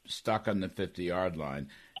that, stuck on the 50-yard line?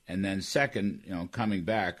 And then second, coming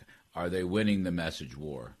back, are they winning the message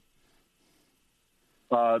war?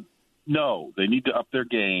 No, they need to up their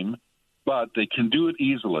game, but they can do it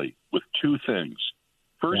easily with two things.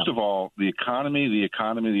 First of all, the economy,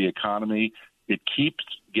 it keeps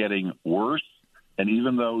getting worse. And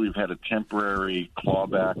even though we've had a temporary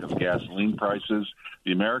clawback of gasoline prices,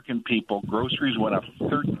 the American people, groceries went up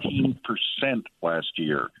 13% last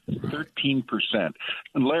year. 13%.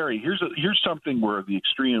 And Larry, here's something where the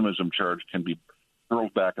extremism charge can be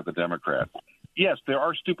hurled back at the Democrats. Yes, there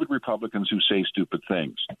are stupid Republicans who say stupid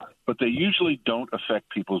things, but they usually don't affect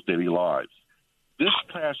people's daily lives. This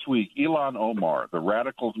past week, Ilhan Omar, the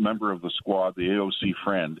radical member of the squad, the AOC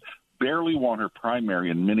friend, barely won her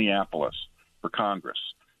primary in Minneapolis for Congress.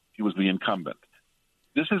 She was the incumbent.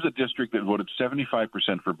 This is a district that voted 75%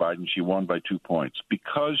 for Biden. She won by 2 points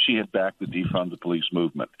because she had backed the defund the police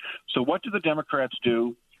movement. So what do the Democrats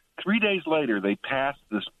do? 3 days later, they passed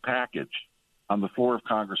this package on the floor of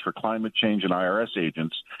Congress for climate change and IRS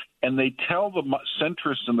agents, and they tell the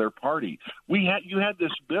centrists in their party, you had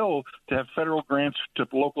this bill to have federal grants to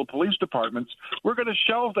local police departments. We're going to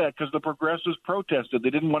shelve that because the progressives protested. They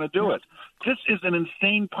didn't want to do it. This is an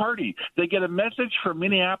insane party. They get a message from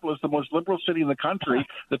Minneapolis, the most liberal city in the country,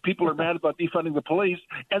 that people are mad about defunding the police,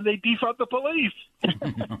 and they defund the police.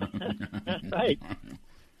 Right.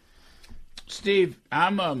 Steve,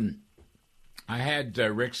 I had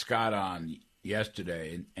Rick Scott on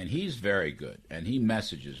yesterday, and he's very good, and he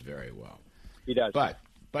messages very well. He does. But,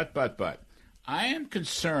 I am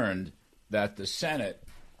concerned that the Senate,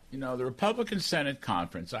 the Republican Senate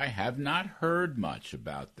conference, I have not heard much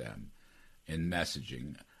about them in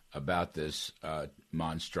messaging about this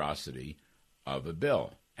monstrosity of a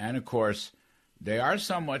bill. And, of course, they are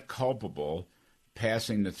somewhat culpable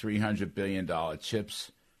passing the $300 billion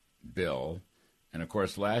CHIPS bill. And, of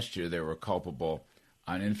course, last year they were culpable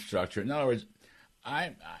on infrastructure. In other words,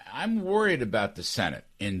 I'm worried about the Senate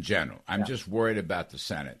in general. I'm just worried about the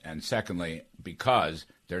Senate. And secondly, because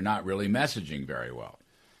they're not really messaging very well.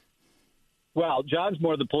 Well, John's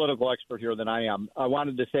more the political expert here than I am. I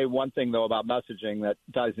wanted to say one thing, though, about messaging that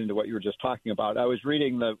ties into what you were just talking about. I was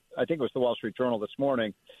reading I think it was the Wall Street Journal this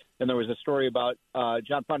morning, and there was a story about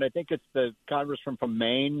John Fund. I think it's the congressman from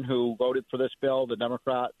Maine who voted for this bill, the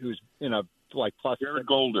Democrat who's, plus. Jared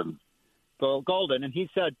Golden. Golden. And he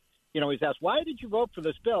said, he's asked, why did you vote for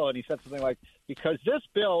this bill? And he said something like, because this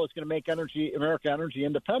bill is going to make America energy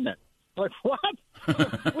independent. Like, what?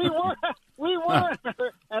 we were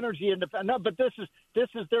energy independent. No, but this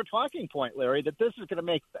is their talking point, Larry, that this is going to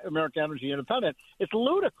make American energy independent. It's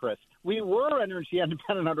ludicrous. We were energy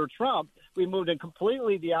independent under Trump. We moved in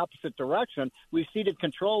completely the opposite direction. We've ceded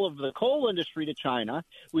control of the coal industry to China.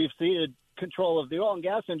 We've ceded control of the oil and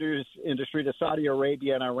gas industry to Saudi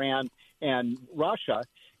Arabia and Iran and Russia.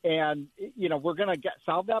 And, we're going to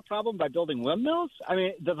solve that problem by building windmills? I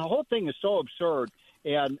mean, the whole thing is so absurd.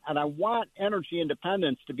 And I want energy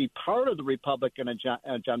independence to be part of the Republican agenda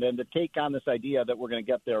and to take on this idea that we're going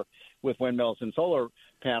to get there with windmills and solar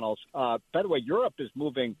panels. By the way, Europe is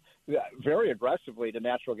moving very aggressively to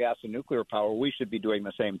natural gas and nuclear power. We should be doing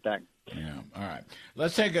the same thing. Yeah. All right.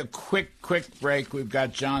 Let's take a quick break. We've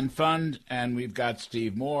got John Fund and we've got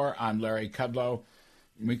Steve Moore. I'm Larry Kudlow.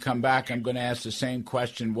 When we come back, I'm going to ask the same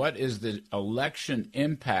question. What is the election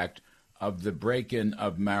impact of the break-in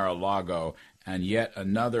of Mar-a-Lago and yet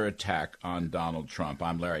another attack on Donald Trump?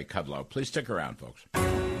 I'm Larry Kudlow. Please stick around, folks.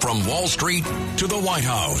 From Wall Street to the White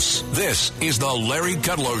House, this is the Larry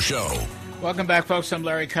Kudlow Show. Welcome back, folks. I'm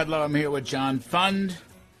Larry Kudlow. I'm here with John Fund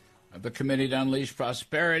of the Committee to Unleash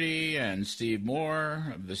Prosperity and Steve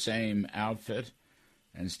Moore of the same outfit.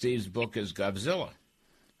 And Steve's book is Govzilla,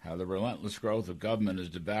 How the Relentless Growth of Government is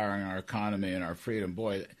Devouring Our Economy and Our Freedom.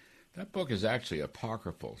 Boy, that book is actually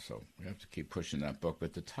apocryphal, so we have to keep pushing that book,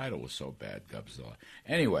 but the title was so bad, Govzilla.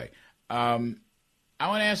 Anyway, I want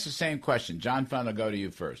to ask the same question. John Fund, I'll go to you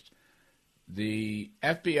first. The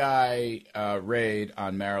FBI raid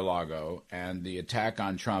on Mar-a-Lago and the attack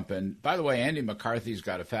on Trump, and by the way, Andy McCarthy's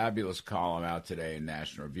got a fabulous column out today in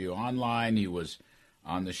National Review Online. He was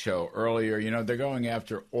on the show earlier. They're going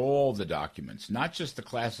after all the documents, not just the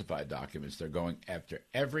classified documents. They're going after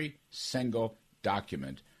every single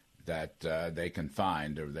document that they can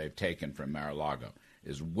find or they've taken from Mar-a-Lago.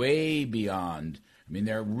 Is way beyond. I mean,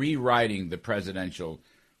 they're rewriting the Presidential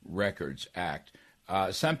Records Act.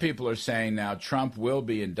 Some people are saying now Trump will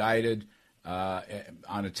be indicted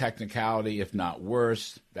on a technicality, if not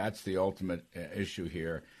worse. That's the ultimate issue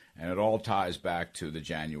here. And it all ties back to the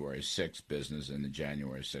January 6th business in the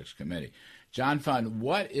January 6th committee. John Fund,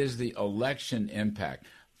 what is the election impact?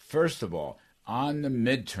 First of all, on the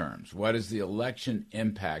midterms, what is the election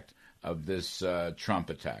impact of this Trump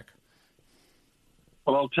attack?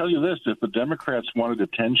 Well, I'll tell you this. If the Democrats wanted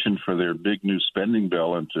attention for their big new spending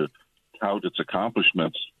bill and to tout its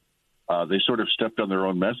accomplishments, they sort of stepped on their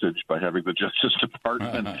own message by having the Justice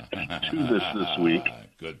Department do this week.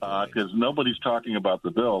 Because nobody's talking about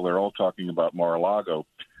the bill. They're all talking about Mar-a-Lago.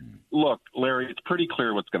 Look, Larry, it's pretty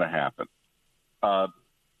clear what's going to happen.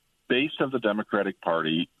 Base of the Democratic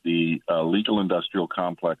Party, the legal industrial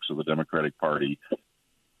complex of the Democratic Party,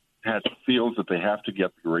 feels that they have to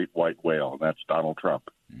get the great white whale, and that's Donald Trump.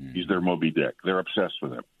 He's their Moby Dick. They're obsessed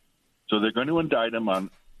with him. So they're going to indict him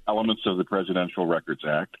on elements of the Presidential Records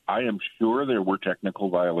Act. I am sure there were technical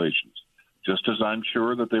violations, just as I'm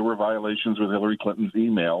sure that there were violations with Hillary Clinton's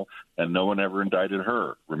email, and no one ever indicted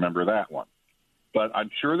her. Remember that one. But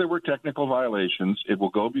I'm sure there were technical violations. It will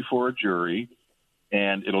go before a jury,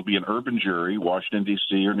 and it'll be an urban jury, Washington,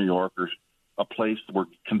 D.C. or New York, or a place where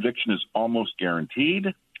conviction is almost guaranteed,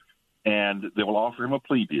 and they will offer him a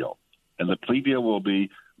plea deal. And the plea deal will be,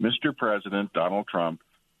 Mr. President, Donald Trump,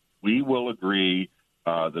 we will agree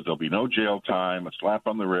that there'll be no jail time, a slap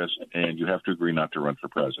on the wrist, and you have to agree not to run for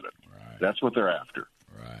president. Right. That's what they're after.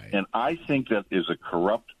 Right. And I think that is a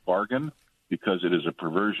corrupt bargain because it is a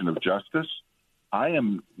perversion of justice. I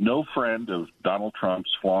am no friend of Donald Trump's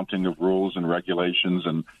flaunting of rules and regulations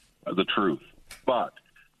and the truth. But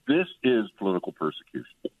this is political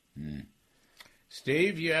persecution.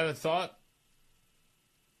 Steve, you have a thought?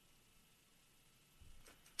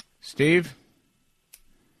 Steve?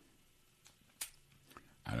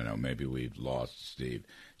 I don't know. Maybe we've lost Steve.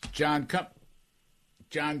 John,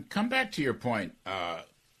 come back to your point.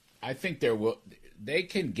 I think they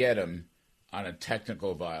can get him on a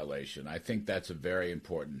technical violation. I think that's a very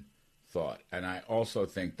important thought, and I also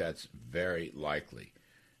think that's very likely.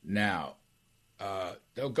 Now,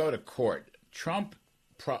 they'll go to court. Trump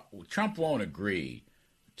won't agree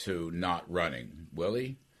to not running, will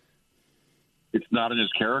he? It's not in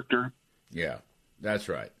his character. Yeah, that's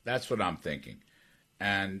right. That's what I'm thinking.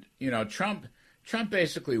 And, Trump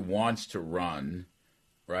basically wants to run,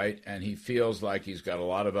 right? And he feels like he's got a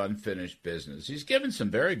lot of unfinished business. He's given some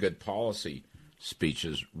very good policy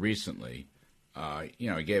speeches recently.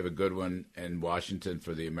 He gave a good one in Washington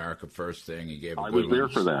for the America First thing. He gave. I was there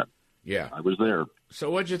for that. Yeah, I was there. So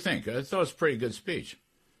what'd you think? I thought it was a pretty good speech.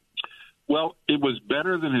 Well, it was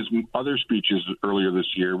better than his other speeches earlier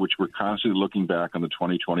this year, which were constantly looking back on the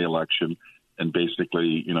 2020 election and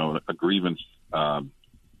basically, a grievance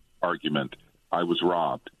argument. I was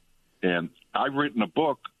robbed. And I've written a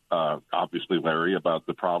book, obviously, Larry, about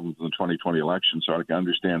the problems in the 2020 election, so I can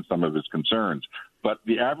understand some of his concerns. But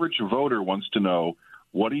the average voter wants to know,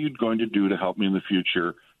 what are you going to do to help me in the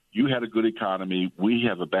future? You had a good economy. We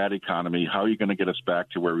have a bad economy. How are you going to get us back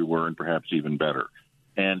to where we were and perhaps even better?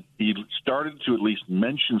 And he started to at least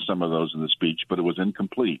mention some of those in the speech, but it was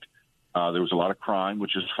incomplete. There was a lot of crime,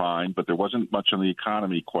 which is fine, but there wasn't much on the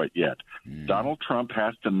economy quite yet. Donald Trump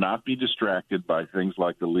has to not be distracted by things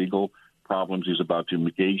like the legal problems he's about to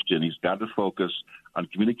engage in. He's got to focus on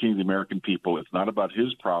communicating to the American people. It's not about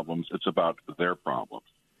his problems. It's about their problems.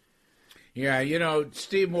 Yeah,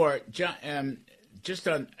 Steve Moore, John,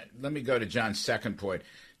 let me go to John's second point.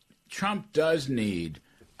 Trump does need,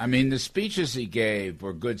 the speeches he gave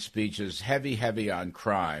were good speeches, heavy on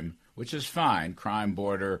crime, which is fine, crime,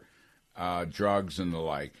 border, drugs, and the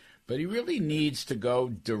like. But he really needs to go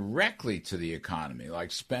directly to the economy,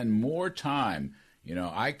 like spend more time.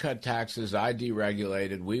 I cut taxes, I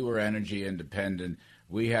deregulated, we were energy independent,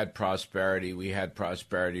 we had prosperity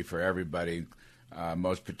for everybody.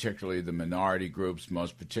 Most particularly the minority groups,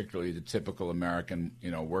 most particularly the typical American,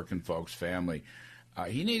 working folks family.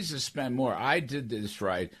 He needs to spend more. I did this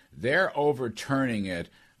right. They're overturning it.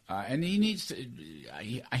 And he needs to,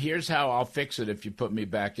 here's how I'll fix it if you put me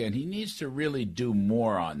back in. He needs to really do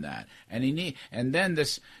more on that. And then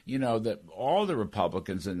this, that all the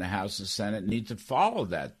Republicans in the House and Senate need to follow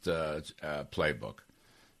that playbook.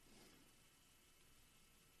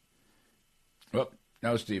 Oh,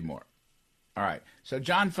 no, Steve Moore. All right. So,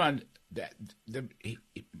 John Fund,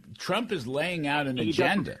 Trump is laying out an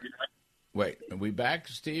agenda. Wait, are we back,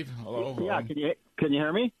 Steve? Hello? Yeah, can you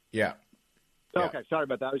hear me? Yeah. Okay, sorry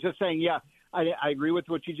about that. I was just saying, I agree with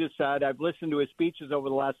what you just said. I've listened to his speeches over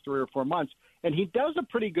the last 3 or 4 months, and he does a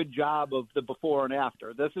pretty good job of the before and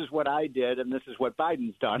after. This is what I did, and this is what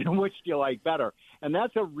Biden's done, and which do you like better? And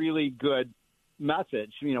that's a really good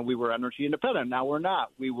message. We were energy independent. Now we're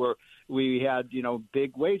not. We had,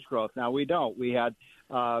 big wage growth. Now we don't. We had,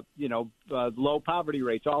 low poverty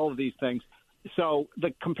rates, all of these things. So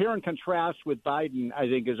the compare and contrast with Biden, I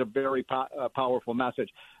think, is a very powerful message.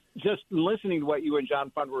 Just listening to what you and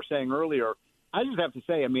John Fund were saying earlier, I just have to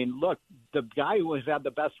say, look, the guy who has had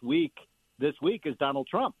the best week this week is Donald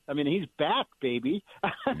Trump. he's back, baby.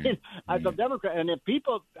 As a Democrat, and if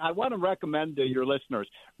people, I want to recommend to your listeners,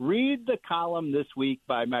 read the column this week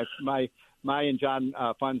by my and John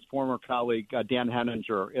Fund's former colleague, Dan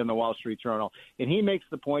Henninger, in the Wall Street Journal. And he makes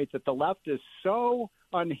the point that the left is so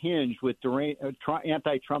unhinged with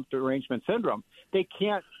anti-Trump derangement syndrome, they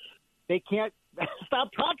can't stop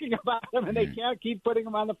talking about them, and they can't keep putting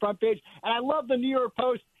them on the front page. And I love the New York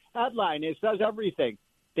Post headline. It says everything.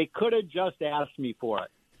 They could have just asked me for it.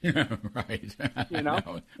 Right. I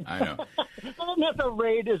know. And that's a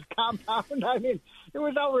raid is compound. It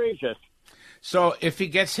was outrageous. So if he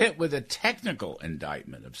gets hit with a technical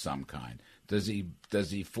indictment of some kind, does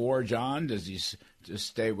he forge on? Does he just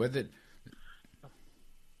stay with it?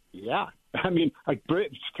 Yeah.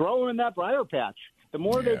 Throw him in that briar patch. The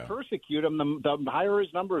more they persecute him, the higher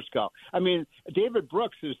his numbers go. David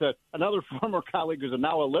Brooks, who's another former colleague who's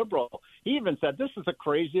now a liberal, he even said, this is the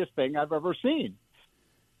craziest thing I've ever seen.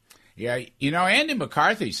 Yeah, Andy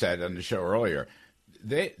McCarthy said on the show earlier,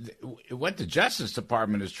 what the Justice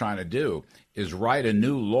Department is trying to do is write a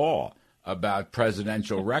new law about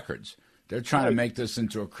presidential records. They're trying to make this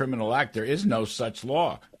into a criminal act. There is no such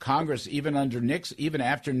law. Congress, even after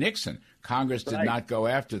Nixon, Congress did not go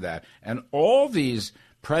after that. And all these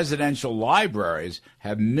presidential libraries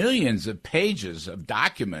have millions of pages of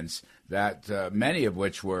documents that many of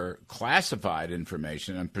which were classified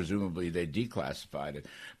information, and presumably they declassified it.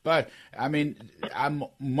 But, I'm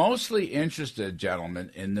mostly interested,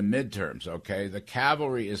 gentlemen, in the midterms, okay? The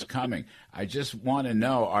cavalry is coming. I just want to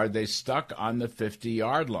know, are they stuck on the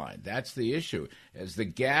 50-yard line? That's the issue. As the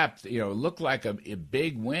gap, looked like a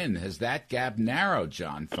big win, has that gap narrowed,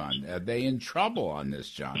 John Fund? Are they in trouble on this,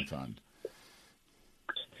 John Fund?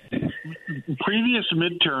 Previous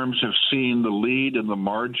midterms have seen the lead and the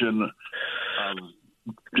margin of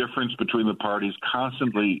difference between the parties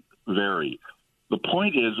constantly vary. The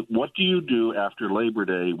point is, what do you do after Labor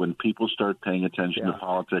Day when people start paying attention to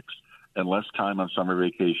politics and less time on summer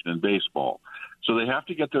vacation and baseball? So they have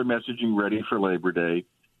to get their messaging ready for Labor Day,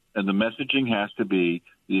 and the messaging has to be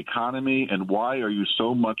the economy and why are you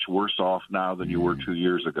so much worse off now than you were 2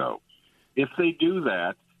 years ago. If they do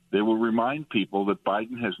that, they will remind people that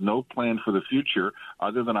Biden has no plan for the future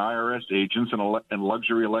other than IRS agents and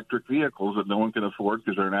luxury electric vehicles that no one can afford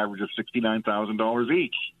because they're an average of $69,000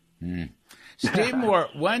 each. Steve Moore,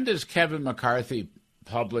 when does Kevin McCarthy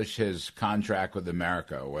publish his contract with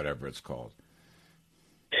America or whatever it's called?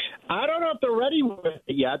 I don't know if they're ready with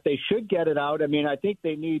it yet. They should get it out. I mean, I think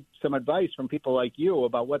they need some advice from people like you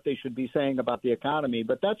about what they should be saying about the economy,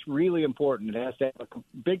 but that's really important. It has to have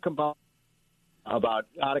a big component about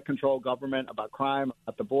out-of-control government, about crime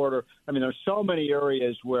at the border. I mean, there's so many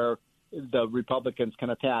areas where the Republicans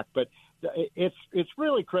can attack, but it's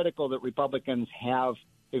really critical that Republicans have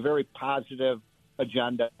a very positive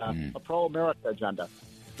agenda, a pro-America agenda.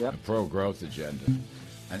 Yep. A pro-growth agenda,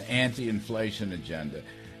 an anti-inflation agenda.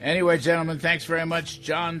 Anyway, gentlemen, thanks very much.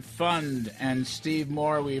 John Fund and Steve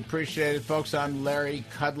Moore, we appreciate it. Folks, I'm Larry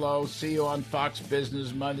Kudlow. See you on Fox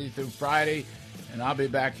Business Monday through Friday, and I'll be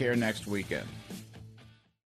back here next weekend.